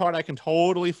 That part I can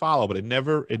totally follow, but I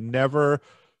never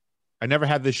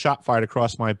had this shot fired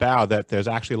across my bow that there's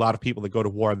actually a lot of people that go to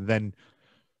war and then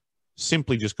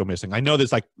simply just go missing. I know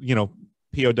there's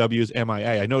POWs,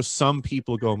 MIA. I know some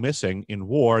people go missing in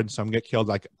war and some get killed.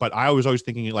 But I was always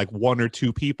thinking one or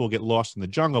two people get lost in the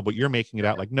jungle. But you're making it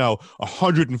out no,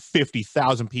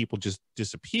 150,000 people just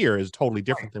disappear is totally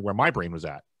different than where my brain was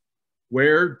at.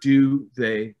 Where do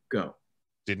they go?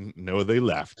 Didn't know they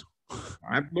left.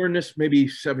 I've learned this maybe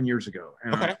 7 years ago,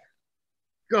 and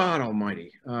God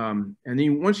Almighty. And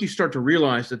then once you start to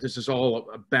realize that this is all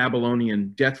a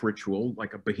Babylonian death ritual,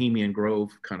 like a Bohemian Grove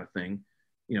kind of thing,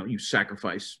 you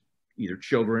sacrifice either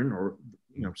children or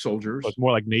soldiers. But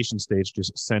more like nation states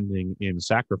just sending in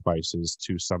sacrifices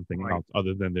to something else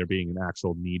other than there being an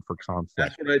actual need for conflict.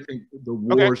 That's what I think the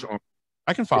wars are.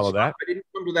 I can follow that. I didn't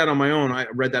come to that on my own. I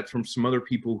read that from some other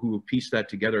people who have pieced that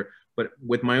together. But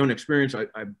with my own experience,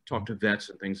 I've talked to vets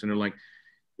and things, and they're like,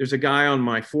 there's a guy on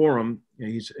my forum,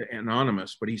 he's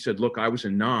anonymous, but he said, look, I was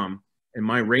in Nam, and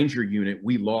my ranger unit,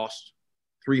 we lost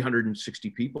 360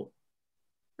 people.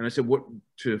 And I said, what,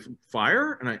 to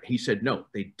fire? And he said, no,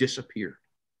 they disappeared.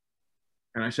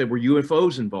 And I said, were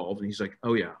UFOs involved? And he's like,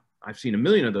 oh yeah, I've seen a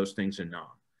million of those things in Nam.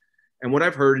 And what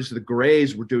I've heard is the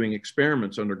Greys were doing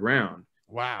experiments underground.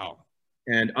 Wow.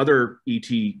 And other ET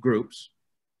groups,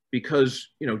 because,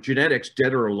 genetics,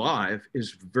 dead or alive,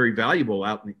 is very valuable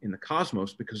out in the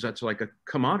cosmos, because that's like a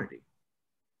commodity.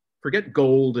 forget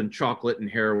gold and chocolate and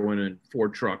heroin and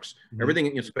Ford trucks,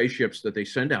 everything in spaceships that they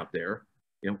send out there,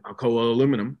 Alcoa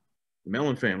aluminum, the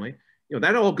Mellon family,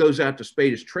 that all goes out to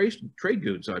space as trade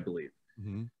goods, I believe.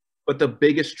 But the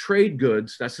biggest trade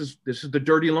goods, this is the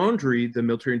dirty laundry the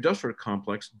military industrial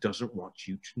complex doesn't want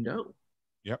you to know.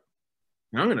 Yep.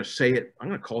 And I'm going to say it, I'm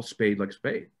going to call spade like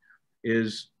spade,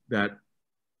 is that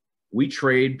we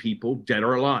trade people dead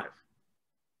or alive.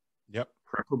 Yep.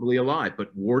 Preferably alive,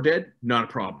 but war dead, not a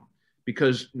problem.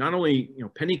 Because not only,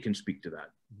 Penny can speak to that.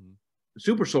 The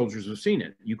super soldiers have seen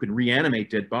it. You can reanimate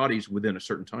dead bodies within a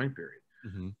certain time period.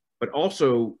 But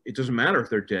also, it doesn't matter if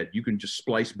they're dead. You can just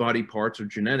splice body parts or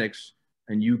genetics,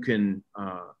 and you can,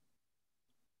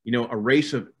 a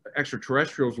race of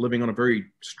extraterrestrials living on a very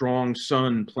strong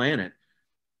sun planet,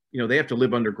 they have to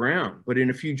live underground. But in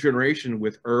a few generations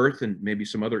with Earth and maybe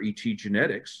some other ET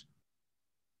genetics,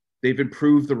 they've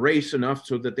improved the race enough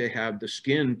so that they have the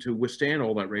skin to withstand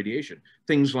all that radiation.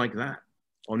 Things like that.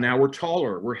 Oh, now we're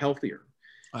taller, we're healthier.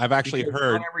 I've actually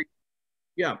heard.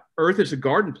 Earth is a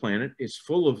garden planet. It's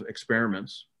full of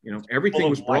experiments. Everything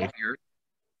was brought here.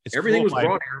 Everything was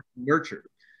brought here, nurtured.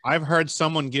 I've heard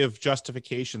someone give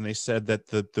justification. They said that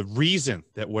the reason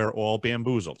that we're all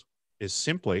bamboozled is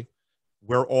simply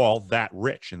we're all that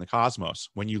rich in the cosmos.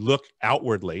 When you look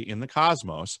outwardly in the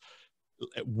cosmos,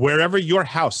 wherever your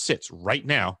house sits right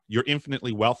now, you're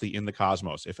infinitely wealthy in the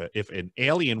cosmos. If an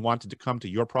alien wanted to come to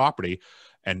your property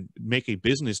and make a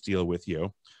business deal with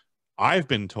you, I've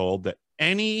been told that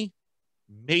any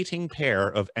mating pair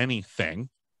of anything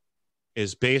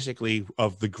is basically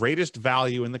of the greatest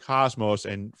value in the cosmos.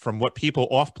 And from what people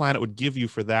off planet would give you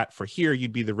for that, for here,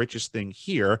 you'd be the richest thing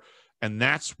here. And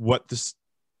that's what this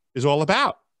is all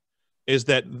about. Is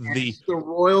that the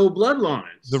royal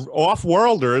bloodlines. The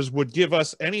off-worlders would give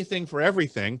us anything for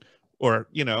everything, or,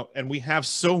 and we have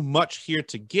so much here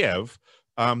to give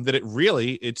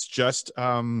that it's just,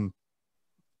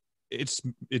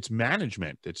 it's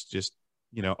management. It's just,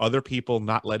 other people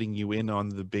not letting you in on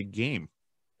the big game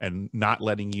and not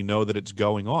letting you know that it's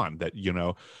going on, that,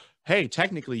 hey,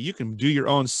 technically you can do your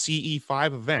own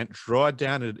CE5 event, draw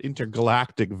down an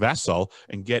intergalactic vessel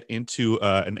and get into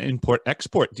an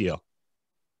import-export deal.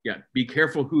 Yeah, be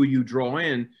careful who you draw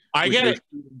in. I get it.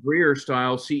 Greer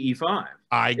style CE5.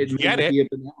 I get it.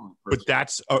 But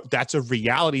that's a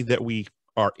reality that we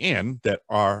are in. There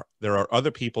are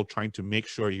other people trying to make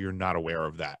sure you're not aware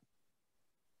of that.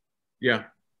 Yeah,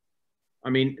 I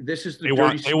mean, this is they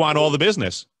want all the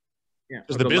business. Yeah,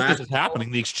 because the business is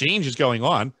happening, the exchange is going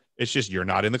on. It's just you're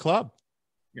not in the club.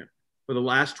 Yeah, for the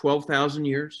last 12,000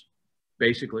 years,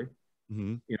 basically,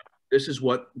 this is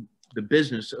what the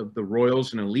business of the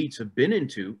royals and elites have been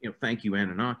into, thank you,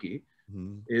 Anunnaki,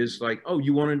 is like, oh,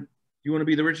 you want to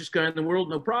be the richest guy in the world?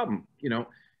 No problem,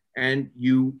 and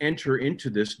you enter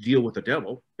into this deal with the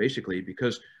devil, basically,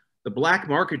 because the black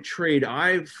market trade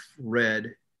I've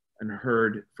read and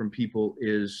heard from people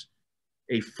is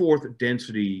a third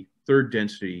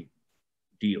density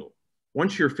deal.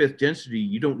 Once you're fifth density,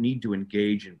 you don't need to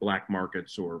engage in black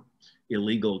markets or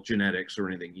illegal genetics or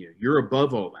anything. You're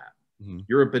above all that.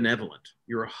 You're a benevolent.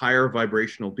 You're a higher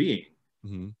vibrational being.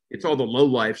 It's all the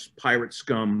lowlifes, pirate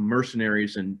scum,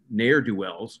 mercenaries, and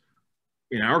ne'er-do-wells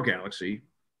in our galaxy,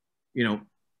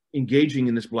 engaging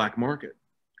in this black market.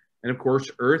 And of course,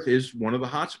 Earth is one of the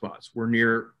hot spots. We're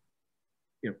near,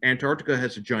 Antarctica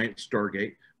has a giant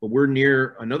Stargate, but we're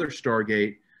near another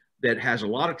Stargate that has a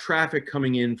lot of traffic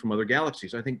coming in from other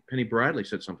galaxies. I think Penny Bradley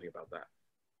said something about that.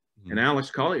 And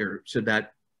Alex Collier said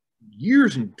that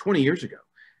 20 years ago.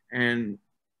 And,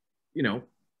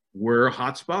 we're a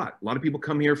hot spot. A lot of people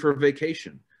come here for a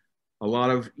vacation. A lot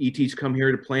of ETs come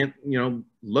here to plant,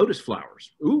 lotus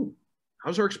flowers. Ooh,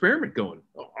 how's our experiment going?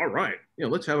 Oh, all right.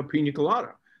 Let's have a pina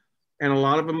colada. And a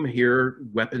lot of them here,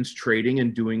 weapons trading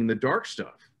and doing the dark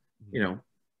stuff,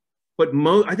 But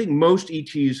I think most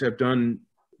ETs have done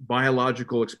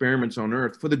biological experiments on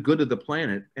Earth for the good of the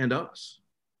planet and us.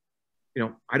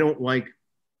 I don't like,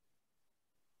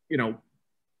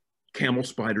 camel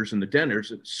spiders in the denners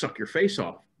that suck your face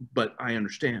off, but I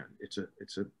understand it's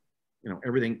a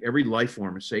every life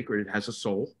form is sacred. It has a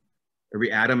soul.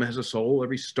 Every atom has a soul.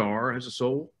 Every star has a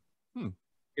soul.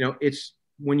 It's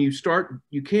when you start,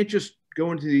 you can't just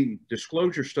go into the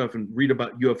disclosure stuff and read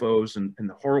about UFOs and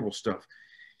the horrible stuff.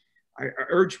 I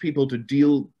urge people to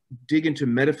dig into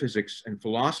metaphysics and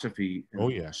philosophy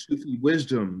and Sufi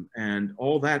wisdom and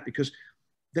all that, because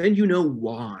then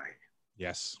why.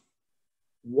 Yes.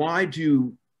 Why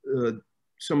do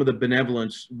some of the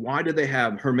benevolence, why do they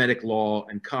have hermetic law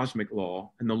and cosmic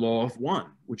law and the law of one,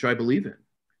 which I believe in?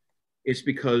 It's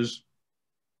because,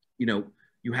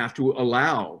 You have to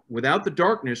allow, without the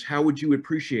darkness, how would you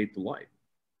appreciate the light?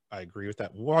 I agree with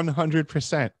that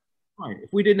 100%. Right.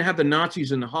 If we didn't have the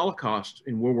Nazis and the Holocaust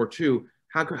in World War II,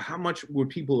 how much would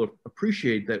people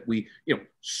appreciate that we,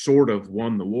 sort of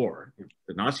won the war?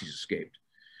 The Nazis escaped.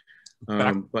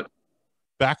 But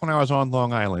back when I was on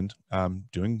Long Island,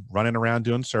 running around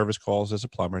doing service calls as a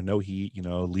plumber, no heat,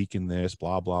 leaking this,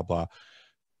 blah, blah, blah.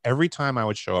 Every time I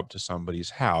would show up to somebody's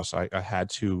house, I had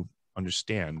to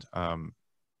understand I'm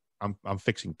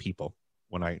fixing people.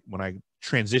 When I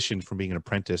transitioned from being an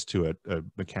apprentice to a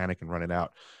mechanic and running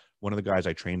out, one of the guys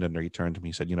I trained under, he turned to me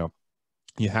and said,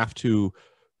 you have to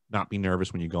not be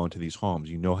nervous when you go into these homes.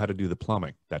 You know how to do the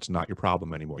plumbing. That's not your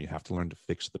problem anymore. You have to learn to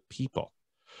fix the people.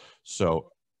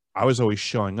 So I was always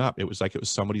showing up. It was like it was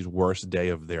somebody's worst day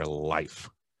of their life.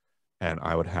 And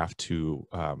I would have to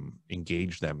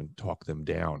engage them and talk them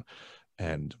down.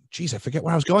 And geez, I forget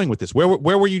where I was going with this. Where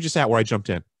were you just at where I jumped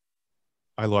in?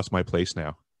 I lost my place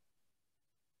now.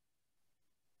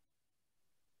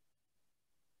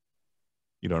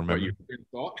 You don't remember?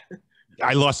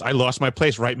 I lost my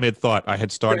place right mid-thought. I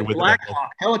had started with Black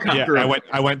Hawk helicopter. Yeah,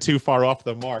 I went too far off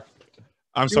the mark.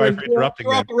 I'm sorry for interrupting.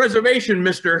 You're off the reservation,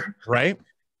 mister. Right?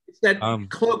 It's that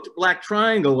cloaked black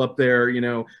triangle up there,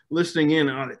 listening in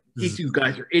on it. These two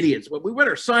guys are idiots. But we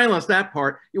better silence that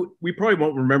part. We probably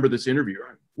won't remember this interview.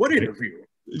 What interview?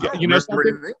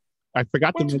 I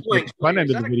forgot to mention the front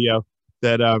end of the video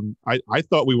that I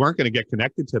thought we weren't going to get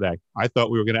connected today. I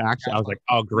thought we were going to actually. I was like,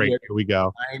 oh great, here we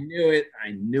go. I knew it.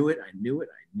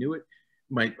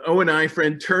 My O&I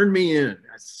friend turned me in.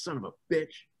 That son of a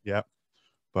bitch. Yep.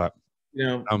 But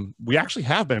we actually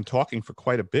have been talking for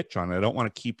quite a bit, John. I don't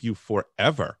want to keep you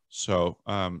forever. So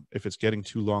if it's getting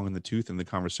too long in the tooth in the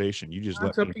conversation, you just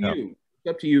let me know. It's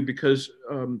up to you because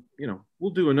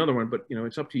we'll do another one, but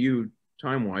it's up to you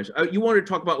time-wise. You wanted to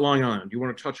talk about Long Island. Do you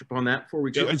want to touch upon that before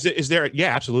we go? Is there?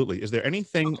 Yeah, absolutely. Is there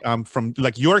anything from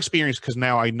like your experience? Because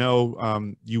now I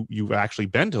know you've actually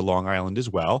been to Long Island as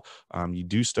well. You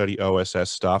do study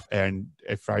OSS stuff, and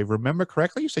if I remember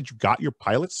correctly, you said you got your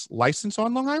pilot's license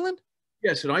on Long Island.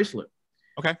 Yes, at Islip.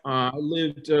 Okay. I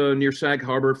lived near Sag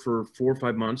Harbor for 4 or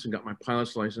 5 months and got my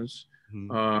pilot's license.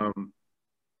 Mm-hmm.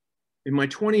 In my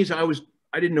 20s,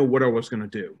 I didn't know what I was going to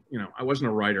do. I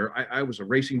wasn't a writer. I was a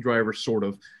racing driver, sort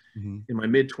of, mm-hmm. in my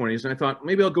mid-20s. And I thought,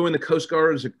 maybe I'll go in the Coast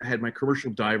Guard. I had my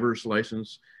commercial diver's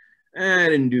license. And I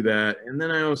didn't do that. And then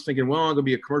I was thinking, well, I'm going to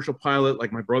be a commercial pilot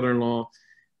like my brother-in-law.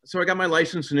 So I got my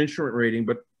license and instrument rating,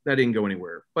 but that didn't go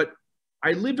anywhere. But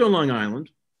I lived on Long Island.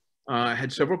 I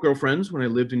had several girlfriends when I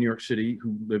lived in New York City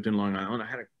who lived in Long Island. I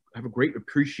have a great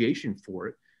appreciation for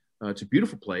it. It's a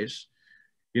beautiful place.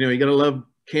 You got to love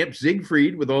Camp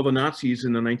Siegfried with all the Nazis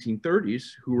in the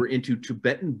 1930s who were into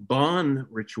Tibetan Bon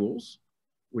rituals,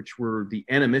 which were the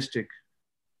animistic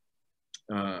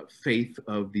faith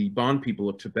of the Bon people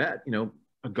of Tibet,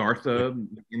 Agartha,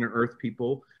 inner earth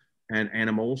people, and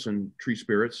animals and tree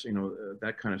spirits,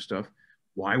 that kind of stuff.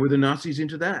 Why were the Nazis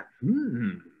into that?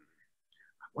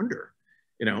 I wonder,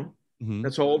 mm-hmm.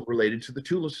 That's all related to the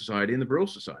Tula Society and the Brill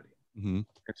Society. Mm-hmm.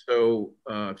 And so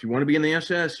if you want to be in the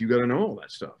SS, you got to know all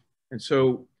that stuff. And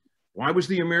so why was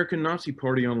the American Nazi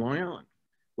Party on Long Island?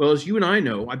 Well, as you and I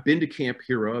know, I've been to Camp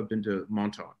Hero, I've been to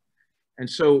Montauk. And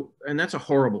that's a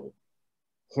horrible,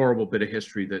 horrible bit of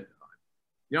history that,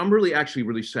 I'm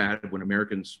really sad when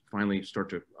Americans finally start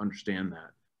to understand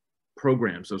that.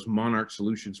 Programs, those Monarch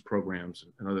Solutions programs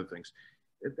and other things,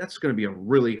 that's going to be a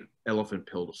really elephant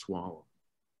pill to swallow.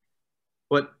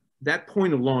 But that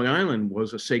point of Long Island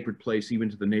was a sacred place even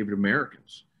to the Native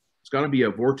Americans. It's got to be a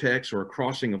vortex or a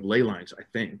crossing of ley lines, I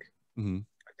think. Mm-hmm.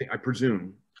 I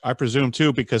presume. I presume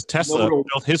too, because Tesla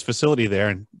built his facility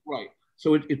there. Right.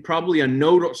 So it probably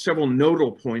several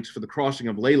nodal points for the crossing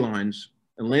of ley lines,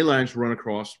 and ley lines run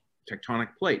across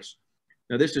tectonic plates.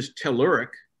 Now this is telluric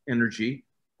energy,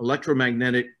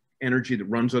 electromagnetic energy that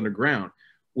runs underground,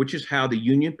 which is how the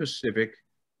Union Pacific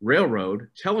Railroad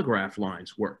telegraph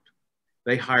lines worked.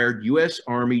 They hired U.S.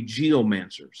 Army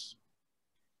geomancers.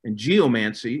 And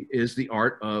geomancy is the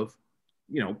art of,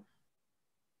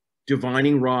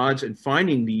 divining rods and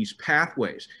finding these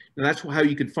pathways. Now that's how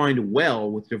you could find a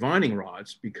well with divining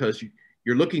rods, because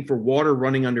you're looking for water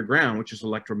running underground, which is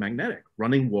electromagnetic.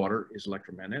 Running water is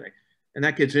electromagnetic. And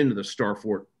that gets into the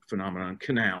Starfort phenomenon,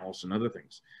 canals and other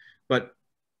things. But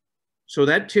so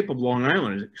that tip of Long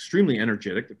Island is extremely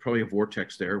energetic. There's probably a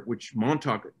vortex there, which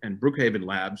Montauk and Brookhaven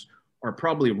labs are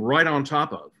probably right on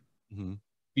top of, mm-hmm.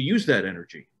 to use that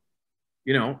energy,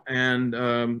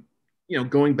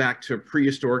 going back to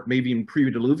prehistoric, maybe even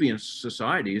pre-Diluvian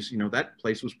societies, that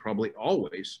place was probably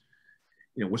always,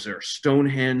 was there a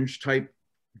Stonehenge type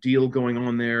deal going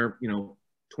on there?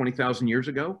 20,000 years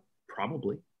ago?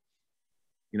 Probably.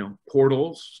 You know,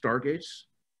 portals, stargates,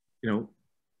 you know,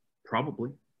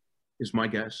 probably is my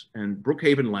guess. And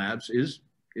Brookhaven Labs is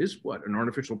what? An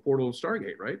artificial portal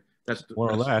Stargate, right? That's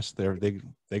more or less.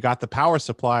 They got the power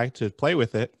supply to play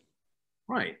with it.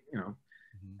 Right. You know,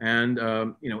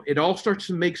 and, you know, it all starts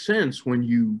to make sense when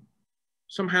you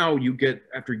somehow you get,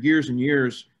 after years and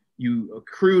years, you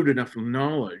accrued enough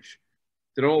knowledge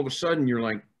that all of a sudden you're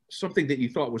like, something that you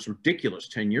thought was ridiculous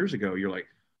 10 years ago, you're like,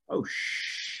 oh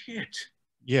shit.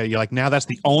 Yeah, you're like, now that's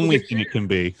the only thing it can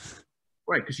be.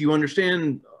 Right, because you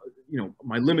understand, you know,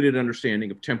 my limited understanding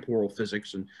of temporal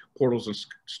physics and portals and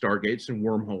stargates and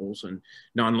wormholes and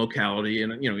non-locality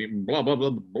and, you know, blah, blah,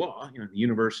 blah, blah, blah. You know, the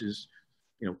universe is,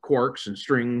 you know, quarks and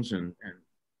strings and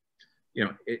you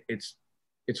know, it's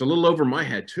a little over my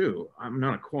head too. I'm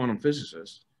not a quantum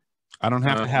physicist. I don't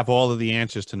have to have all of the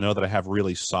answers to know that I have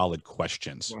really solid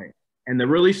questions. Right. And the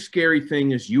really scary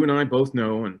thing is, you and I both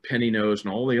know, and Penny knows,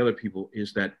 and all the other people,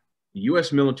 is that the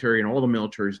U.S. military and all the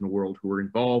militaries in the world who are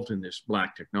involved in this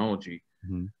black technology,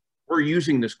 we're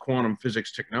using this quantum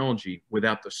physics technology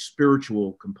without the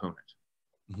spiritual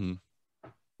component.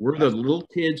 We're the little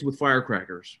kids with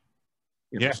firecrackers,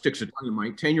 you know, sticks of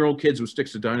dynamite, 10-year-old kids with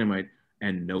sticks of dynamite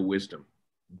and no wisdom,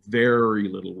 very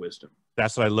little wisdom.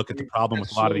 That's what I look at the problem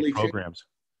with a lot of these programs.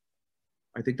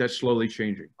 I think that's slowly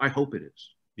changing. I hope it is.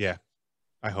 Yeah,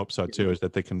 I hope so too. Is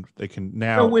that they can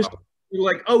now. No wisdom. You're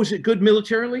like, oh, is it good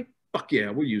militarily? Fuck yeah,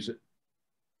 we'll use it.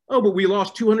 Oh, but we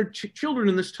lost 200 children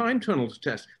in this time tunnel to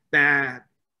test. That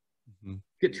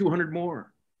get 200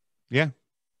 more. Yeah.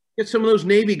 Get some of those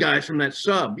Navy guys from that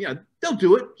sub. Yeah, they'll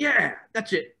do it. Yeah,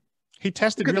 that's it. He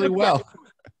tested really well.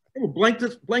 We'll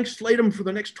blank slate them for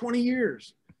the next 20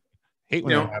 years. Hate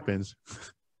when that happens.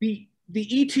 The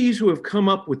ETs who have come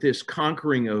up with this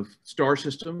conquering of star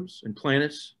systems and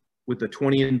planets with the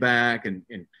 20 in back and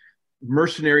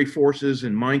mercenary forces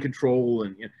and mind control,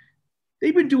 and you know,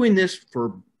 they've been doing this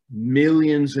for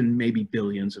millions and maybe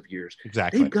billions of years.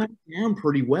 Exactly. They've got it down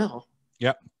pretty well.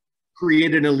 Yep.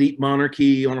 Create an elite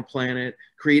monarchy on a planet,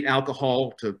 create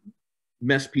alcohol to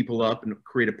mess people up and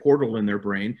create a portal in their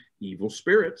brain. Evil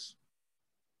spirits.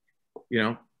 You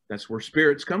know, that's where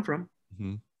spirits come from.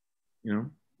 You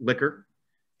know, liquor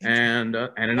and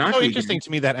It's so interesting to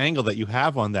me, that angle that you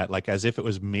have on that, like as if it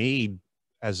was made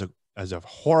as a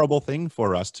horrible thing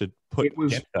for us to put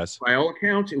against us. By all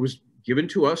accounts, it was given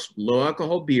to us, low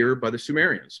alcohol beer, by the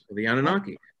Sumerians, or the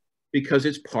Anunnaki, because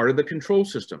it's part of the control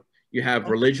system. You have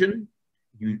religion,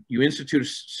 you institute a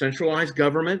centralized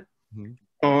government,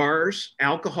 bars,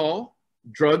 alcohol,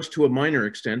 drugs to a minor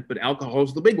extent, but alcohol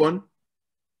is the big one.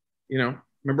 You know,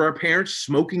 remember our parents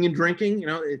smoking and drinking? You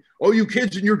know, oh, you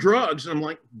kids and your drugs. And I'm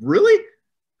like, really?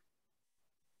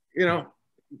 You know,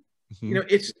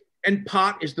 and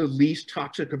pot is the least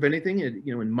toxic of anything. And,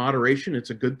 you know, in moderation,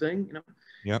 it's a good thing. You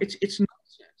know, it's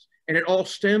nonsense, and it all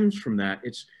stems from that.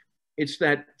 It's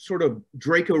that sort of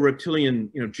Draco reptilian.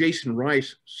 You know, Jason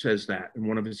Rice says that in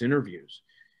one of his interviews.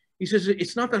 He says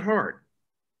it's not that hard.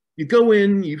 You go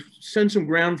in, you send some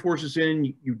ground forces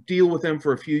in, you deal with them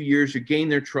for a few years, you gain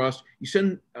their trust, you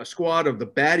send a squad of the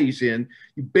baddies in,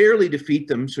 you barely defeat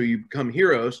them, so you become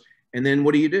heroes, and then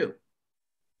what do?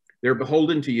 They're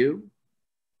beholden to you.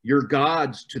 You're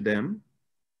gods to them.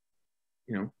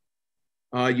 You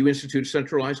know, you institute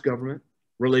centralized government,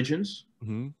 religions,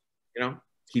 you know,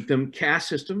 keep them caste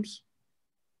systems,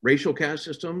 racial caste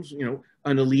systems, you know,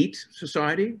 an elite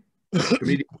society,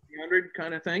 community 300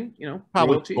 kind of thing, you know,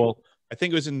 probably. Well, I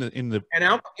think it was in the and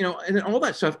out, you know, and all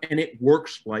that stuff, and it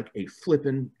works like a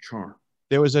flippin' charm.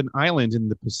 There was an island in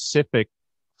the Pacific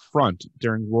front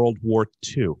during World War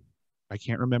II. I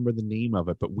can't remember the name of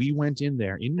it, but we went in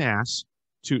there in mass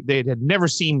they had never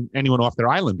seen anyone off their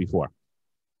island before.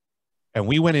 And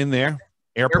we went in there,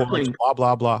 airports, blah,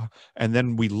 blah, blah. And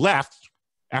then we left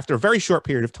after a very short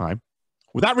period of time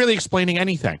without really explaining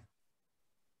anything.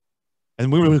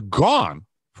 And we were gone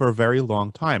for a very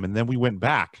long time. And then we went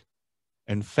back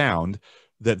and found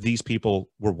that these people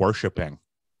were worshiping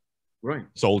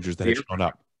soldiers that had shown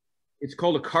up. It's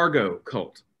called a cargo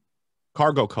cult.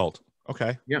 Cargo cult.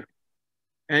 Okay. Yeah.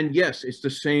 And yes, it's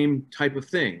the same type of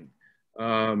thing.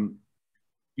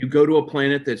 You go to a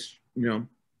planet that's, you know,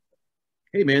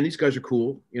 hey man, these guys are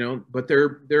cool, you know, but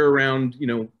they're around, you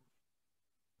know,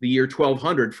 the year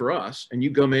 1200 for us, and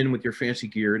you come in with your fancy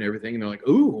gear and everything, and they're like,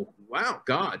 ooh, wow,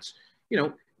 gods, you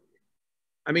know.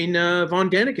 I mean, Von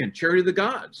Däniken, Chariot of the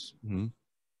Gods. You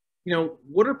know,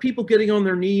 what are people getting on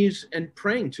their knees and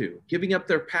praying to, giving up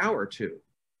their power to?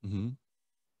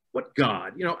 What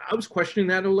God? You know, I was questioning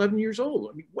that at 11 years old.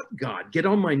 I mean, what God? Get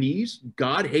on my knees?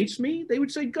 God hates me? They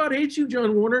would say, God hates you,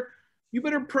 John Warner. you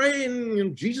better pray and you know,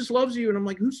 Jesus loves you. And I'm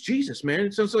like, who's Jesus, man?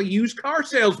 It sounds like a used car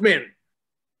salesman.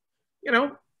 You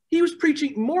know, he was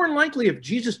preaching, more than likely, if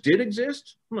Jesus did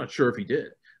exist, I'm not sure if he did,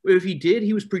 but if he did,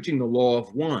 he was preaching the law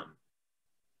of one,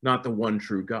 not the one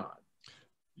true God.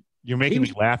 You're making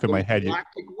me laugh in my head.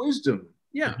 Galactic wisdom.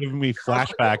 Yeah. You're giving me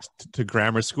flashbacks to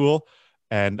grammar school.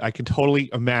 And I can totally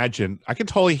imagine, I can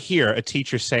totally hear a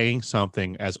teacher saying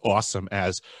something as awesome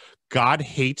as, God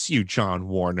hates you, John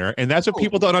Warner. And that's what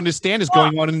people don't understand is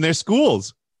going on in their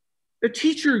schools. The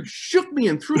teacher shook me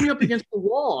and threw me up against the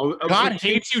wall. God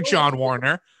hates you, John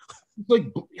Warner. Like,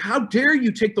 how dare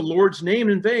you take the Lord's name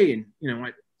in vain? You know,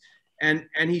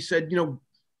 and he said, you know,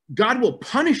 God will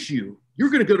punish you. You're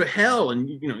going to go to hell, and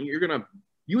you know,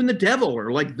 you and the devil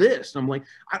are like this. And I'm like,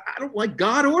 I don't like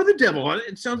God or the devil.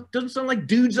 It doesn't sound like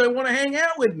dudes I want to hang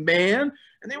out with, man.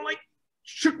 And they were like,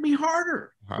 shook me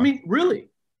harder. Huh. I mean, really.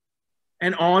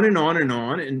 And on and on and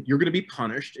on, and you're going to be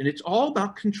punished. And it's all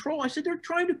about control. I said, they're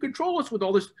trying to control us with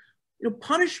all this, you know,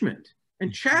 punishment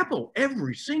and chapel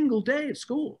every single day at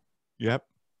school. Yep.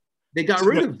 They got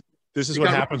rid of. This is what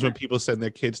happens when people send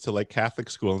their kids to like Catholic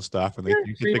school and stuff, and they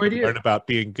think they can learn about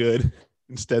being good.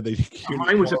 Instead, they.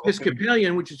 Mine was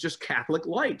Episcopalian, which is just Catholic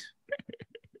light.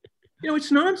 You know,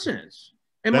 it's nonsense.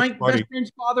 And my best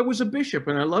friend's father was a bishop,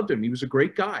 and I loved him. He was a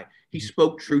great guy. He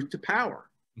spoke truth to power.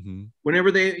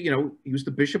 Whenever they, you know, he was the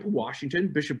Bishop of Washington,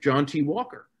 Bishop John T.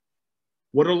 Walker.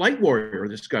 What a light warrior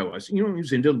this guy was. You know, he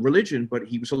was into religion, but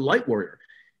he was a light warrior.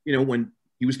 You know, when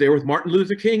he was there with Martin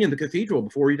Luther King in the cathedral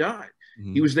before he died.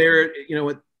 He was there, you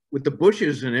know, with the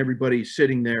Bushes and everybody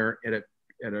sitting there at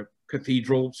a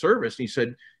cathedral service. And he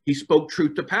said, he spoke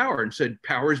truth to power and said,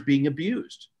 power is being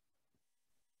abused.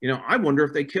 You know, I wonder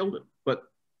if they killed him, but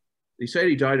they said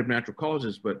he died of natural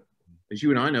causes. But as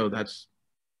you and I know, that's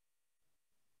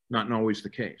not always the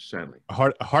case, sadly. A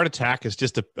heart attack is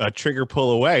just a trigger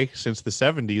pull away since the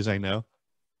 70s, I know.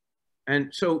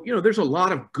 And so, you know, there's a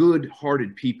lot of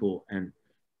good-hearted people and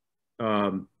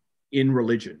in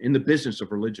religion, in the business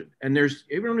of religion. And I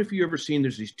don't know if you've ever seen,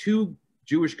 there's these two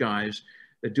Jewish guys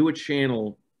that do a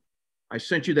channel. I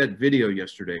sent you that video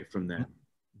yesterday from them.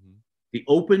 The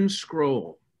Open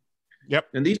Scroll. Yep.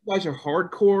 And these guys are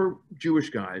hardcore Jewish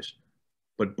guys,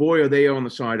 but boy, are they on the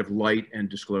side of light and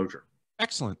disclosure.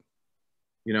 Excellent.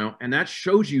 You know, and that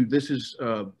shows you this is,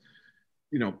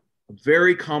 you know, a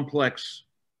very complex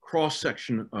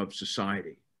cross-section of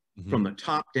society from the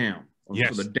top down. Yes.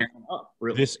 From the down up,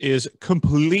 really. This is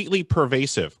completely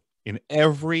pervasive in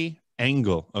every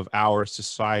angle of our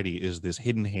society. Is this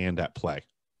hidden hand at play?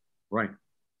 Right.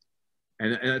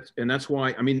 And that's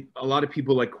why, I mean, a lot of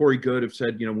people like Corey Good have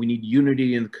said, you know, we need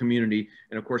unity in the community.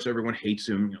 And of course, everyone hates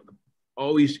him, you know,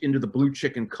 always into the blue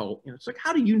chicken cult. You know, it's like,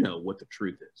 how do you know what the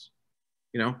truth is?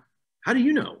 You know, how do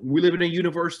you know? We live in a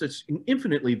universe that's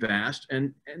infinitely vast,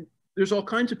 and there's all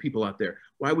kinds of people out there.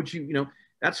 Why would you, you know,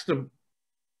 that's the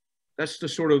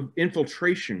sort of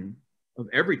infiltration of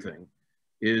everything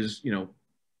is, you know,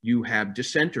 you have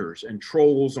dissenters and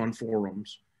trolls on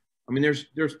forums. I mean,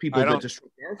 there's people that just.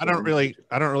 I don't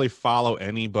really follow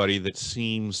anybody that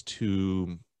seems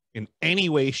to, in any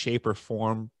way, shape, or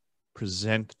form,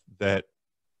 present that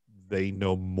they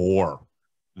know more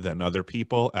than other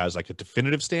people as like a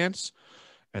definitive stance,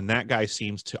 and that guy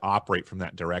seems to operate from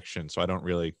that direction. So I don't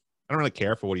really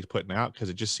care for what he's putting out, because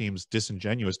it just seems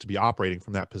disingenuous to be operating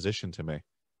from that position to me.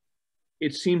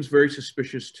 It seems very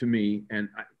suspicious to me. And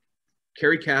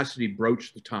Carrie Cassidy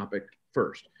broached the topic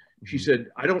first. She said,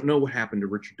 I don't know what happened to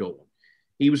Richard Dolan.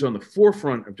 He was on the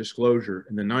forefront of disclosure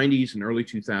in the 90s and early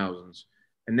 2000s.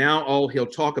 And now all he'll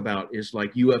talk about is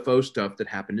like UFO stuff that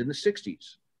happened in the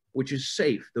 60s, which is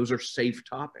safe. Those are safe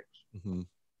topics.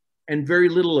 And very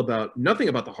little about, nothing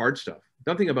about the hard stuff,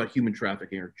 nothing about human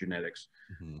trafficking or genetics,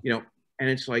 you know, and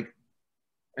it's like,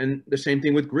 and the same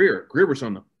thing with Greer. Greer was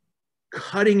on the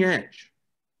cutting edge.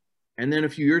 And then a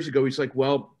few years ago, he's like,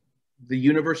 well, the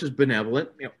universe is benevolent,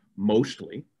 you know,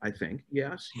 mostly, I think.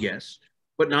 Yes,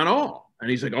 but not all. And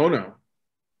he's like, oh no,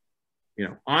 you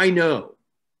know, I know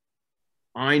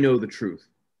the truth.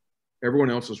 Everyone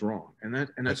else is wrong. And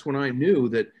that's when I knew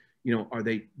that, you know, are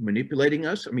they manipulating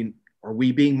us? I mean, are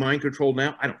we being mind controlled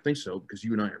now? I don't think so, because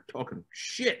you and I are talking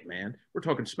shit, man. We're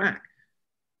talking smack.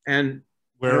 And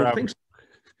I don't think so.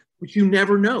 But you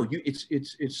never know.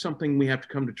 It's something we have to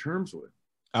come to terms with.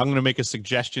 I'm going to make a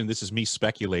suggestion. This is me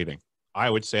speculating. I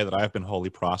would say that I've been wholly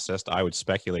processed. I would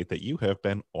speculate that you have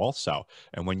been also.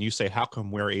 And when you say, how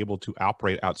come we're able to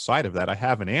operate outside of that? I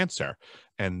have an answer.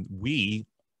 And we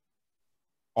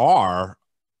are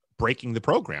breaking the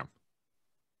program.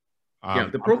 Yeah,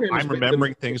 the program. I'm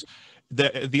remembering things.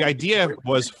 the idea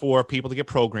was for people to get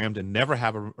programmed and never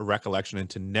have a recollection and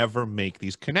to never make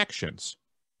these connections.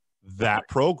 That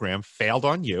program failed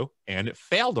on you and it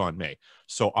failed on me.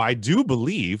 So I do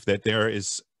believe that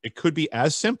it could be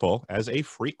as simple as a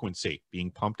frequency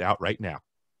being pumped out right now.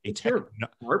 A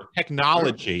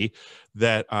technology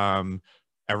that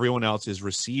everyone else is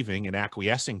receiving and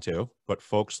acquiescing to, but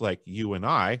folks like you and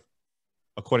I,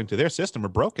 according to their system, are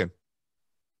broken.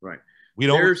 Right. We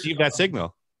don't receive that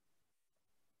signal.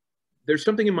 There's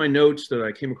something in my notes that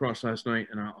I came across last night,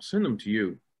 and I'll send them to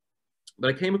you. But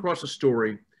I came across a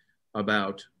story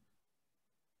about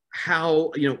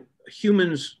how,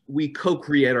 humans, we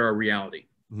co-create our reality.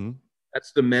 Mm-hmm.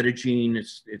 That's the metagene.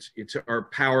 It's our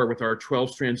power with our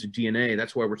 12 strands of DNA.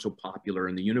 That's why we're so popular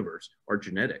in the universe. Our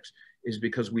genetics is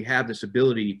because we have this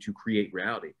ability to create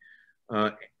reality.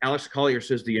 Alex Collier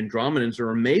says the Andromedans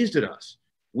are amazed at us.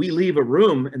 We leave a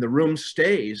room and the room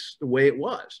stays the way it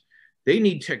was. They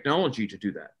need technology to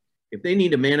do that. If they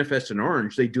need to manifest an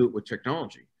orange, they do it with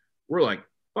technology. We're like,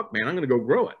 fuck, man, I'm going to go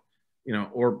grow it,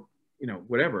 or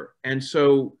whatever. And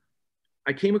so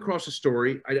I came across a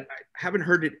story. I haven't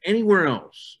heard it anywhere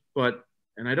else,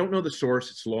 and I don't know the source.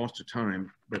 It's lost to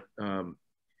time, but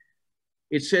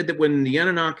it said that when the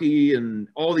Anunnaki and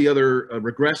all the other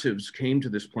regressives came to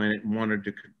this planet and wanted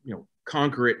to,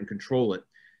 conquer it and control it,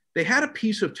 they had a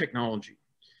piece of technology.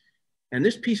 And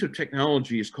this piece of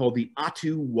technology is called the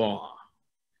Atu-Wa,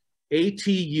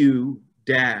 ATU-WAA.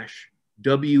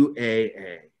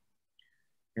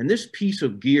 And this piece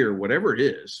of gear, whatever it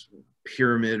is,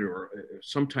 pyramid or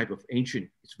some type of ancient,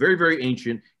 it's very, very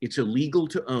ancient. It's illegal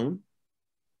to own.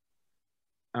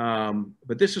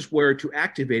 But this is where, to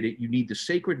activate it, you need the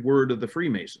sacred word of the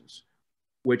Freemasons,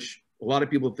 which a lot of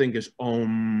people think is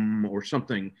Om or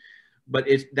something. But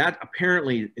that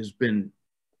apparently has been,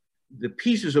 the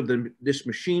pieces of this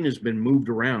machine has been moved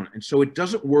around. And so it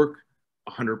doesn't work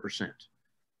 100%.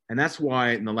 And that's why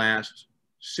in the last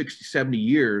 60, 70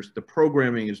 years, the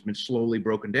programming has been slowly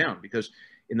broken down. Because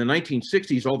in the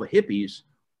 1960s, all the hippies,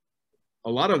 a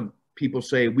lot of people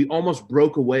say we almost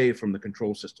broke away from the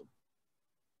control system.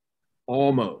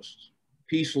 Almost.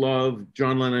 Peace, love,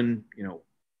 John Lennon,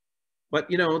 but,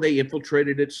 they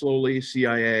infiltrated it slowly,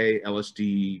 CIA,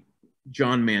 LSD,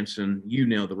 John Manson,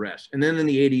 the rest. And then in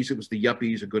the 80s, it was the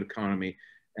yuppies, a good economy.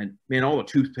 And man, all the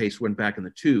toothpaste went back in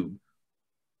the tube,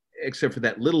 except for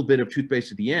that little bit of toothpaste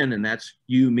at the end. And that's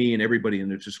you, me, and everybody in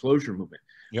the disclosure movement.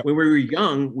 Yep. When we were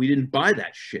young, we didn't buy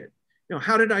that shit.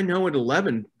 How did I know at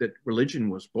 11 that religion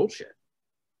was bullshit?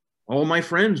 All my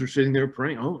friends were sitting there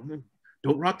praying, oh,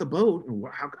 don't rock the boat.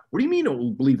 What do you mean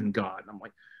don't believe in God? And I'm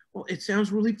like, well, it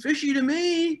sounds really fishy to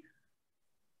me.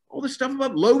 All this stuff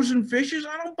about loaves and fishes,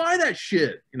 I don't buy that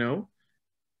shit,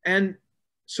 And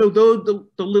so the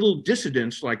little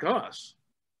dissidents like us,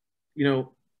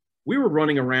 we were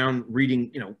running around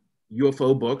reading,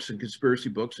 UFO books and conspiracy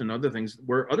books and other things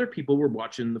where other people were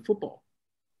watching the football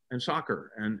and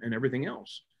soccer and everything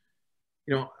else.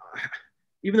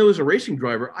 Even though as a racing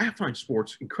driver, I find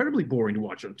sports incredibly boring to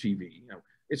watch on TV.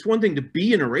 It's one thing to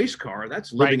be in a race car,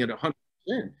 that's living at 100%.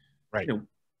 Right.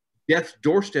 Death's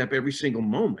doorstep every single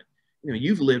moment.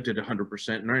 You've lived at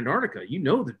 100% in Antarctica.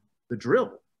 The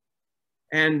drill.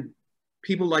 And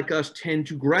people like us tend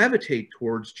to gravitate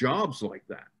towards jobs like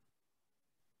that.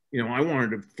 I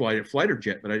wanted to fly a fighter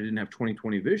jet, but I didn't have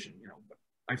 20/20 vision. But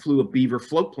I flew a Beaver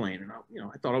float plane, and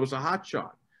I thought I was a hot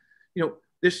shot.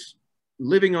 This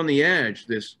living on the edge,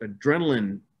 this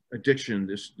adrenaline addiction,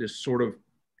 this sort of,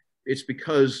 it's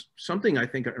because something I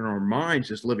think in our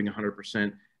minds is living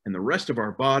 100%, and the rest of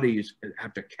our bodies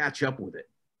have to catch up with it.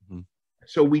 Mm-hmm.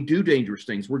 So we do dangerous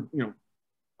things.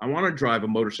 I want to drive a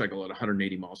motorcycle at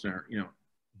 180 miles an hour.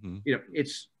 Mm-hmm.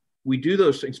 We do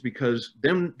those things because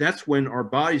then that's when our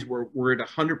bodies we're at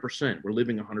 100%. We're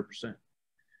living 100%.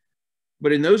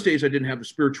 But in those days, I didn't have the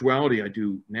spirituality I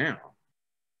do now.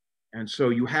 And so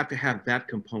you have to have that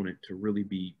component to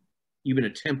really even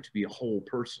attempt to be a whole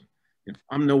person.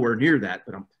 I'm nowhere near that,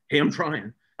 but I'm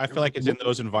trying. I feel like it's in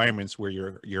those environments where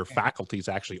your faculties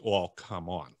actually all come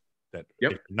on. That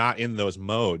if you're not in those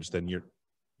modes, then you're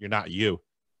not you.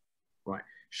 Right.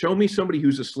 Show me somebody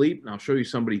who's asleep, and I'll show you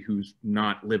somebody who's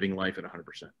not living life at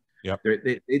 100%. Yep.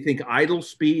 They think idle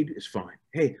speed is fine.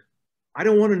 Hey, I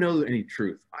don't want to know any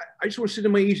truth. I just want to sit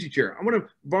in my easy chair. I want to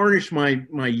varnish my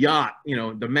yacht,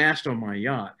 the mast on my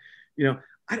yacht.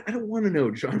 I don't want to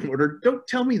know, John Warder. Don't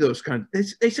tell me those kinds.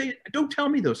 They say, don't tell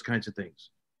me those kinds of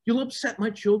things. You'll upset my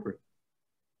children.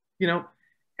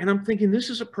 And I'm thinking, this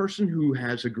is a person who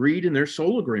has agreed in their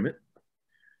soul agreement.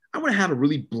 I want to have a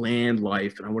really bland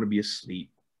life and I want to be asleep.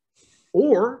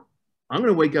 Or I'm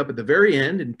going to wake up at the very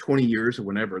end in 20 years or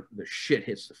whenever the shit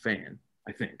hits the fan,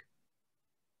 I think.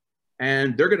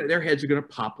 And their heads are going to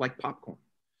pop like popcorn,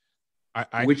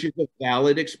 which is a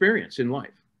valid experience in life.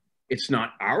 It's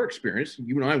not our experience.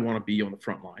 You and I want to be on the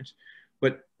front lines,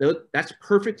 but that's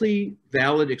perfectly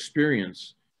valid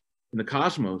experience in the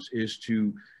cosmos. Is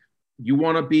to, you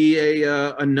want to be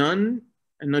a nun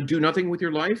and do nothing with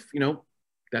your life, you know,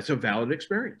 that's a valid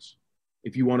experience.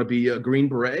 If you want to be a Green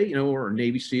Beret, you know, or a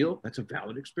Navy SEAL, that's a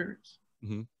valid experience.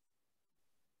 Mm-hmm.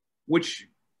 Which,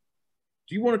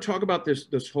 do you want to talk about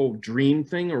this whole dream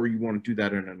thing, or you want to do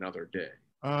that in another day?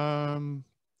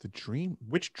 The dream,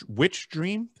 which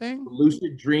dream thing?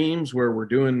 Lucid dreams, where we're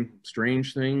doing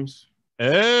strange things.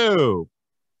 Oh,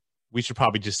 we should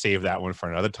probably just save that one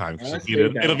for another time, because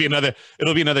it'll be another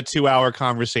 2-hour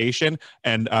conversation.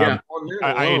 And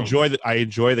I enjoy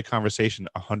the conversation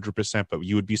 100%, but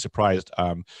you would be surprised.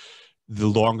 The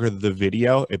longer the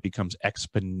video, it becomes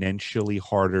exponentially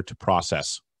harder to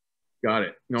process. Got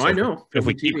it. No, so I know. If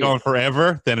we keep going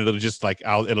forever, then it'll just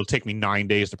it'll take me 9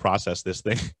 days to process this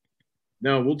thing.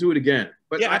 No, we'll do it again.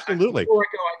 But yeah, absolutely. Before I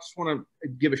go, I just want to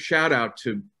give a shout out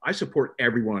to, I support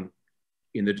everyone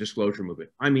in the disclosure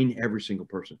movement. I mean, every single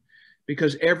person,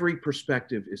 because every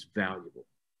perspective is valuable.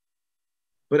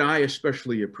 But I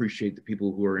especially appreciate the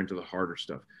people who are into the harder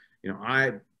stuff. You know,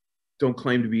 I don't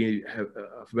claim to be a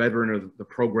veteran of the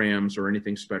programs or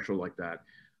anything special like that.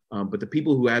 But the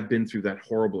people who have been through that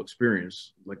horrible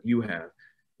experience, like you have,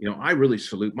 you know, I really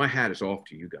salute. My hat is off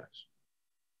to you guys.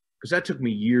 Because that took me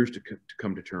years to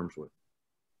come to terms with.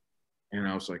 And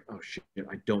I was like, oh shit,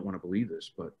 I don't want to believe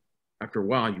this. But after a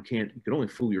while, you can only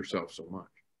fool yourself so much.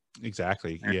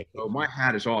 Exactly. And yeah. So my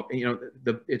hat is off. And, you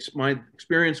know, it's my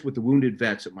experience with the wounded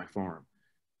vets at my farm.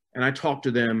 And I talk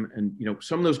to them, and, you know,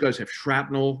 some of those guys have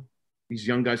shrapnel. These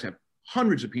young guys have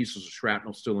hundreds of pieces of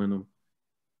shrapnel still in them.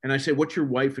 And I say, what's your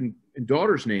wife and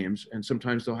daughter's names? And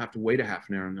sometimes they'll have to wait a half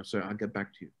an hour, and they'll say, I'll get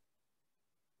back to you.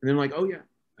 And they're like, oh yeah.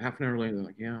 Half an hour later, they're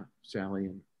like, yeah, Sally.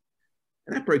 And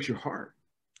that breaks your heart.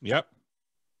 Yep.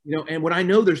 You know, and when I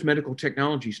know there's medical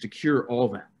technologies to cure all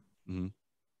that. Mm-hmm.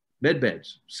 Med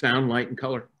beds, sound, light, and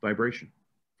color, vibration,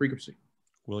 frequency.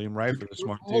 William Rife is a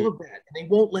smart dude. All of that. And they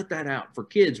won't let that out for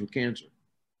kids with cancer.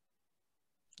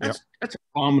 That's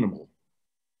abominable.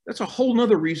 That's a whole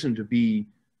nother reason to be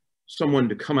someone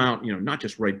to come out, you know, not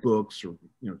just write books or,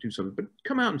 you know, do something, but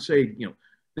come out and say, you know,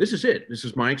 this is it. This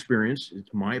is my experience.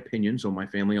 It's my opinions on my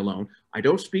family alone. I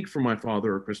don't speak for my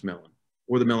father or Chris Mellon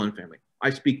or the Mellon family. I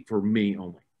speak for me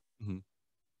only. Mm-hmm.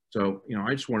 So, you know,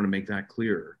 I just wanted to make that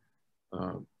clear,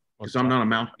 because I'm not a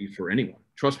mouthpiece for anyone.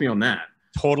 Trust me on that.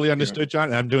 Totally understood,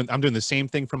 John. I'm doing the same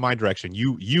thing from my direction.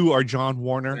 You are John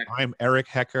Warner. Exactly. I'm Eric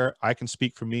Hecker. I can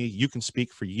speak for me. You can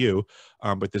speak for you.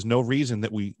 But there's no reason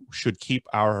that we should keep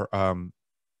our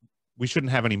we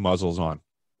shouldn't have any muzzles on.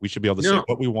 We should be able to say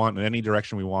what we want in any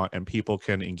direction we want, and people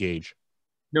can engage.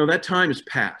 No, that time is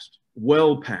past,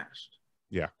 well past.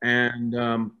 Yeah. And,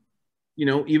 you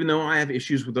know, even though I have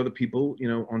issues with other people, you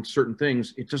know, on certain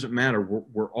things, it doesn't matter.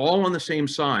 We're all on the same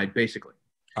side, basically.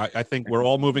 I think we're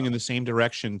all moving in the same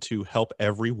direction to help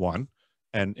everyone.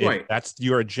 And if that's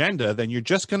your agenda, then you're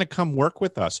just going to come work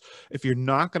with us. If you're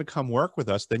not going to come work with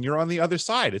us, then you're on the other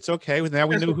side. It's okay. Now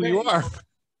we know who you are.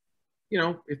 You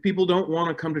know, if people don't want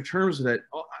to come to terms with that,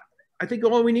 I think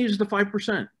all we need is the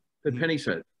 5% that Penny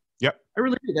said. Yep. I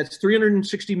really do. That's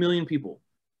 360 million people.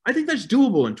 I think that's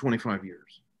doable in 25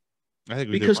 years. I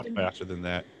think we do much faster than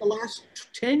that. The last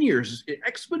 10 years is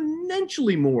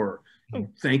exponentially more. Oh,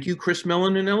 thank you, Chris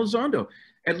Mellon and Elizondo.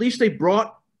 At least they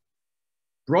brought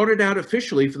it out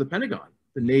officially for the Pentagon,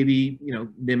 the Navy, you know,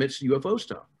 Nimitz UFO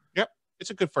stuff. Yep. It's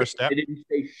a good first step. They didn't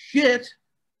say shit.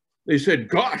 They said,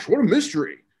 gosh, what a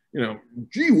mystery. You know,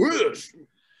 gee whiz.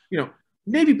 You know,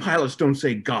 Navy pilots don't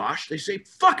say gosh. They say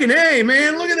fucking hey,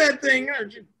 man, look at that thing.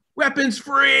 Weapons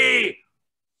free.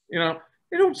 You know,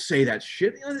 they don't say that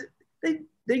shit. You know,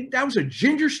 that was a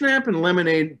ginger snap and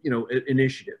lemonade, you know,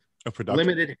 initiative. A production.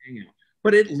 Limited hangout.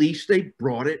 But at least they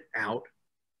brought it out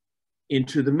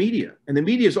into the media. And the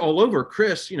media is all over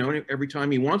Chris. You know, every time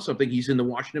he wants something, he's in the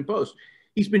Washington Post.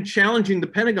 He's been challenging the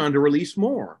Pentagon to release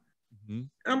more. And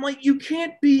I'm like, you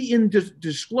can't be in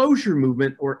disclosure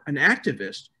movement or an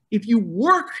activist if you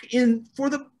work for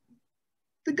the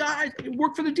guys,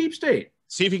 work for the deep state.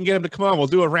 See if you can get him to come on. We'll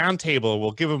do a round table.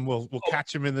 We'll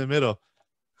catch him in the middle.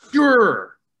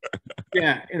 Sure.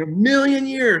 Yeah, in a million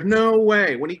years, no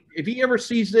way. If he ever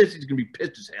sees this, he's gonna be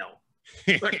pissed as hell.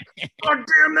 Like, God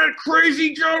damn that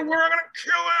crazy John, we're gonna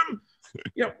kill him.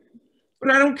 You know,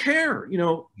 but I don't care, you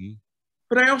know.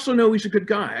 But I also know he's a good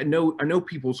guy. I know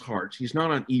people's hearts. He's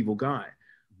not an evil guy.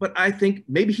 But I think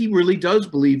maybe he really does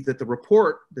believe that the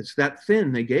report that's that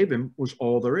thin they gave him was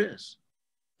all there is.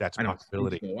 That's a I don't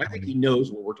possibility. think so. I think he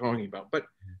knows what we're talking about, but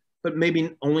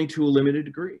maybe only to a limited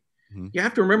degree. You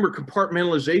have to remember,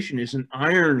 compartmentalization is an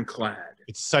ironclad.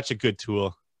 It's such a good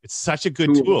tool. It's such a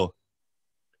good tool.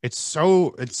 It's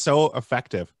so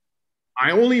effective.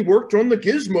 I only worked on the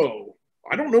gizmo.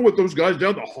 I don't know what those guys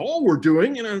down the hall were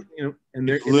doing, and and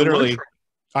they're literally.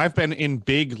 I've been in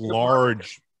big,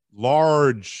 large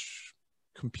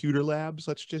computer labs,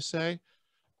 let's just say,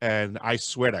 and I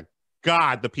swear to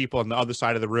God, the people on the other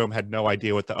side of the room had no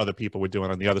idea what the other people were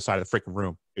doing on the other side of the freaking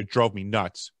room. It drove me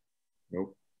nuts.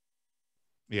 Nope.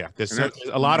 Yeah, there's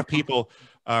a lot of people.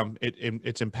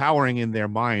 It's empowering in their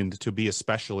mind to be a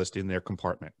specialist in their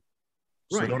compartment.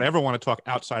 So they don't ever want to talk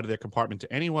outside of their compartment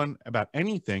to anyone about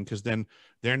anything, because then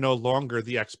they're no longer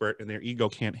the expert and their ego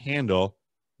can't handle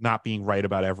not being right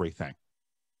about everything.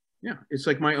 Yeah, it's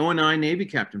like my O&I Navy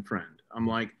captain friend. I'm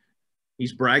like,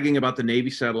 he's bragging about the Navy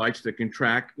satellites that can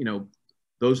track,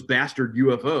 those bastard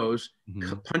UFOs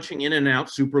punching in and out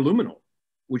superluminal,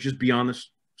 which is beyond the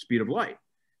speed of light.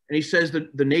 And he says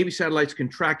that the Navy satellites can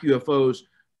track UFOs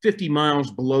 50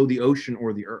 miles below the ocean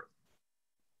or the Earth.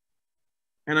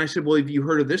 And I said, well, have you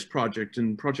heard of this project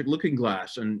and Project Looking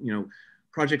Glass and,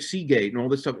 Project Seagate and all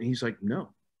this stuff? And he's like,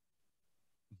 no.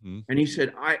 And he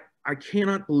said, I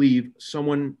cannot believe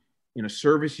someone in a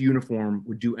service uniform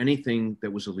would do anything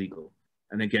that was illegal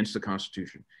and against the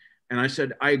Constitution. And I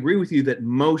said, I agree with you that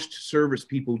most service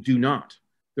people do not.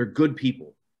 They're good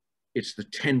people. It's the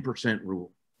 10%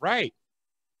 rule. Right.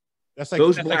 That's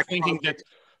like thinking that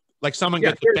like someone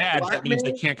gets a badge, that means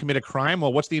they can't commit a crime.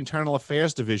 Well, what's the Internal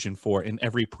Affairs Division for in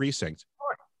every precinct?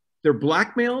 They're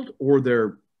blackmailed, or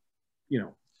they're,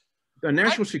 the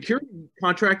national security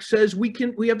contract says we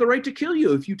have the right to kill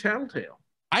you if you tattletale.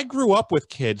 I grew up with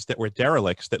kids that were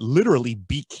derelicts that literally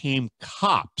became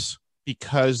cops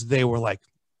because they were like,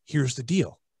 here's the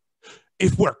deal.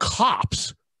 If we're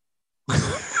cops,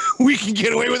 we can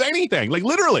get away with anything. Like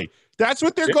literally, that's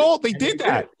what their goal. They did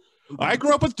that. I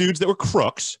grew up with dudes that were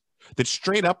crooks that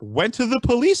straight up went to the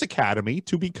police academy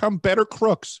to become better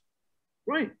crooks.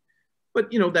 Right.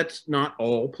 But, that's not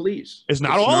all police. It's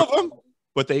not all of them,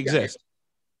 but they exist.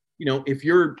 If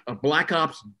you're a Black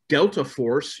Ops Delta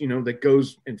force, that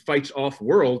goes and fights off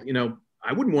world,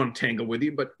 I wouldn't want to tangle with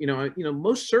you. But,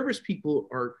 most service people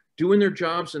are doing their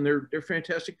jobs and they're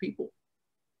fantastic people.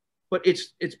 But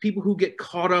it's people who get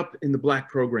caught up in the black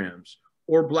programs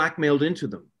or blackmailed into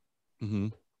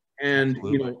them. And,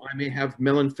 I may have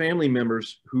Mellon family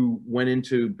members who went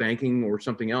into banking or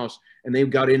something else, and they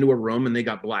got into a room and they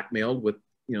got blackmailed with,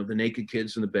 the naked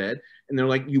kids in the bed. And they're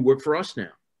like, you work for us now.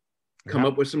 Come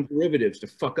up with some derivatives to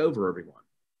fuck over everyone.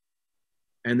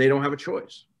 And they don't have a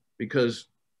choice because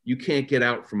you can't get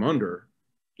out from under.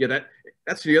 Yeah,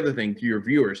 that's the other thing to your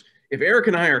viewers. If Eric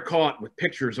and I are caught with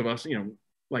pictures of us,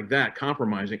 like that,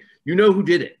 compromising, who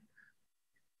did it,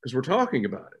 because we're talking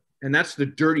about it. And that's the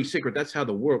dirty secret. That's how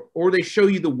the world, or they show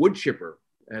you the wood chipper,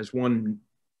 as one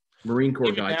Marine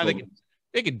Corps guy told me.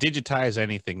 They can digitize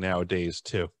anything nowadays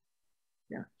too.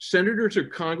 Yeah. Senators or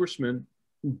congressmen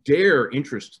who dare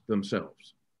interest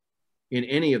themselves in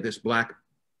any of this black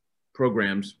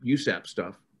programs, USAP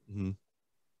stuff,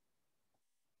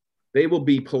 they will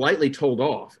be politely told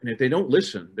off. And if they don't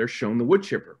listen, they're shown the wood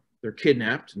chipper. They're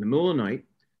kidnapped in the middle of the night.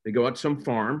 They go out to some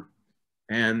farm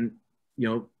and,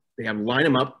 they have line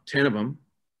them up, 10 of them.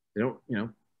 They don't,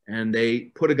 and they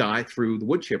put a guy through the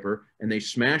wood chipper and they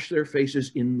smash their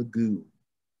faces in the goo.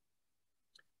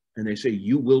 And they say,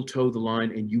 you will toe the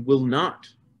line and you will not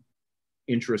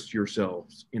interest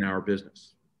yourselves in our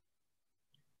business.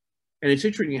 And it's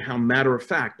interesting how matter of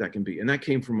fact that can be. And that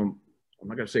came from I'm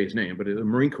not going to say his name, but a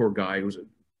Marine Corps guy who was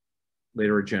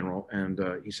later a general. And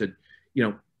he said,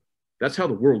 that's how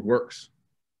the world works.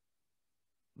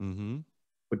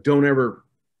 But don't ever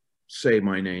say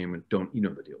my name and don't,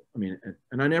 the deal. I mean,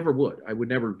 and I never would. I would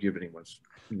never give anyone's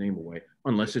name away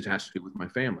unless it has to do with my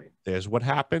family. There's what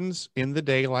happens in the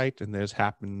daylight and there's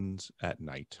happens at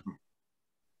night.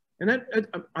 And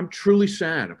I'm truly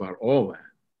sad about all that.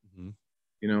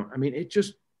 I mean, it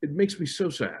makes me so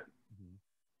sad.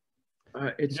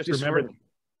 It's just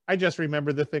I just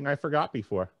remember the thing I forgot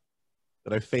before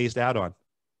that I phased out on.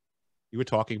 You were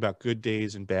talking about good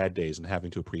days and bad days and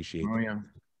having to appreciate them. Yeah.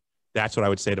 That's what I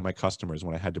would say to my customers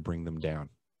when I had to bring them down.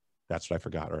 That's what I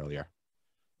forgot earlier.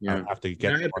 I would have to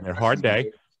get them on their hard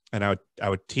day, and I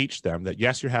would teach them that,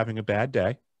 yes, you're having a bad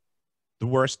day, the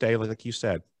worst day, like you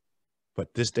said,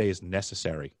 but this day is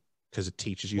necessary because it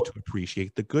teaches you to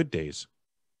appreciate the good days.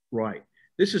 Right.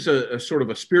 this is a sort of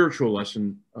a spiritual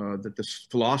lesson that the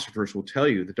philosophers will tell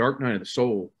you, the dark night of the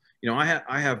soul. You know,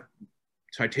 I have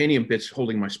titanium bits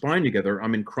holding my spine together.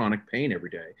 I'm in chronic pain every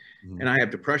day. And I have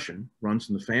depression, runs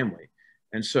in the family.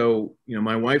 And so, you know,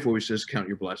 my wife always says, count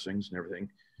your blessings and everything.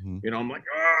 You know, I'm like,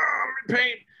 oh, I'm in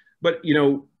pain. But, you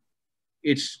know,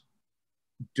 it's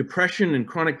depression and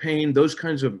chronic pain, those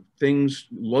kinds of things,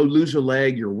 lose a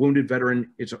leg, you're a wounded veteran.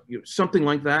 It's something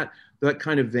like that, that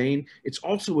kind of vein. It's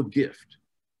also a gift,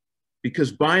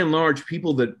 because by and large,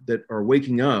 people that are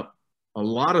waking up, a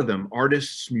lot of them,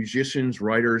 artists, musicians,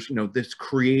 writers, you know, this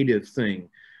creative thing,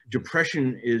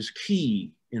 depression is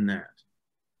key in that.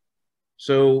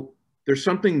 So there's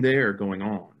something there going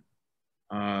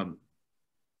on.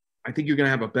 I think you're going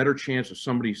to have a better chance of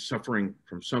somebody suffering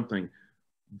from something.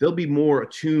 They'll be more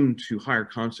attuned to higher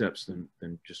concepts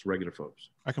than just regular folks.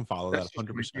 I can follow that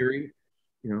 100%. My theory.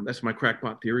 You know, that's my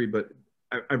crackpot theory, but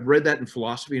I've read that in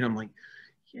philosophy, and I'm like,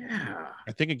 yeah.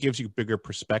 I think it gives you bigger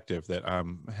perspective that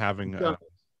having.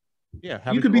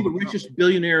 You could be the richest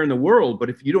billionaire in the world, but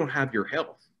if you don't have your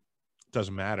health,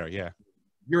 doesn't matter. Yeah,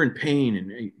 you're in pain,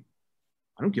 and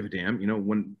I don't give a damn. You know,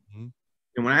 when and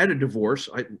when I had a divorce,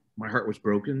 my heart was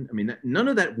broken. I mean, none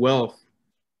of that wealth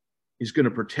is going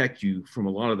to protect you from a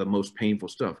lot of the most painful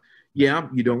stuff. Yeah,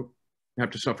 you don't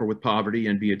have to suffer with poverty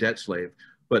and be a debt slave,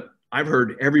 but I've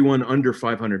heard everyone under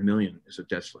 500 million is a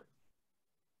debt slave.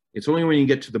 It's only when you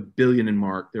get to the billion and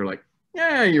mark, they're like,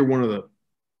 yeah, you're one of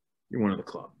the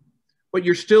club. But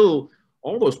you're still,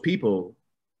 all those people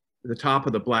at the top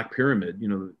of the Black Pyramid, you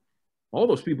know, all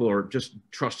those people are just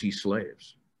trustee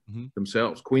slaves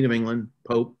themselves. Queen of England,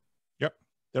 Pope. Yep.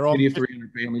 They're all,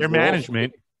 they're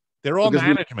management. They're all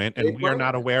management, and we are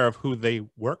not aware of who they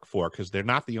work for because they're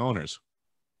not the owners.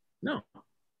 No.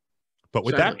 But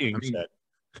with that being said,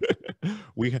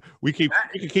 we can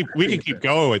keep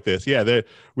going with this. Yeah,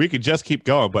 we could just keep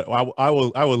going. But I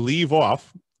will leave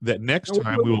off that next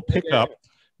time we will pick up.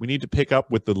 We need to pick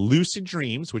up with the lucid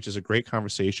dreams, which is a great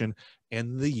conversation,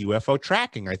 and the UFO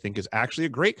tracking. I think is actually a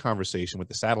great conversation with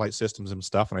the satellite systems and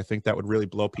stuff. And I think that would really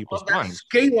blow people's minds.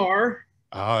 Scalar.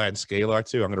 Oh, and Scalar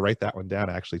too. I'm going to write that one down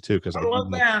actually too, because I love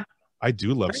that. I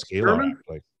do love Scalar.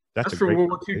 Actually. That's from World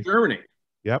War II Germany.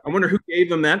 Yep. I wonder who gave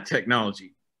them that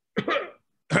technology.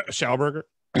 Schauberger.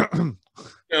 No,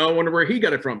 I wonder where he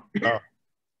got it from.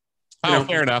 Oh,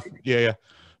 fair enough. Yeah.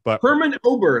 But Herman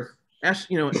Oberth,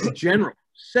 you know, in general,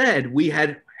 said we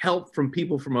had help from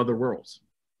people from other worlds.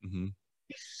 He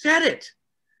said it.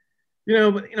 You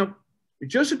know, but you know,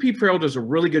 Joseph P. Farrell does a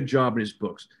really good job in his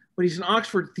books, but he's an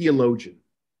Oxford theologian,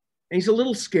 and he's a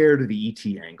little scared of the ET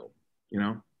angle. You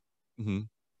know.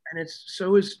 And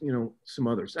so is, you know, some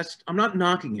others. I'm not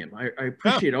knocking him. I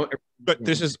appreciate all. But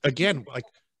this is, again, like,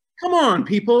 come on,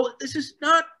 people. This is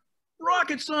not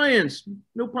rocket science.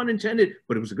 No pun intended,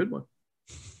 but it was a good one.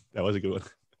 That was a good one.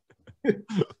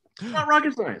 It's not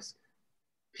rocket science.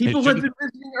 People have been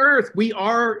visiting Earth. We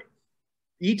are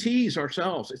ETs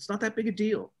ourselves. It's not that big a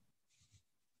deal.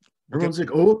 Everyone's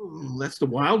like, oh, that's the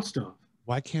wild stuff.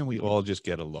 Why can't we all just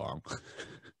get along?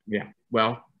 Yeah.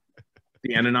 Well,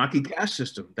 the Anunnaki caste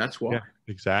system. That's why. Yeah,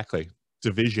 exactly.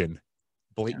 Division.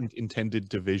 Blatant intended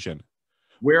division.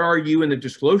 Where are you in the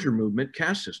disclosure movement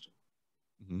caste system?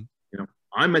 You know,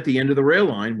 I'm at the end of the rail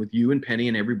line with you and Penny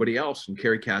and everybody else, and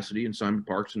Kerry Cassidy and Simon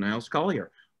Parks and Niles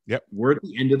Collier. Yep. We're at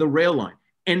the end of the rail line.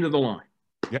 End of the line.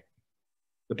 Yep.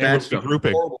 The bad stuff.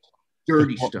 Horrible,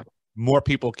 dirty stuff. More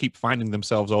people keep finding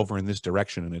themselves over in this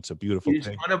direction, and it's a beautiful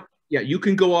thing. You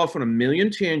can go off on a million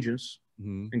tangents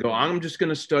and go, I'm just going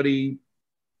to study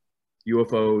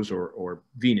UFOs or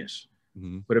Venus.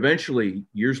 But eventually,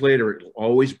 years later, it'll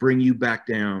always bring you back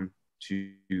down to,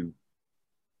 you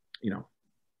know,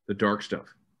 the dark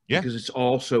stuff. Yeah. Because it's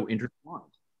all so intertwined.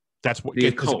 That's what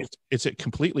it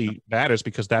completely matters,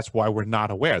 because that's why we're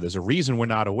not aware. There's a reason we're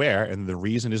not aware, and the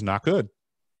reason is not good.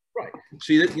 Right.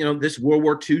 See that, you know, this World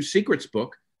War II secrets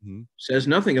book says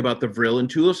nothing about the Vril and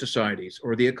Tula societies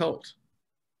or the occult,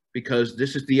 because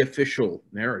this is the official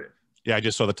narrative. Yeah, I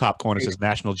just saw the top corner says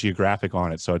National Geographic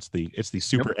on it, so it's the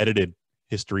super edited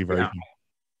history version. Yeah.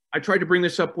 I tried to bring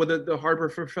this up with the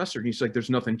Harvard professor, and he's like, "There's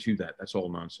nothing to that. That's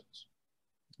all nonsense."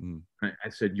 I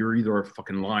said, "You're either a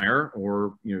fucking liar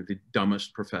or, you know, the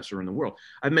dumbest professor in the world."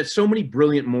 I've met so many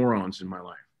brilliant morons in my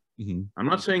life. I'm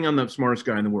not saying I'm the smartest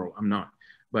guy in the world. I'm not,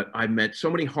 but I've met so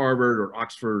many Harvard or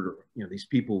Oxford or, you know, these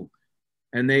people,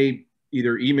 and they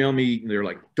either email me, they're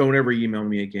like, "Don't ever email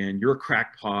me again. You're a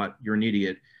crackpot. You're an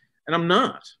idiot." And I'm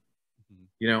not.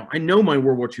 You know, I know my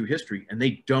World War II history, and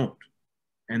they don't.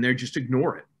 And they just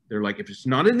ignore it. They're like, if it's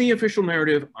not in the official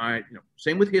narrative, you know,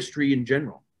 same with history in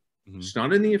general. It's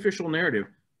not in the official narrative.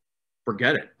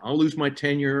 forget it. I'll lose my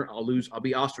tenure. I'll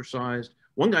be ostracized.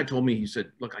 One guy told me, he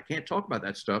said, look, I can't talk about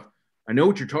that stuff. I know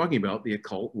what you're talking about, the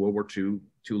occult, World War II,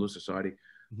 Tula Society.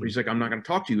 But he's like, I'm not going to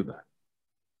talk to you about it.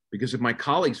 Because if my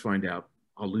colleagues find out,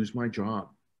 I'll lose my job.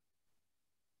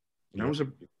 And I was a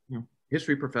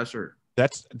history professor.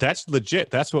 That's legit.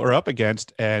 That's what we're up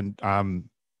against. And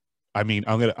I mean,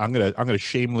 I'm gonna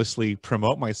shamelessly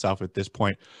promote myself at this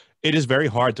point. It is very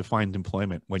hard to find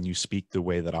employment when you speak the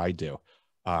way that I do.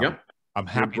 Yep. I'm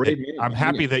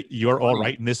happy that you're all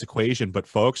right in this equation. But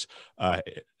folks,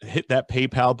 hit that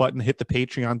PayPal button, hit the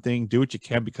Patreon thing, do what you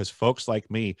can, because folks like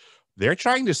me, they're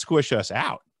trying to squish us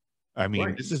out. I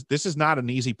mean, this is not an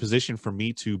easy position for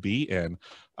me to be in.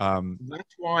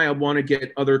 That's why I want to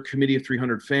get other Committee of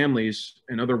 300 families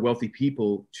and other wealthy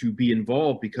people to be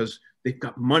involved, because they've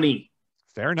got money.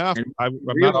 Fair enough. I'm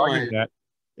not arguing that.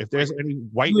 If there's any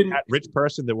white hat rich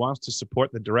person that wants to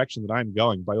support the direction that I'm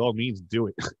going, by all means, do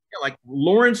it. Yeah, like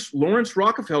Lawrence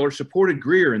Rockefeller supported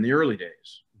Greer in the early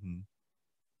days,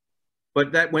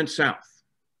 but that went south.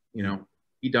 You know,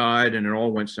 he died, and it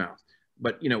all went south.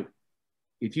 But you know,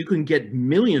 if you can get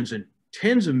millions and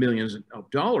tens of millions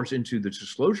of dollars into the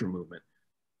disclosure movement,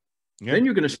 then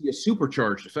you're going to see a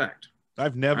supercharged effect.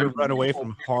 I've never run away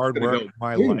from hard work in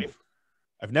my life.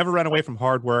 I've never run away from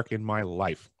hard work in my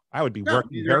life. I would be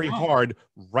working very hard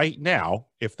right now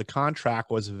if the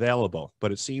contract was available,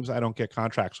 but it seems I don't get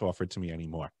contracts offered to me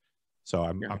anymore. So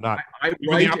I'm not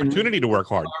given the opportunity to work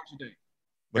hard.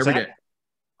 Every day.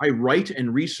 I write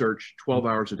and research 12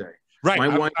 hours a day. Right.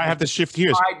 My wife I have to shift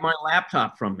gears. Hide my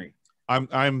laptop from me.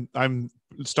 I'm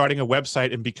starting a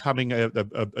website and becoming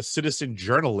a citizen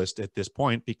journalist at this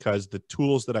point, because the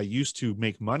tools that I used to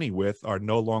make money with are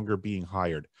no longer being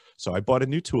hired. So I bought a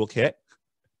new toolkit,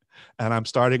 and I'm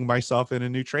starting myself in a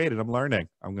new trade, and I'm learning.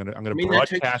 I'm gonna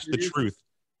broadcast the truth.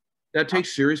 That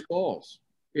takes serious balls.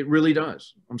 It really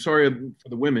does. I'm sorry for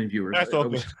the women viewers.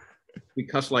 We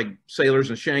cuss like sailors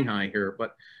in Shanghai here,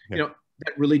 but you know,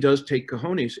 that really does take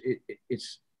cojones.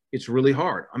 It's really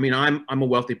hard. I mean, I'm a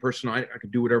wealthy person. I can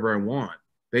do whatever I want,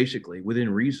 basically, within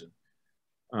reason.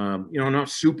 You know, I'm not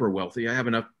super wealthy. I have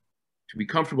enough to be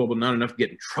comfortable, but not enough to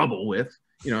get in trouble with.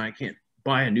 You know, I can't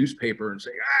buy a newspaper and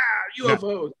say,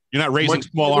 UFOs. You're not raising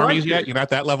small armies yet? You're not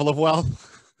that level of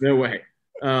wealth? No way.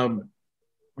 I'm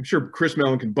sure Chris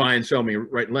Mellon can buy and sell me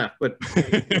right and left, but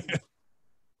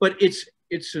but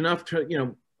it's enough to, you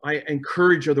know, I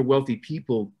encourage other wealthy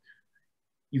people.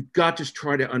 You've got to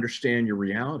try to understand your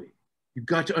reality. You've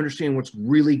got to understand what's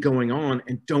really going on,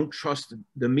 and don't trust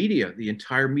the media. The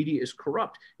entire media is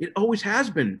corrupt. It always has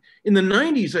been. In the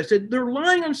 90s, I said, they're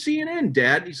lying on CNN,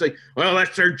 Dad. He's like, well,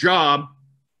 that's their job,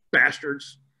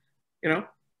 bastards. You know,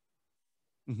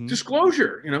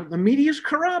 disclosure, you know, the media is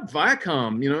corrupt.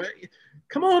 Viacom, you know,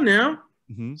 come on now.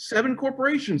 7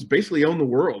 corporations basically own the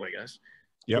world, I guess,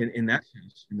 in that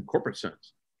sense, in the corporate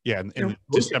sense. Yeah, and the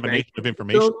dissemination of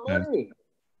information.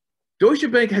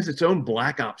 Deutsche Bank has its own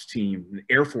Black Ops team, the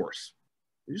Air Force.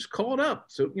 You just call it up.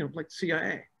 So, you know, like the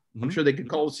CIA. I'm sure they could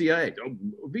call the CIA. Oh,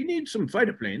 we need some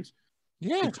fighter planes.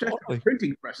 Yeah, totally.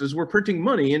 Printing presses. We're printing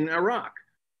money in Iraq.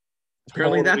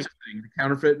 Apparently that's a thing, to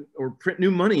counterfeit or print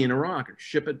new money in Iraq and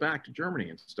ship it back to Germany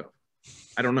and stuff.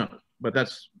 I don't know, but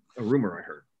that's a rumor I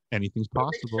heard. Anything's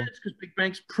possible. Because big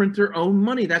banks print their own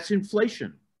money. That's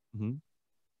inflation. You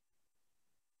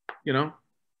know,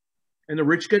 and the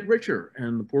rich get richer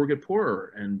and the poor get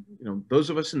poorer. And, you know, those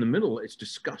of us in the middle, it's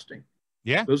disgusting.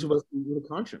 Yeah. Those of us with a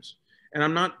conscience. And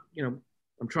I'm not, you know,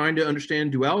 I'm trying to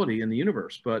understand duality in the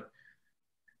universe, but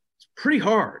it's pretty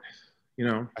hard. You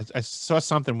know, I saw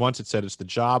something once that said it's the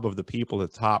job of the people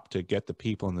at the top to get the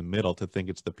people in the middle to think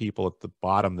it's the people at the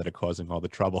bottom that are causing all the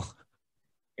trouble.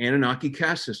 Anunnaki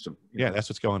caste system. Yeah, that's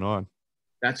what's going on.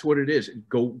 That's what it is.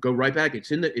 Go right back.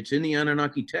 It's in the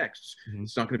Anunnaki texts.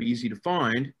 It's not going to be easy to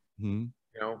find. You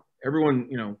know, everyone,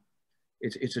 you know,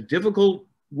 it's a difficult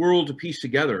world to piece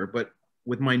together, but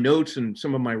with my notes and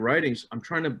some of my writings, I'm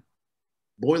trying to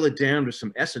boil it down to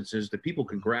some essences that people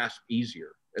can grasp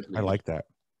easier. At least. I like that.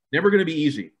 Never going to be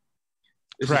easy.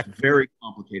 This Correct. is very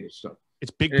complicated stuff.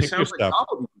 It's big and picture it sounds stuff.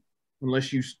 Like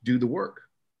unless you do the work.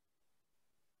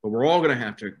 But we're all going to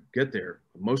have to get there,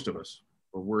 most of us,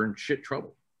 or we're in shit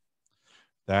trouble.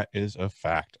 That is a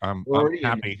fact. I'm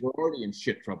happy. We're already in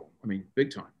shit trouble. I mean,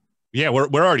 big time. Yeah, we're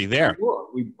already there.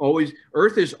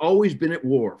 Earth has always been at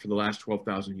war for the last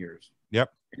 12,000 years.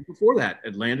 Yep. And before that,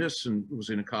 Atlantis was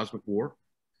in a cosmic war.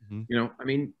 You know, I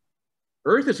mean,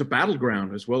 Earth is a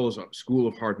battleground as well as a school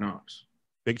of hard knocks.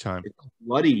 Big time. It's a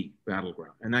bloody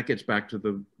battleground. And that gets back to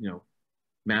the, you know,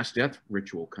 mass death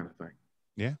ritual kind of thing.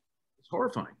 Yeah. It's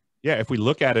horrifying. Yeah, if we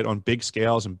look at it on big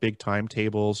scales and big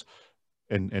timetables,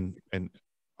 and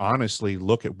honestly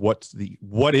look at what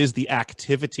is the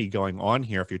activity going on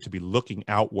here. If you're to be looking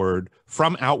outward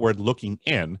looking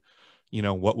in, you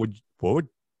know, what would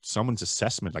someone's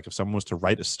assessment, like if someone was to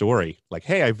write a story like,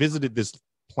 hey, I visited this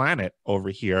planet over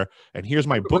here and here's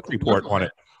my book report on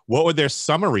it, what would their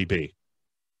summary be?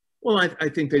 Well, I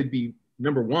think they'd be,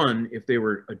 number one, if they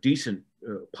were a decent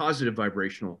positive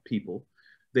vibrational people,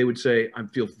 they would say, I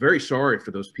feel very sorry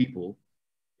for those people,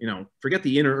 you know, forget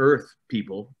the inner earth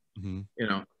people. Mm-hmm. You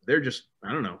know, they're just,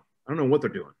 I don't know what they're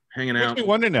doing, hanging out. I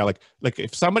wonder now, like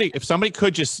if somebody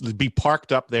could just be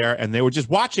parked up there and they were just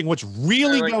watching what's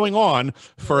really going on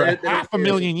for half a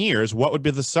million years, what would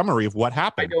be the summary of what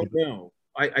happened? I don't know.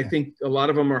 I think a lot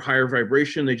of them are higher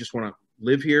vibration. They just want to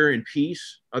live here in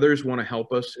peace. Others want to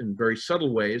help us in very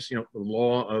subtle ways. You know, the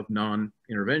law of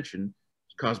non-intervention,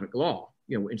 cosmic law.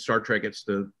 You know, in Star Trek, it's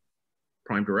the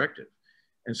prime directive.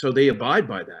 And so they abide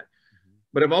by that.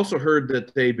 But I've also heard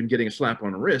that they've been getting a slap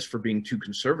on the wrist for being too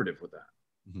conservative with that.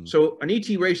 Mm-hmm. So an ET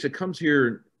race that comes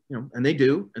here, you know, and they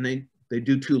do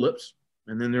tulips,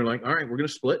 and then they're like, all right, we're going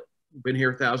to split. We've been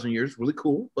here 1,000 years, really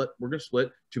cool, but we're going to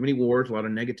split. Too many wars, a lot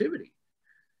of negativity.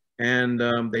 And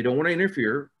they don't want to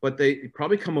interfere, but they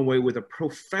probably come away with a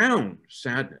profound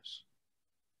sadness.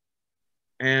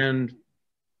 And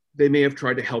they may have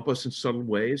tried to help us in subtle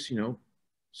ways, you know,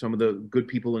 some of the good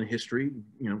people in history,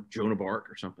 you know, Joan of Arc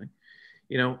or something.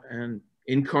 You know, and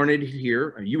incarnated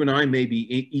here, you and I may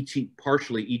be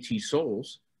partially ET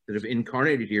souls that have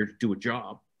incarnated here to do a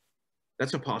job.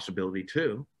 That's a possibility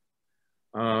too.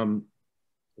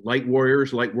 Light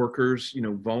warriors, light workers, you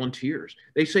know, volunteers.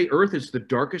 They say Earth is the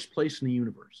darkest place in the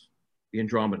universe, the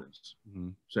Andromedans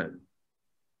said.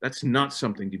 That's not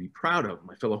something to be proud of,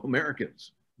 my fellow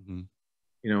Americans. Mm-hmm.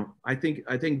 You know, I think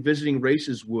visiting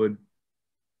races would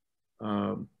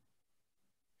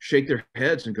shake their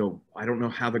heads and go, I don't know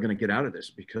how they're going to get out of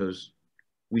this, because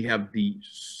we have the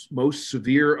most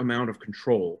severe amount of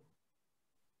control.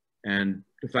 And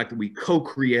the fact that we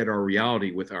co-create our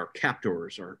reality with our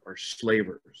captors, our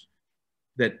slavers,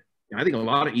 that I think a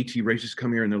lot of ET races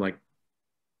come here and they're like,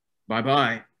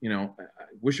 bye-bye, you know, I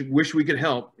wish we could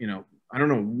help, you know, I don't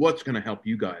know what's going to help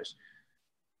you guys.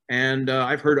 And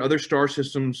I've heard other star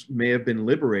systems may have been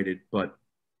liberated, but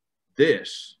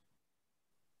this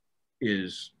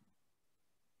is,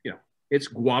 you know, it's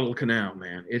Guadalcanal,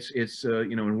 man. It's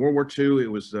you know, in World War II,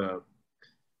 it was,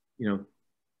 you know,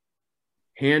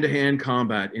 hand-to-hand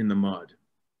combat in the mud.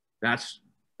 That's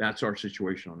our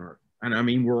situation on Earth. And I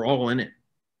mean, we're all in it.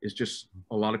 It's just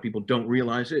a lot of people don't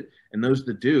realize it. And those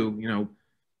that do, you know,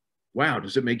 wow,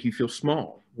 does it make you feel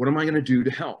small? What am I going to do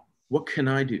to help? What can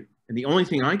I do? And the only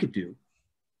thing I could do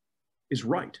is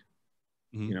write,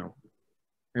 you know.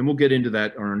 And we'll get into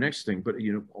that on our next thing. But,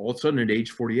 you know, all of a sudden at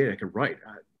age 48, I could write.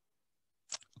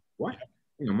 What?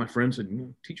 You know, my friend said, you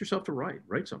know, teach yourself to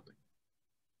write something.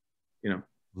 You know.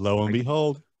 Lo and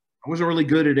behold. I wasn't really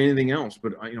good at anything else,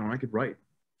 but, you know, I could write.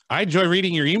 I enjoy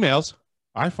reading your emails.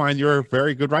 I find you're a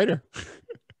very good writer.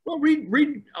 Well,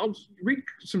 I'll read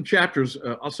some chapters.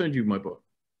 I'll send you my book.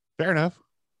 Fair enough.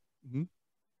 Mm-hmm.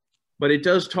 But it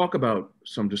does talk about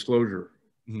some disclosure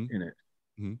in it.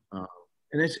 Mm-hmm.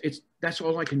 And that's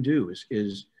all I can do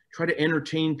is try to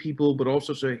entertain people, but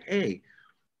also say, hey,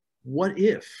 what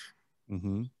if?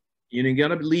 Mm-hmm. You know, you got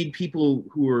to lead people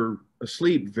who are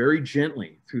asleep very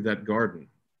gently through that garden.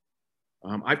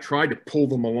 I've tried to pull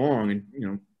them along in, you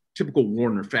know, typical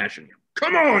Warner fashion.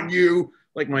 Come on, you,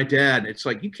 like my dad. It's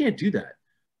like, you can't do that.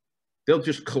 They'll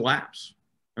just collapse.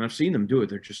 And I've seen them do it.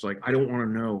 They're just like, I don't want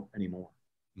to know anymore.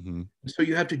 Mm-hmm. So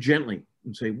you have to gently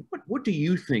and say, what do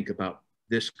you think about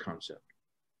this concept?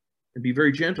 And be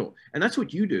very gentle. And that's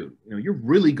what you do. You know, you're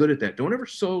really good at that. Don't ever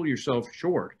sell yourself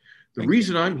short. The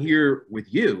reason I'm here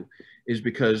with you is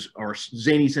because our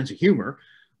zany sense of humor,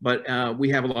 but we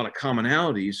have a lot of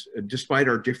commonalities despite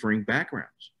our differing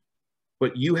backgrounds.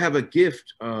 But you have a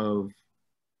gift of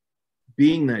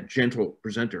being that gentle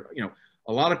presenter. You know,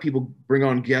 a lot of people bring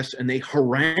on guests and they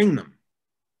harangue them.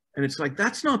 And it's like,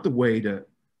 that's not the way to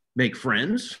make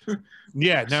friends.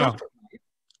 Yeah, no.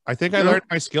 I think I learned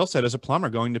my skill set as a plumber,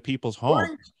 going to people's homes.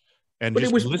 Right. And but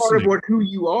it was part of who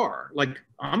you are. Like,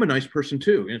 I'm a nice person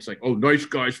too. And it's like, oh, nice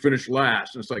guys finish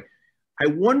last. And it's like, I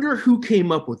wonder who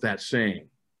came up with that saying.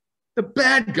 The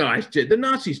bad guys did. The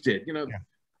Nazis did. You know,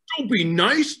 don't be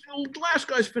nice. The last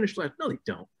guys finish last. No, they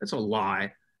don't. That's a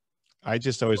lie. I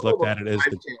just always looked at it as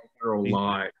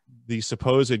the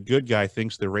supposed good guy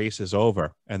thinks the race is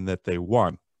over and that they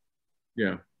won.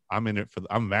 Yeah. I'm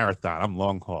marathon. I'm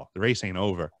long haul. The race ain't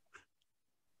over.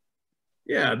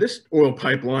 Yeah, this oil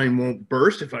pipeline won't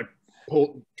burst if I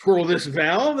twirl this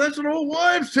valve. That's an old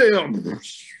wives' tale. You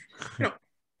know,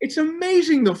 It's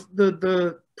amazing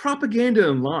the propaganda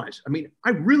and lies. I mean,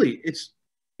 it's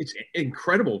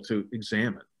incredible to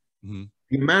examine. Mm-hmm.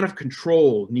 The amount of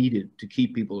control needed to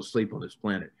keep people asleep on this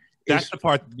planet That's is the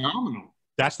part. phenomenal.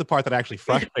 That's the part that actually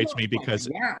frustrates me because,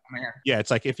 yeah, man. yeah, it's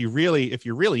like if you're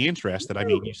really interested, I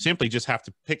mean, you simply just have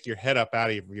to pick your head up out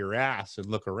of your ass and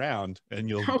look around, and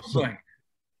you'll. I was like,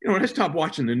 when I stopped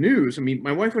watching the news, I mean,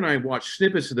 my wife and I watch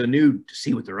snippets of the news to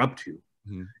see what they're up to.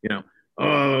 Mm-hmm. You know,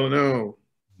 oh no,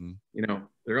 mm-hmm. You know,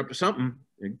 they're up to something.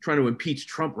 They're trying to impeach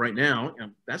Trump right now. You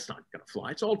know, that's not going to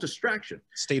fly. It's all distraction.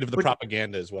 State of the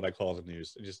propaganda is what I call the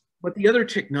news. But the other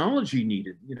technology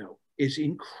needed, is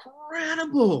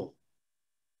incredible.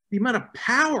 The amount of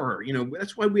power,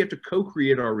 that's why we have to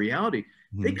co-create our reality.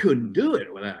 Mm-hmm. They couldn't do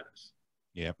it without us.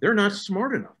 Yeah, they're not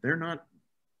smart enough. They're not.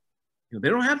 They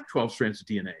don't have 12 strands of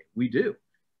DNA. We do.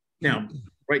 Now,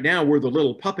 right now, we're the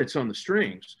little puppets on the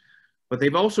strings, but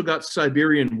they've also got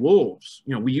Siberian wolves.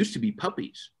 We used to be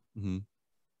puppies, mm-hmm.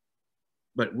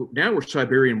 but now we're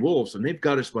Siberian wolves, and they've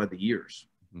got us by the ears.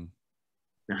 Mm-hmm.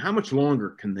 Now, how much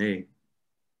longer can they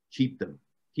keep them?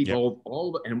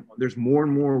 And there's more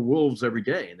and more wolves every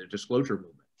day in the disclosure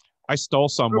movement. I stole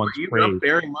someone's phrase. I'm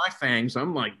bearing my fangs.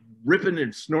 I'm like ripping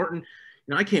and snorting.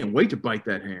 I can't wait to bite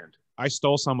that hand. I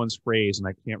stole someone's phrase, and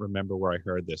I can't remember where I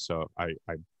heard this. So I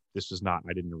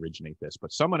didn't originate this,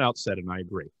 but someone else said, and I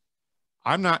agree.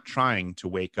 I'm not trying to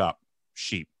wake up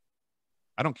sheep.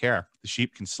 I don't care. The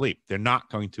sheep can sleep. They're not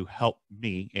going to help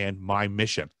me and my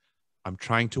mission. I'm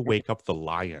trying to wake up the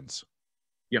lions.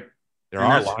 Yep. There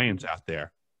are lions out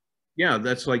there. Yeah,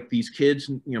 that's like these kids.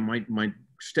 My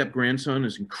step grandson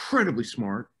is incredibly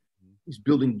smart. He's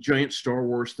building giant Star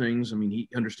Wars things. I mean, he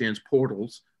understands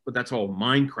portals, but that's all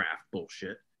Minecraft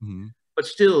bullshit. Mm-hmm. But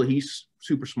still, he's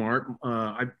super smart.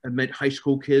 I've met high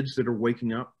school kids that are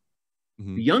waking up.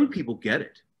 Mm-hmm. The young people get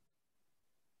it.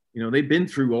 They've been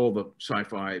through all the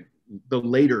sci-fi, the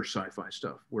later sci-fi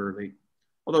stuff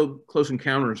although Close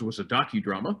Encounters was a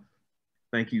docudrama.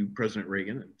 Thank you, President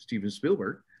Reagan and Steven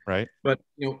Spielberg. Right. But,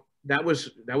 that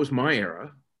was my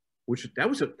era, which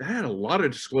that had a lot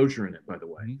of disclosure in it, by the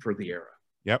way, mm-hmm. for the era.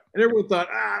 Yep. And everyone thought,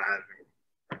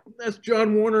 that's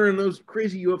John Warner and those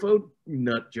crazy UFO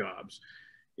nut jobs,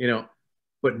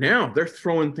 But now they're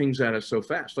throwing things at us so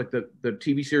fast, like the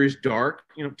TV series Dark,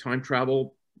 time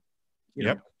travel,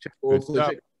 yep.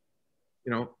 physics,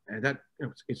 and that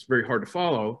it's very hard to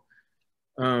follow.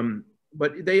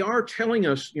 But they are telling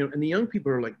us, and the young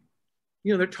people are like,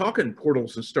 they're talking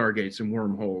portals and stargates and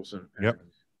wormholes and yep.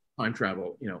 time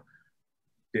travel.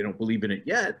 They don't believe in it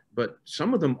yet, but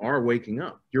some of them are waking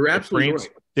up. You're absolutely right.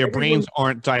 Their brains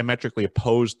aren't diametrically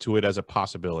opposed to it as a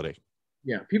possibility.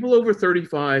 Yeah, people over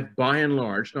 35, by and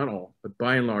large, not all, but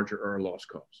by and large, are a lost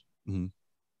cause. Mm-hmm.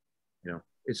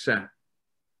 It's sad,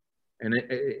 and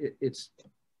it's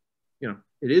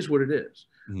it is what it is.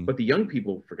 Mm-hmm. But the young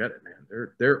people forget it, man.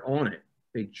 They're on it.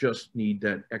 They just need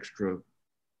that extra.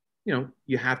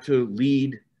 You have to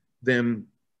lead them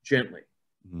gently,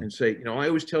 mm-hmm. and say, I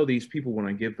always tell these people when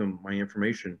I give them my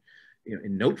information,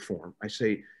 in note form, I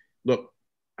say, look,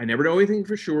 I never know anything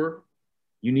for sure.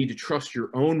 You need to trust your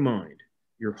own mind,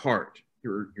 your heart,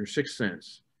 your sixth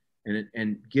sense,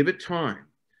 and give it time.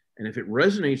 And if it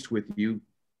resonates with you,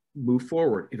 move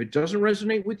forward. If it doesn't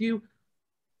resonate with you,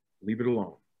 leave it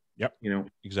alone. Yep.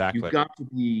 Exactly. You've got to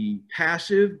be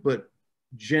passive, but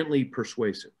gently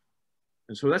persuasive.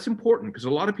 And so that's important because a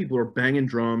lot of people are banging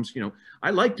drums.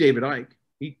 I like David Icke.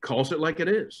 He calls it like it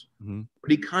is, mm-hmm.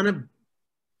 but he kind of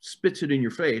spits it in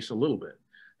your face a little bit.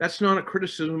 That's not a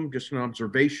criticism, just an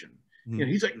observation. Mm-hmm.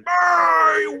 He's like,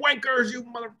 you wankers, you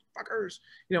motherfuckers.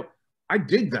 I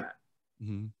dig that.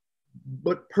 Mm-hmm.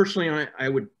 But personally, I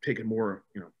would take it more,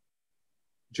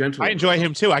 gentle. I enjoy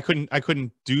him too. I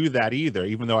couldn't do that either,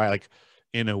 even though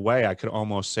in a way, I could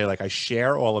almost say I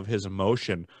share all of his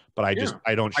emotion, but I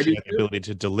don't share the ability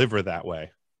to deliver that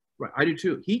way. Right, I do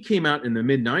too. He came out in the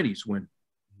mid-90s when,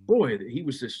 boy, he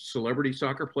was this celebrity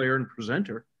soccer player and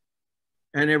presenter,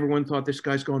 and everyone thought this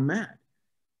guy's gone mad.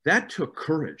 That took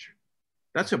courage.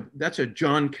 That's a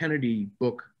John Kennedy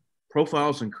book,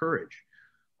 Profiles in Courage.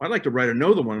 I'd like to write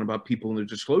another one about people in the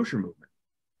disclosure movement.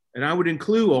 And I would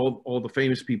include all the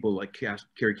famous people like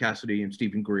Carrie Cassidy and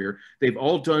Stephen Greer. They've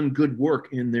all done good work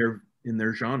in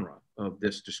their genre of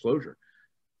this disclosure.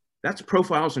 That's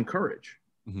Profiles in Courage.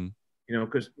 Mm-hmm.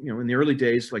 Because in the early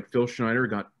days, like Phil Schneider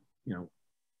got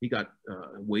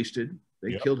wasted.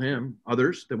 They yep. killed him.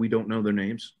 Others that we don't know their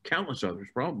names. Countless others,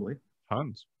 probably.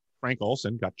 Tons. Frank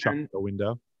Olson got chucked out the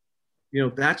window.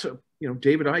 That's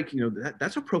David Icke.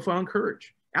 That's a profile in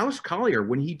courage. Alice Collier,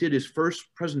 when he did his first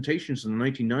presentations in the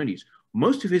 1990s,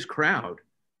 most of his crowd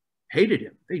hated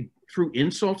him. They threw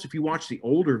insults. If you watch the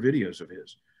older videos of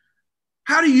his,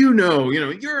 how do you know? You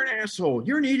know, you're an asshole.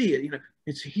 You're an idiot. You know,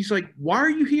 he's like, why are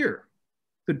you here?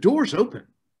 The door's open.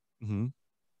 Mm-hmm.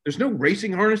 There's no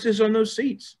racing harnesses on those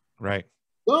seats. Right.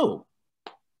 Go.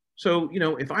 So, you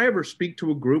know, if I ever speak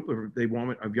to a group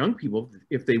of young people,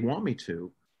 if they want me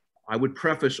to, I would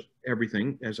preface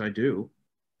everything as I do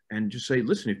and just say,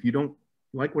 listen, if you don't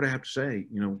like what I have to say,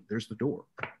 you know, there's the door.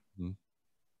 Mm-hmm.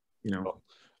 You know,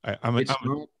 I'm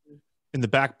in the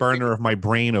back burner of my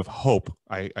brain of hope.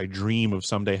 I dream of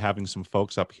someday having some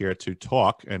folks up here to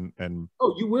talk and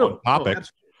oh, you will topic.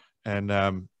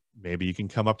 And maybe you can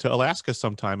come up to Alaska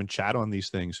sometime and chat on these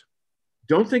things.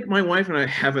 Don't think my wife and I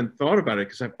haven't thought about it,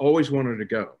 because I've always wanted to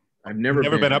go. I've never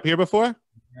been up here before.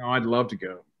 No, I'd love to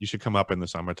go. You should come up in the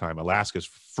summertime. Alaska's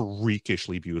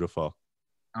freakishly beautiful.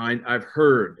 I've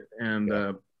heard, and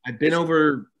I've been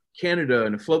over Canada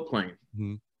in a float plane.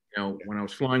 Mm-hmm. You know, when I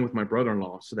was flying with my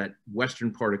brother-in-law, so that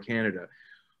western part of Canada.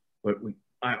 But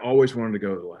I always wanted to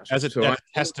go to Alaska. As a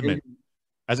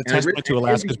testament to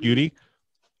Alaska's beauty,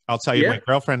 I'll tell you, my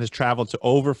girlfriend has traveled to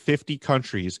over 50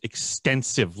 countries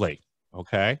extensively.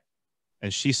 Okay.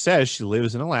 And she says she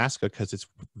lives in Alaska because it's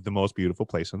the most beautiful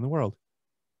place in the world.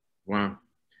 Wow.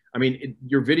 I mean,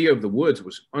 your video of the woods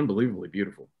was unbelievably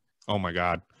beautiful. Oh my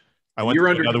God. I went to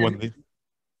another one.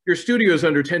 Your studio is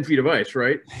under 10 feet of ice,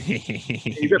 right?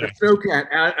 You got a snowcat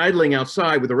idling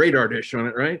outside with a radar dish on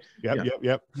it, right?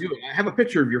 Yep. I have a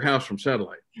picture of your house from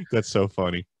satellite. That's so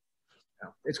funny.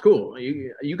 It's cool.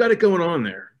 You got it going on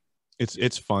there.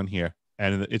 It's fun here,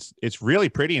 and it's really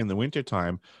pretty in the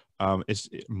wintertime. It's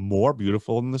more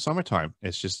beautiful in the summertime.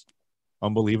 It's just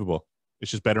unbelievable. It's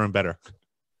just better and better.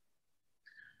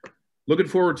 Looking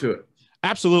forward to it.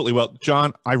 Absolutely. Well,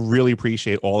 John, I really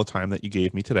appreciate all the time that you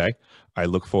gave me today. I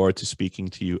look forward to speaking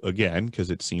to you again, because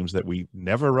it seems that we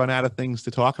never run out of things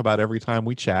to talk about every time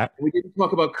we chat. We didn't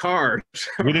talk about cars.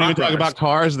 We didn't even talk about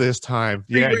cars this time.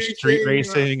 Street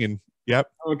racing and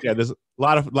yep. Okay. Yeah, there's a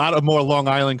lot of more Long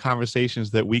Island conversations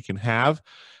that we can have.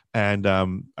 And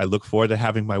I look forward to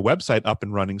having my website up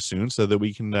and running soon, so that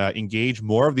we can engage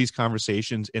more of these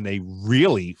conversations in a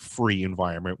really free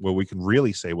environment where we can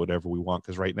really say whatever we want.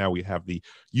 Because right now we have the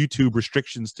YouTube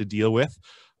restrictions to deal with.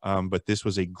 But this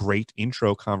was a great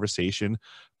intro conversation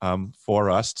for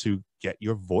us to get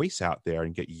your voice out there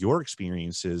and get your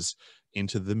experiences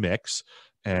into the mix.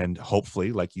 And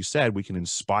hopefully, like you said, we can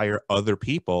inspire other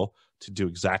people to do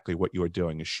exactly what you're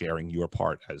doing, is sharing your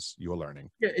part as you're learning.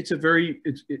 Yeah,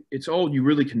 it's all you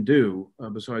really can do.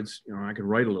 Besides, you know, I can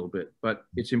write a little bit, but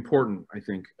it's important, I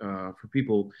think, for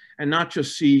people, and not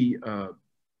just see,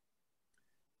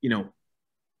 you know,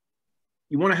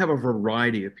 you want to have a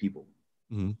variety of people.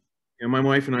 Mm-hmm. And my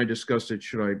wife and I discussed it.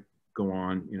 Should I go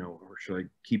on, you know, or should I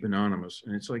keep anonymous?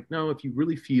 And it's like, no, if you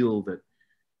really feel that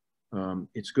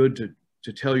it's good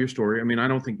to tell your story. I mean, I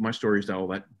don't think my story is all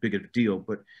that big of a deal,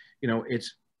 but you know,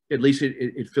 it's at least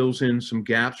it fills in some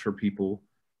gaps for people.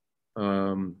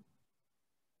 I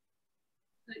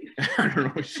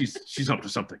don't know. She's up to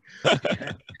something.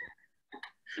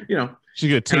 You know,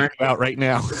 she's gonna take you out right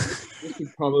now. This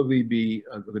would probably be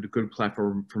a good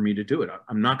platform for me to do it.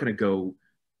 I'm not going to go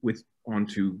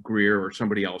onto Greer or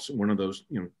somebody else, one of those,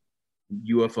 you know,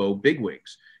 UFO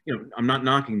bigwigs. You know, I'm not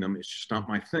knocking them. It's just not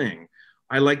my thing.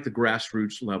 I like the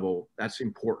grassroots level. That's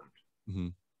important. Mm-hmm.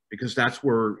 Because that's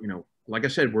where, you know, like I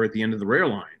said, we're at the end of the rail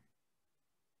line.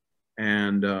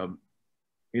 And,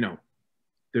 you know,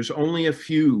 there's only a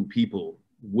few people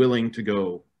willing to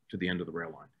go to the end of the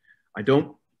rail line. I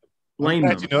don't blame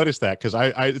them. I'm glad you noticed that, because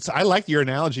I like your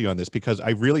analogy on this, because I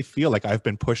really feel like I've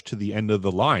been pushed to the end of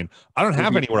the line. I don't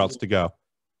have anywhere else to go.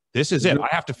 This is it. I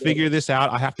have to figure this out.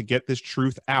 I have to get this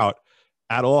truth out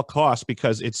at all costs,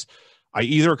 because I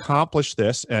either accomplish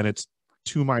this and it's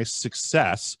to my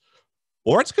success,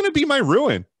 or it's going to be my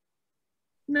ruin.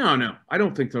 No, I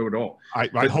don't think so at all.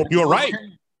 I hope you're right.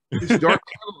 This dark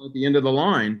tunnel at the end of the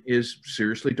line is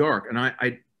seriously dark. And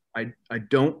I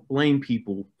don't blame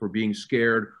people for being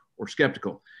scared or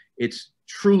skeptical. It's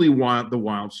truly the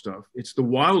wild stuff. It's the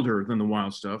wilder than the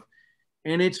wild stuff.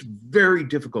 And it's very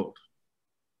difficult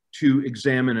to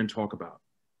examine and talk about.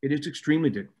 It is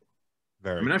extremely difficult.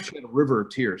 I mean, I've shed a river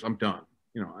of tears. I'm done.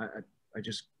 You know,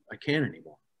 I can't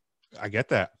anymore. I get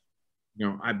that. You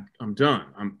know, I'm done.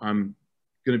 I'm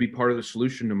going to be part of the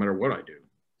solution no matter what I do.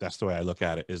 That's the way I look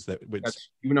at it. Is that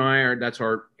you and I are? That's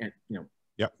our, you know.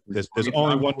 Yep. There's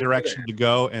only one direction to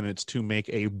go, and it's to make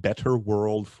a better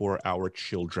world for our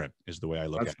children. Is the way I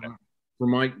look at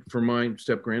it. For my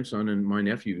step grandson and my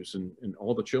nephews and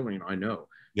all the children I know.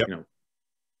 Yep. You know,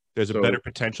 there's a better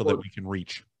potential that we can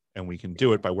reach. and we can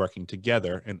do it by working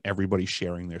together and everybody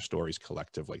sharing their stories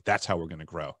collectively. That's how we're going to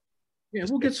grow. Yeah,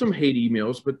 we'll get some hate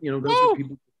emails, but you know, those are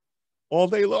people all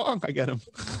day long. I get them.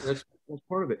 That's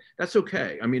part of it. That's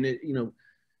okay. I mean, you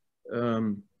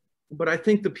know, but I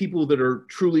think the people that are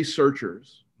truly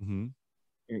searchers, Mm-hmm.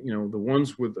 you know, the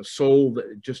ones with a soul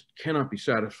that just cannot be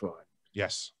satisfied.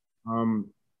 Yes.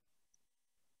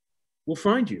 Will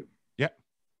find you. Yeah.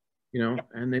 You know,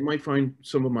 and they might find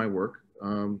some of my work,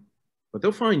 but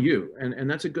they'll find you, and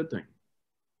that's a good thing.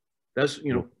 That's,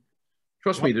 you know,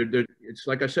 trust me. It's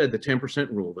like I said, the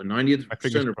 10% rule. The 90th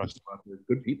percent of people are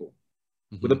good people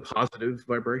with a positive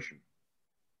vibration.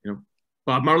 You know,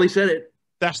 Bob Marley said it.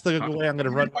 That's the way I'm going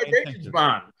to run my intentions.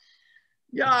 Bond.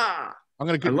 Yeah. I'm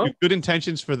going to get good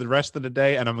intentions for the rest of the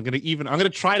day, and I'm going to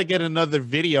try to get another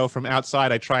video from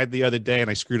outside. I tried the other day, and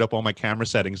I screwed up all my camera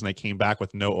settings, and I came back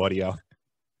with no audio.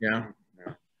 Yeah.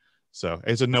 So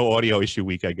it's a no audio issue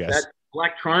week, I guess. That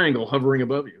black triangle hovering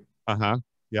above you. Uh-huh.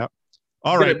 Yep.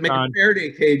 All right. Make a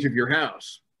Faraday cage of your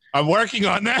house. I'm working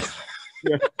on that.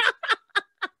 Yeah.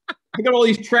 I got all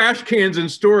these trash cans in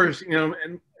stores, you know,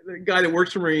 and the guy that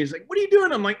works for me, he's like, "What are you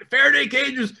doing?" I'm like, "Faraday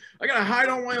cages. I got to hide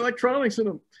all my electronics in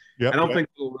them." Yep, I don't think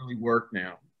it'll really work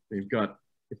now.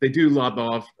 If they do lob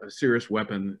off a serious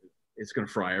weapon, it's going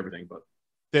to fry everything. But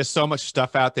there's so much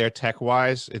stuff out there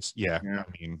tech-wise. It's I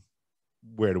mean,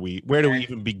 where do we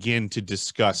even begin to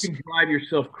discuss? You can drive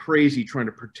yourself crazy trying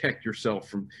to protect yourself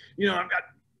from, you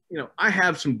know, I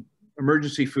have some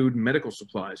emergency food and medical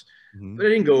supplies, but I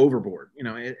didn't go overboard. You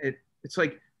know, it's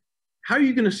like, how are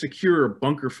you going to secure a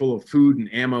bunker full of food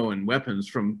and ammo and weapons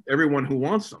from everyone who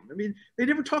wants them? I mean, they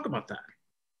never talk about that.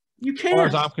 You can't. As far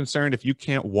as I'm concerned, if you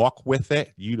can't walk with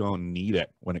it, you don't need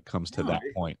it when it comes to that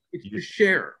point. It's to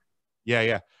share.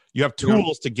 Yeah. You have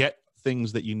tools to get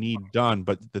things that you need done,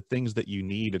 but the things that you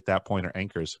need at that point are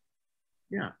anchors.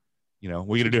 Yeah. You know,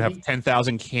 we're going to have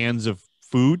 10,000 cans of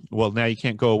food. Well, now you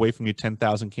can't go away from your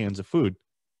 10,000 cans of food.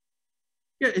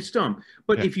 Yeah, it's dumb.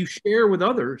 But if you share with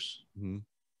others and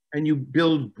you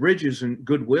build bridges and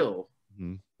goodwill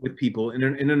with people in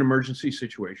an emergency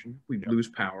situation, we lose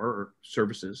power or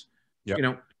services, you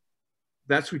know,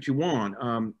 that's what you want.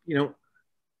 You know,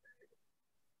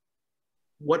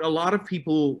 what a lot of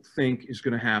people think is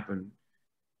going to happen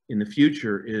in the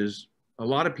future is a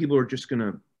lot of people are just going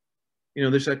to, you know,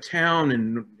 there's a town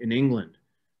in England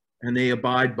and they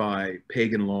abide by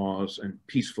pagan laws and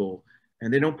peaceful,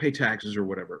 and they don't pay taxes or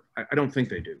whatever. I don't think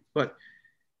they do. But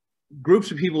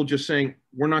groups of people just saying,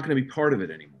 we're not going to be part of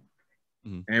it anymore.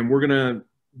 And we're going to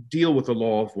deal with the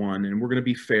law of one, and we're going to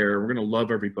be fair. We're going to love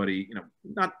everybody, you know,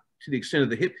 not to the extent of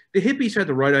the hippies had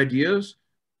the right ideas,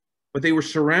 but they were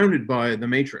surrounded by the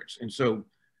matrix. And so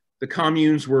the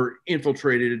communes were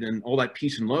infiltrated, and all that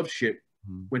peace and love shit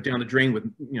went down the drain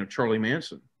with, you know, Charlie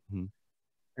Manson.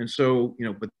 And so, you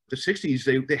know, but the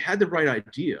 60s, they had the right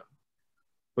idea,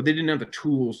 but they didn't have the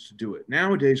tools to do it.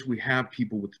 Nowadays, we have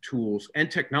people with the tools and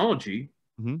technology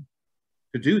to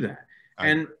do that.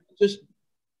 And just,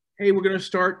 hey, we're going to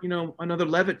start, you know, another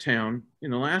Levittown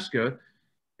in Alaska,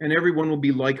 and everyone will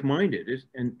be like-minded,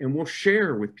 and we'll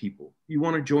share with people. You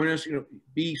want to join us, you know,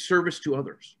 be service to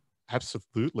others.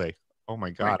 Absolutely. Oh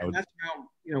my God. Right? And that's how,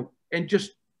 you know, and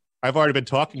just. I've already been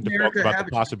talking to folks about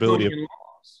the possibility of,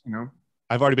 laws, you know.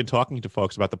 I've already been talking to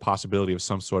folks about the possibility of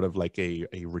some sort of like a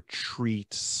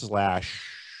retreat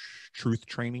 / truth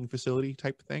training facility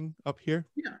type thing up here.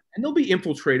 Yeah. And they'll be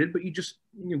infiltrated, but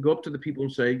you go up to the people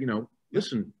and say, you know,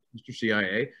 listen, Mr.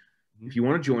 CIA, if you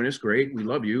want to join us, great. We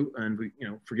love you, and we, you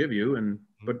know, forgive you. And,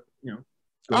 but, you know,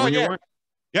 go on your way.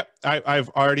 Yep. I've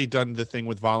already done the thing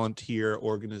with volunteer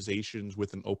organizations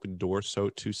with an open door, so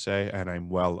to say. And I'm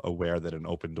well aware that an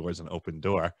open door is an open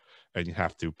door, and you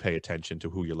have to pay attention to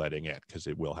who you're letting in, because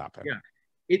it will happen.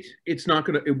 Yeah. It's not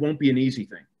going to, it won't be an easy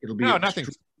thing. It'll be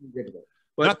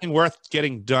nothing worth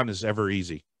getting done is ever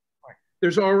easy.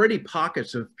 There's already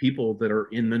pockets of people that are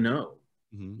in the know.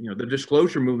 You know, the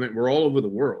disclosure movement, we're all over the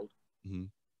world.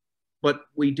 But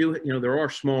we do, you know, there are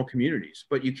small communities,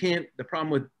 but you can't, the problem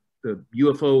with the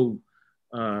UFO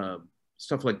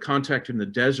stuff like Contact in the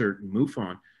Desert and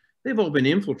MUFON, they've all been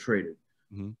infiltrated.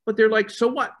 But they're like, so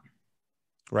what?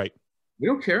 Right. We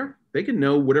don't care. They can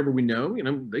know whatever we know. You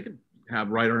know, they can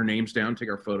write our names down, take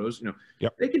our photos. You know,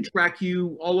 they can track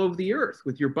you all over the earth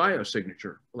with your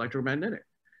biosignature, electromagnetic.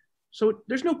 So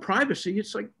there's no privacy.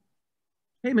 It's like,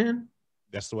 hey, man.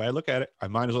 That's the way I look at it. I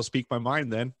might as well speak my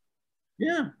mind then.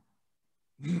 Yeah.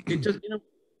 It just, you know,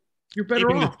 you're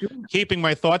better off doing that. Keeping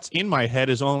my thoughts in my head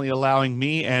is only allowing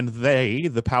me and they,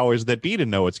 the powers that be, to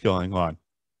know what's going on.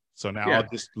 So now I'll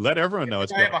just let everyone know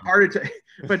what's going on.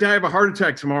 If I die of a heart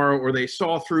attack tomorrow, or they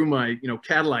saw through my, you know,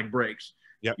 Cadillac brakes,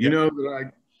 Yep. You know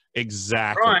that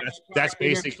exactly. right. That's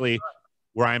basically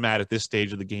where I'm at this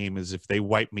stage of the game. Is if they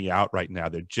wipe me out right now,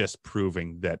 they're just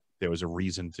proving that there was a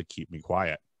reason to keep me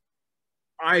quiet.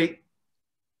 I'm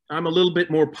a little bit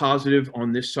more positive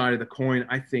on this side of the coin.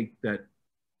 I think that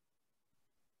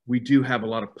we do have a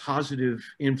lot of positive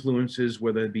influences,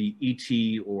 whether it be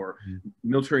ET or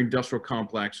military industrial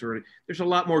complex, or there's a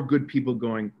lot more good people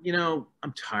going, you know,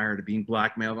 I'm tired of being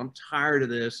blackmailed. I'm tired of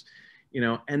this, you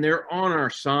know, and they're on our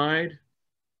side,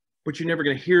 but you're never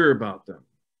going to hear about them.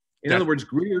 In other words,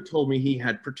 Greer told me he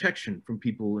had protection from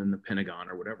people in the Pentagon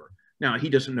or whatever. Now, he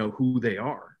doesn't know who they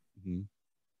are,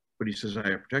 but he says, I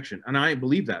have protection. And I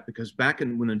believe that, because back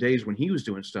in the days when he was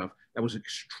doing stuff, that was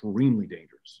extremely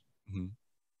dangerous.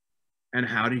 And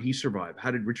how did he survive?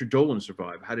 How did Richard Dolan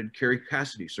survive? How did Kerry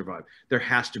Cassidy survive? There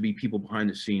has to be people behind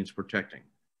the scenes protecting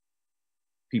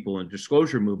people in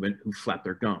disclosure movement who flap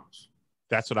their gums.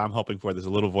 That's what I'm hoping for. There's a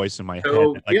little voice in my head.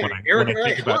 Like yeah, when I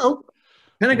think about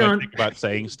Pentagon, when I think about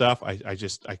saying stuff, I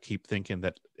keep thinking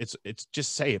that it's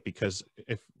just say it, because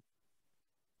if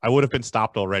I would have been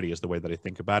stopped already is the way that I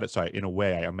think about it. So in a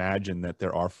way, I imagine that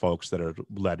there are folks that are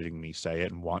letting me say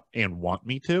it and want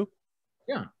me to.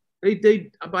 Yeah. They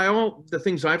by all the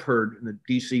things I've heard in the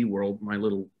DC world, my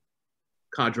little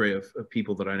cadre of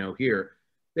people that I know here,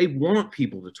 they want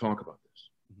people to talk about this.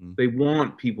 They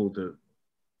want people to,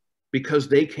 because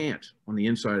they can't on the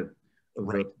inside of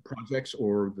the projects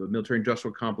or the military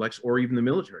industrial complex or even the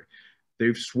military.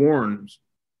 They've sworn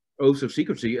oaths of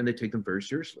secrecy and they take them very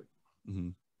seriously.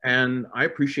 And I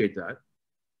appreciate that.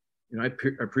 You know, I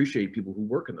appreciate people who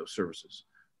work in those services,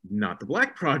 not the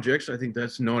black projects. I think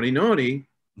that's naughty.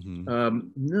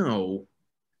 No,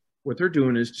 what they're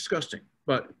doing is disgusting.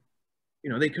 But,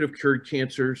 you know, they could have cured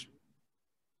cancers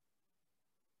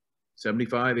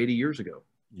 75, 80 years ago.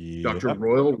 Dr.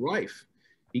 Royal Rife,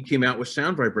 he came out with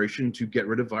sound vibration to get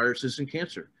rid of viruses and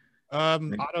cancer.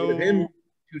 Otto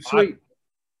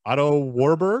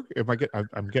Warburg.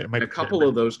 I'm getting a couple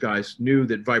of those guys knew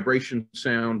that vibration,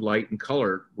 sound, light, and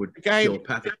color would kill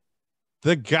pathogens.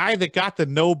 The guy that got the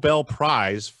Nobel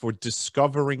Prize for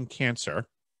discovering cancer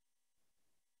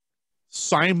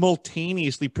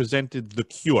simultaneously presented the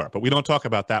cure, but we don't talk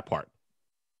about that part.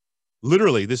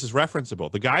 Literally, this is referenceable.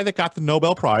 The guy that got the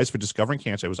Nobel Prize for discovering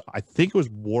cancer, I think it was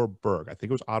Warburg. I think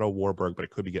it was Otto Warburg, but I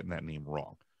could be getting that name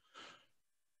wrong.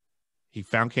 He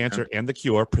found cancer and the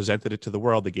cure, presented it to the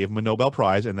world. They gave him a Nobel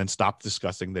Prize and then stopped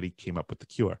discussing that he came up with the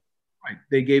cure. Right.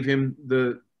 They gave him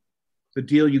the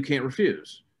deal you can't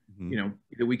refuse. You know,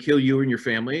 either we kill you and your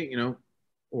family, you know,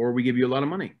 or we give you a lot of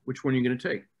money. Which one are you going to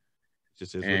take?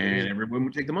 Just is and everyone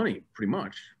would take the money, pretty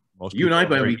much. Most you and I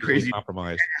might be crazy.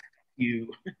 Compromised.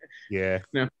 You. Yeah.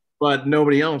 No, but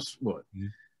nobody else would. You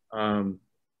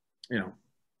know.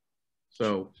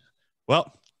 So.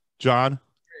 Well, John.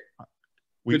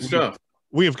 Good stuff.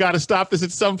 We have got to stop this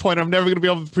at some point. I'm never going to be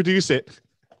able to produce it.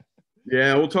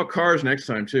 Yeah, we'll talk cars next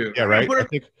time too. Yeah, right. I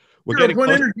think we're getting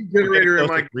one energy generator in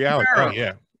my reality. Oh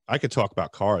yeah, I could talk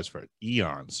about cars for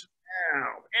eons. Wow.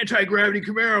 Anti-gravity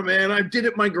Camaro, man. I did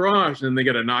it in my garage. And then they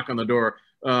get a knock on the door.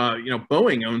 You know,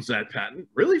 Boeing owns that patent.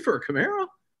 Really, for a Camaro?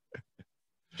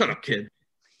 Shut up, kid.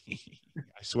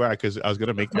 I swear, because I was going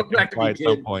to make that reply at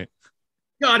some point.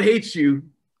 God hates you.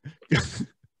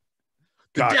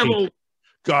 God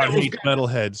hates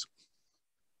metalheads.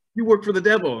 You work for the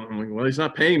devil. I'm like, well, he's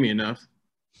not paying me enough.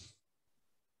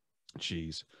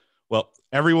 Jeez. Well,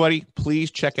 everybody, please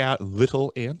check out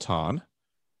Little Anton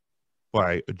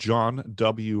by John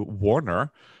W.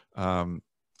 Warner. I'll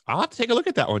have to take a look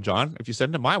at that one, John. If you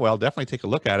send it my way, I'll definitely take a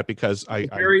look at it, because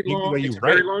it's a very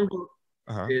long book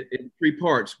in 3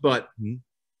 parts, but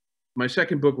my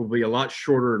second book will be a lot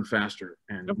shorter and faster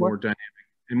and more dynamic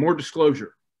and more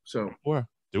disclosure. So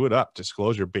do it up.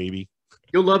 Disclosure, baby.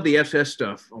 You'll love the SS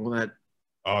stuff, all that.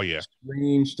 Oh, yeah.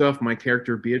 Strange stuff my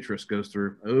character Beatrice goes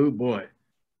through. Oh, boy.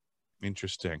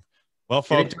 Interesting. Well,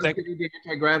 folks,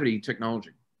 anti-gravity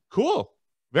technology. Cool.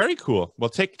 Very cool. Well,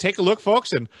 take a look,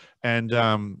 folks, and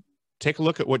take a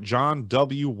look at what John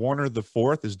W. Warner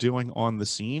IV is doing on the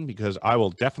scene, because I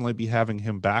will definitely be having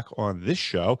him back on this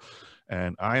show.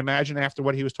 And I imagine after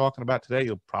what he was talking about today,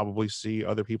 you'll probably see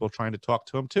other people trying to talk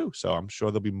to him too. So I'm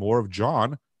sure there'll be more of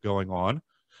John going on.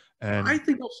 And I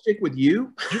think I'll stick with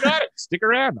you. You got it. Stick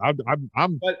around.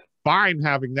 I'm fine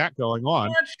having that going on.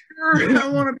 I'm not sure I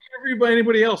want to be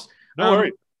anybody else. No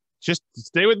worries. Just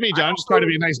stay with me, John. I'm just trying to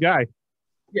be a nice guy.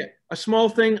 Yeah. A small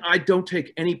thing. I don't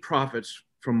take any profits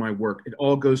from my work. It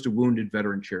all goes to wounded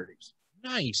veteran charities.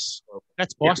 Nice.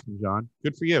 That's awesome, John.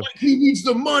 Good for you. Like he needs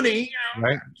the money.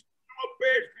 Right.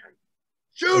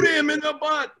 Shoot him in the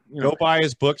butt. Go buy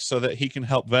his books so that he can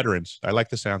help veterans. I like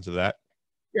the sounds of that.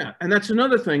 Yeah, and that's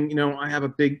another thing. You know, I have a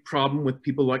big problem with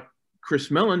people like Chris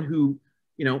Mellon who,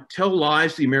 you know, tell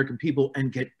lies to the American people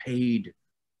and get paid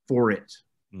for it.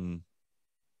 Mm.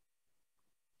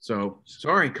 So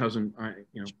sorry, cousin.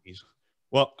 Jeez.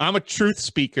 Well, I'm a truth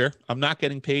speaker. I'm not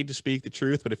getting paid to speak the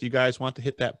truth, but if you guys want to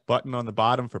hit that button on the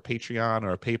bottom for Patreon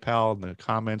or PayPal in the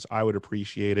comments, I would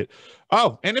appreciate it.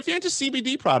 Oh, and if you're into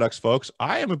CBD products, folks,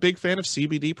 I am a big fan of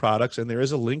CBD products, and there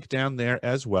is a link down there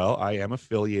as well. I am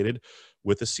affiliated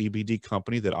with a CBD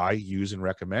company that I use and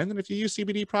recommend. And if you use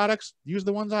CBD products, use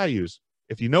the ones I use.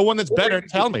 If you know one that's better,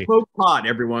 tell me. Smoke pot,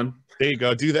 everyone. There you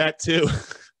go. Do that too.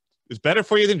 It's better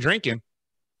for you than drinking.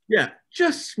 Yeah,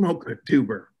 just smoke a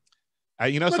tuber.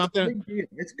 You know something?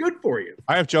 It's good for you.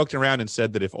 I have joked around and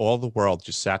said that if all the world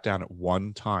just sat down at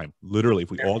one time, literally, if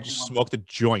we all just smoked a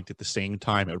joint at the same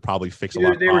time, it would probably fix a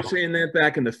lot of problems. They were saying that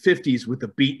back in the 50s with the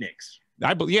beatniks.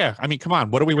 Yeah, I mean, come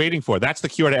on. What are we waiting for? That's the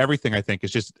cure to everything, I think.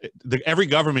 It's just every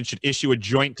government should issue a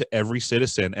joint to every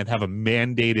citizen and have a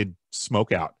mandated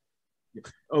smoke out.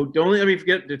 Oh, don't let me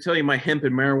forget to tell you my hemp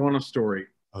and marijuana story.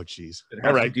 Oh, geez.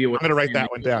 All right. I'm going to write that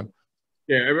one down.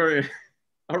 Yeah,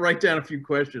 I'll write down a few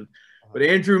questions. But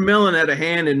Andrew Mellon had a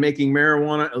hand in making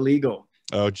marijuana illegal.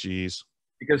 Oh, geez.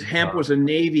 Because hemp was a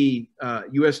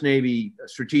U.S. Navy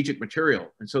strategic material.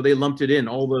 And so they lumped it in,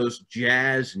 all those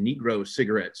jazz Negro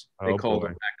cigarettes, they called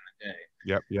them back in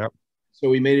the day. Yep. So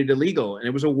we made it illegal. And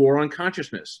it was a war on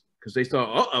consciousness because they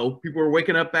thought, people were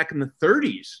waking up back in the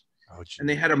 30s. Oh, and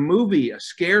they had a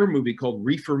scare movie called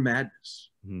Reefer Madness.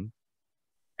 Mm-hmm.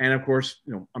 And of course,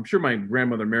 you know, I'm sure my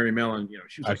grandmother, Mary Mellon, you know,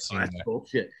 she was like, that's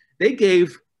bullshit. They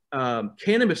gave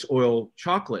cannabis oil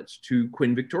chocolates to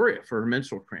Queen Victoria for her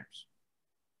menstrual cramps.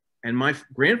 And my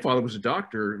grandfather was a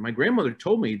doctor. My grandmother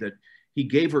told me that he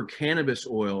gave her cannabis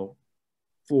oil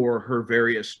for her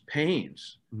various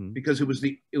pains because it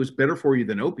was better for you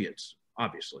than opiates,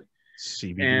 obviously.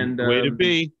 CBD, and way to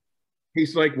be.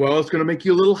 He's like, well, it's going to make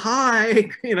you a little high,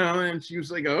 you know. And she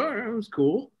was like, oh, that was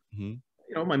cool. Mm-hmm.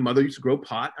 You know, my mother used to grow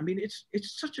pot. I mean, it's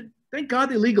such a, thank God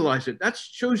they legalized it. That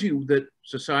shows you that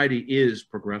society is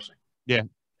progressing. Yeah.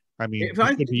 I mean, if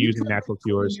I could be using natural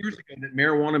cures. Years ago that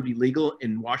marijuana be legal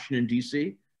in Washington,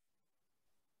 D.C.,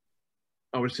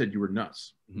 I would have said you were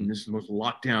nuts. Mm-hmm. I mean, this is the most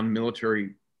locked down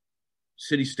military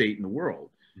city-state in the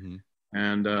world. Mm-hmm.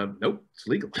 And nope, it's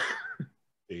legal.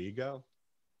 There you go.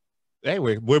 Hey,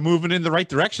 we're moving in the right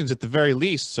directions at the very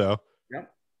least. So, yeah.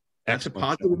 That's a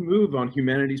positive move on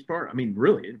humanity's part. I mean,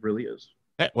 really, it really is.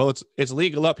 Hey, well, it's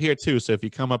legal up here too. So if you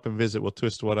come up and visit, we'll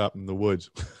twist one up in the woods.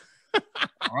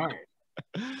 All right.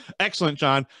 Excellent,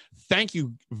 John. Thank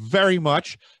you very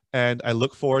much. And I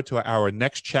look forward to our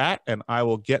next chat. And I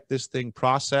will get this thing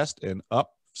processed and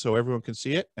up so everyone can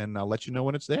see it. And I'll let you know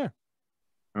when it's there.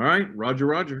 All right. Roger,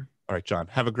 Roger. All right, John.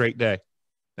 Have a great day.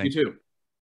 You too.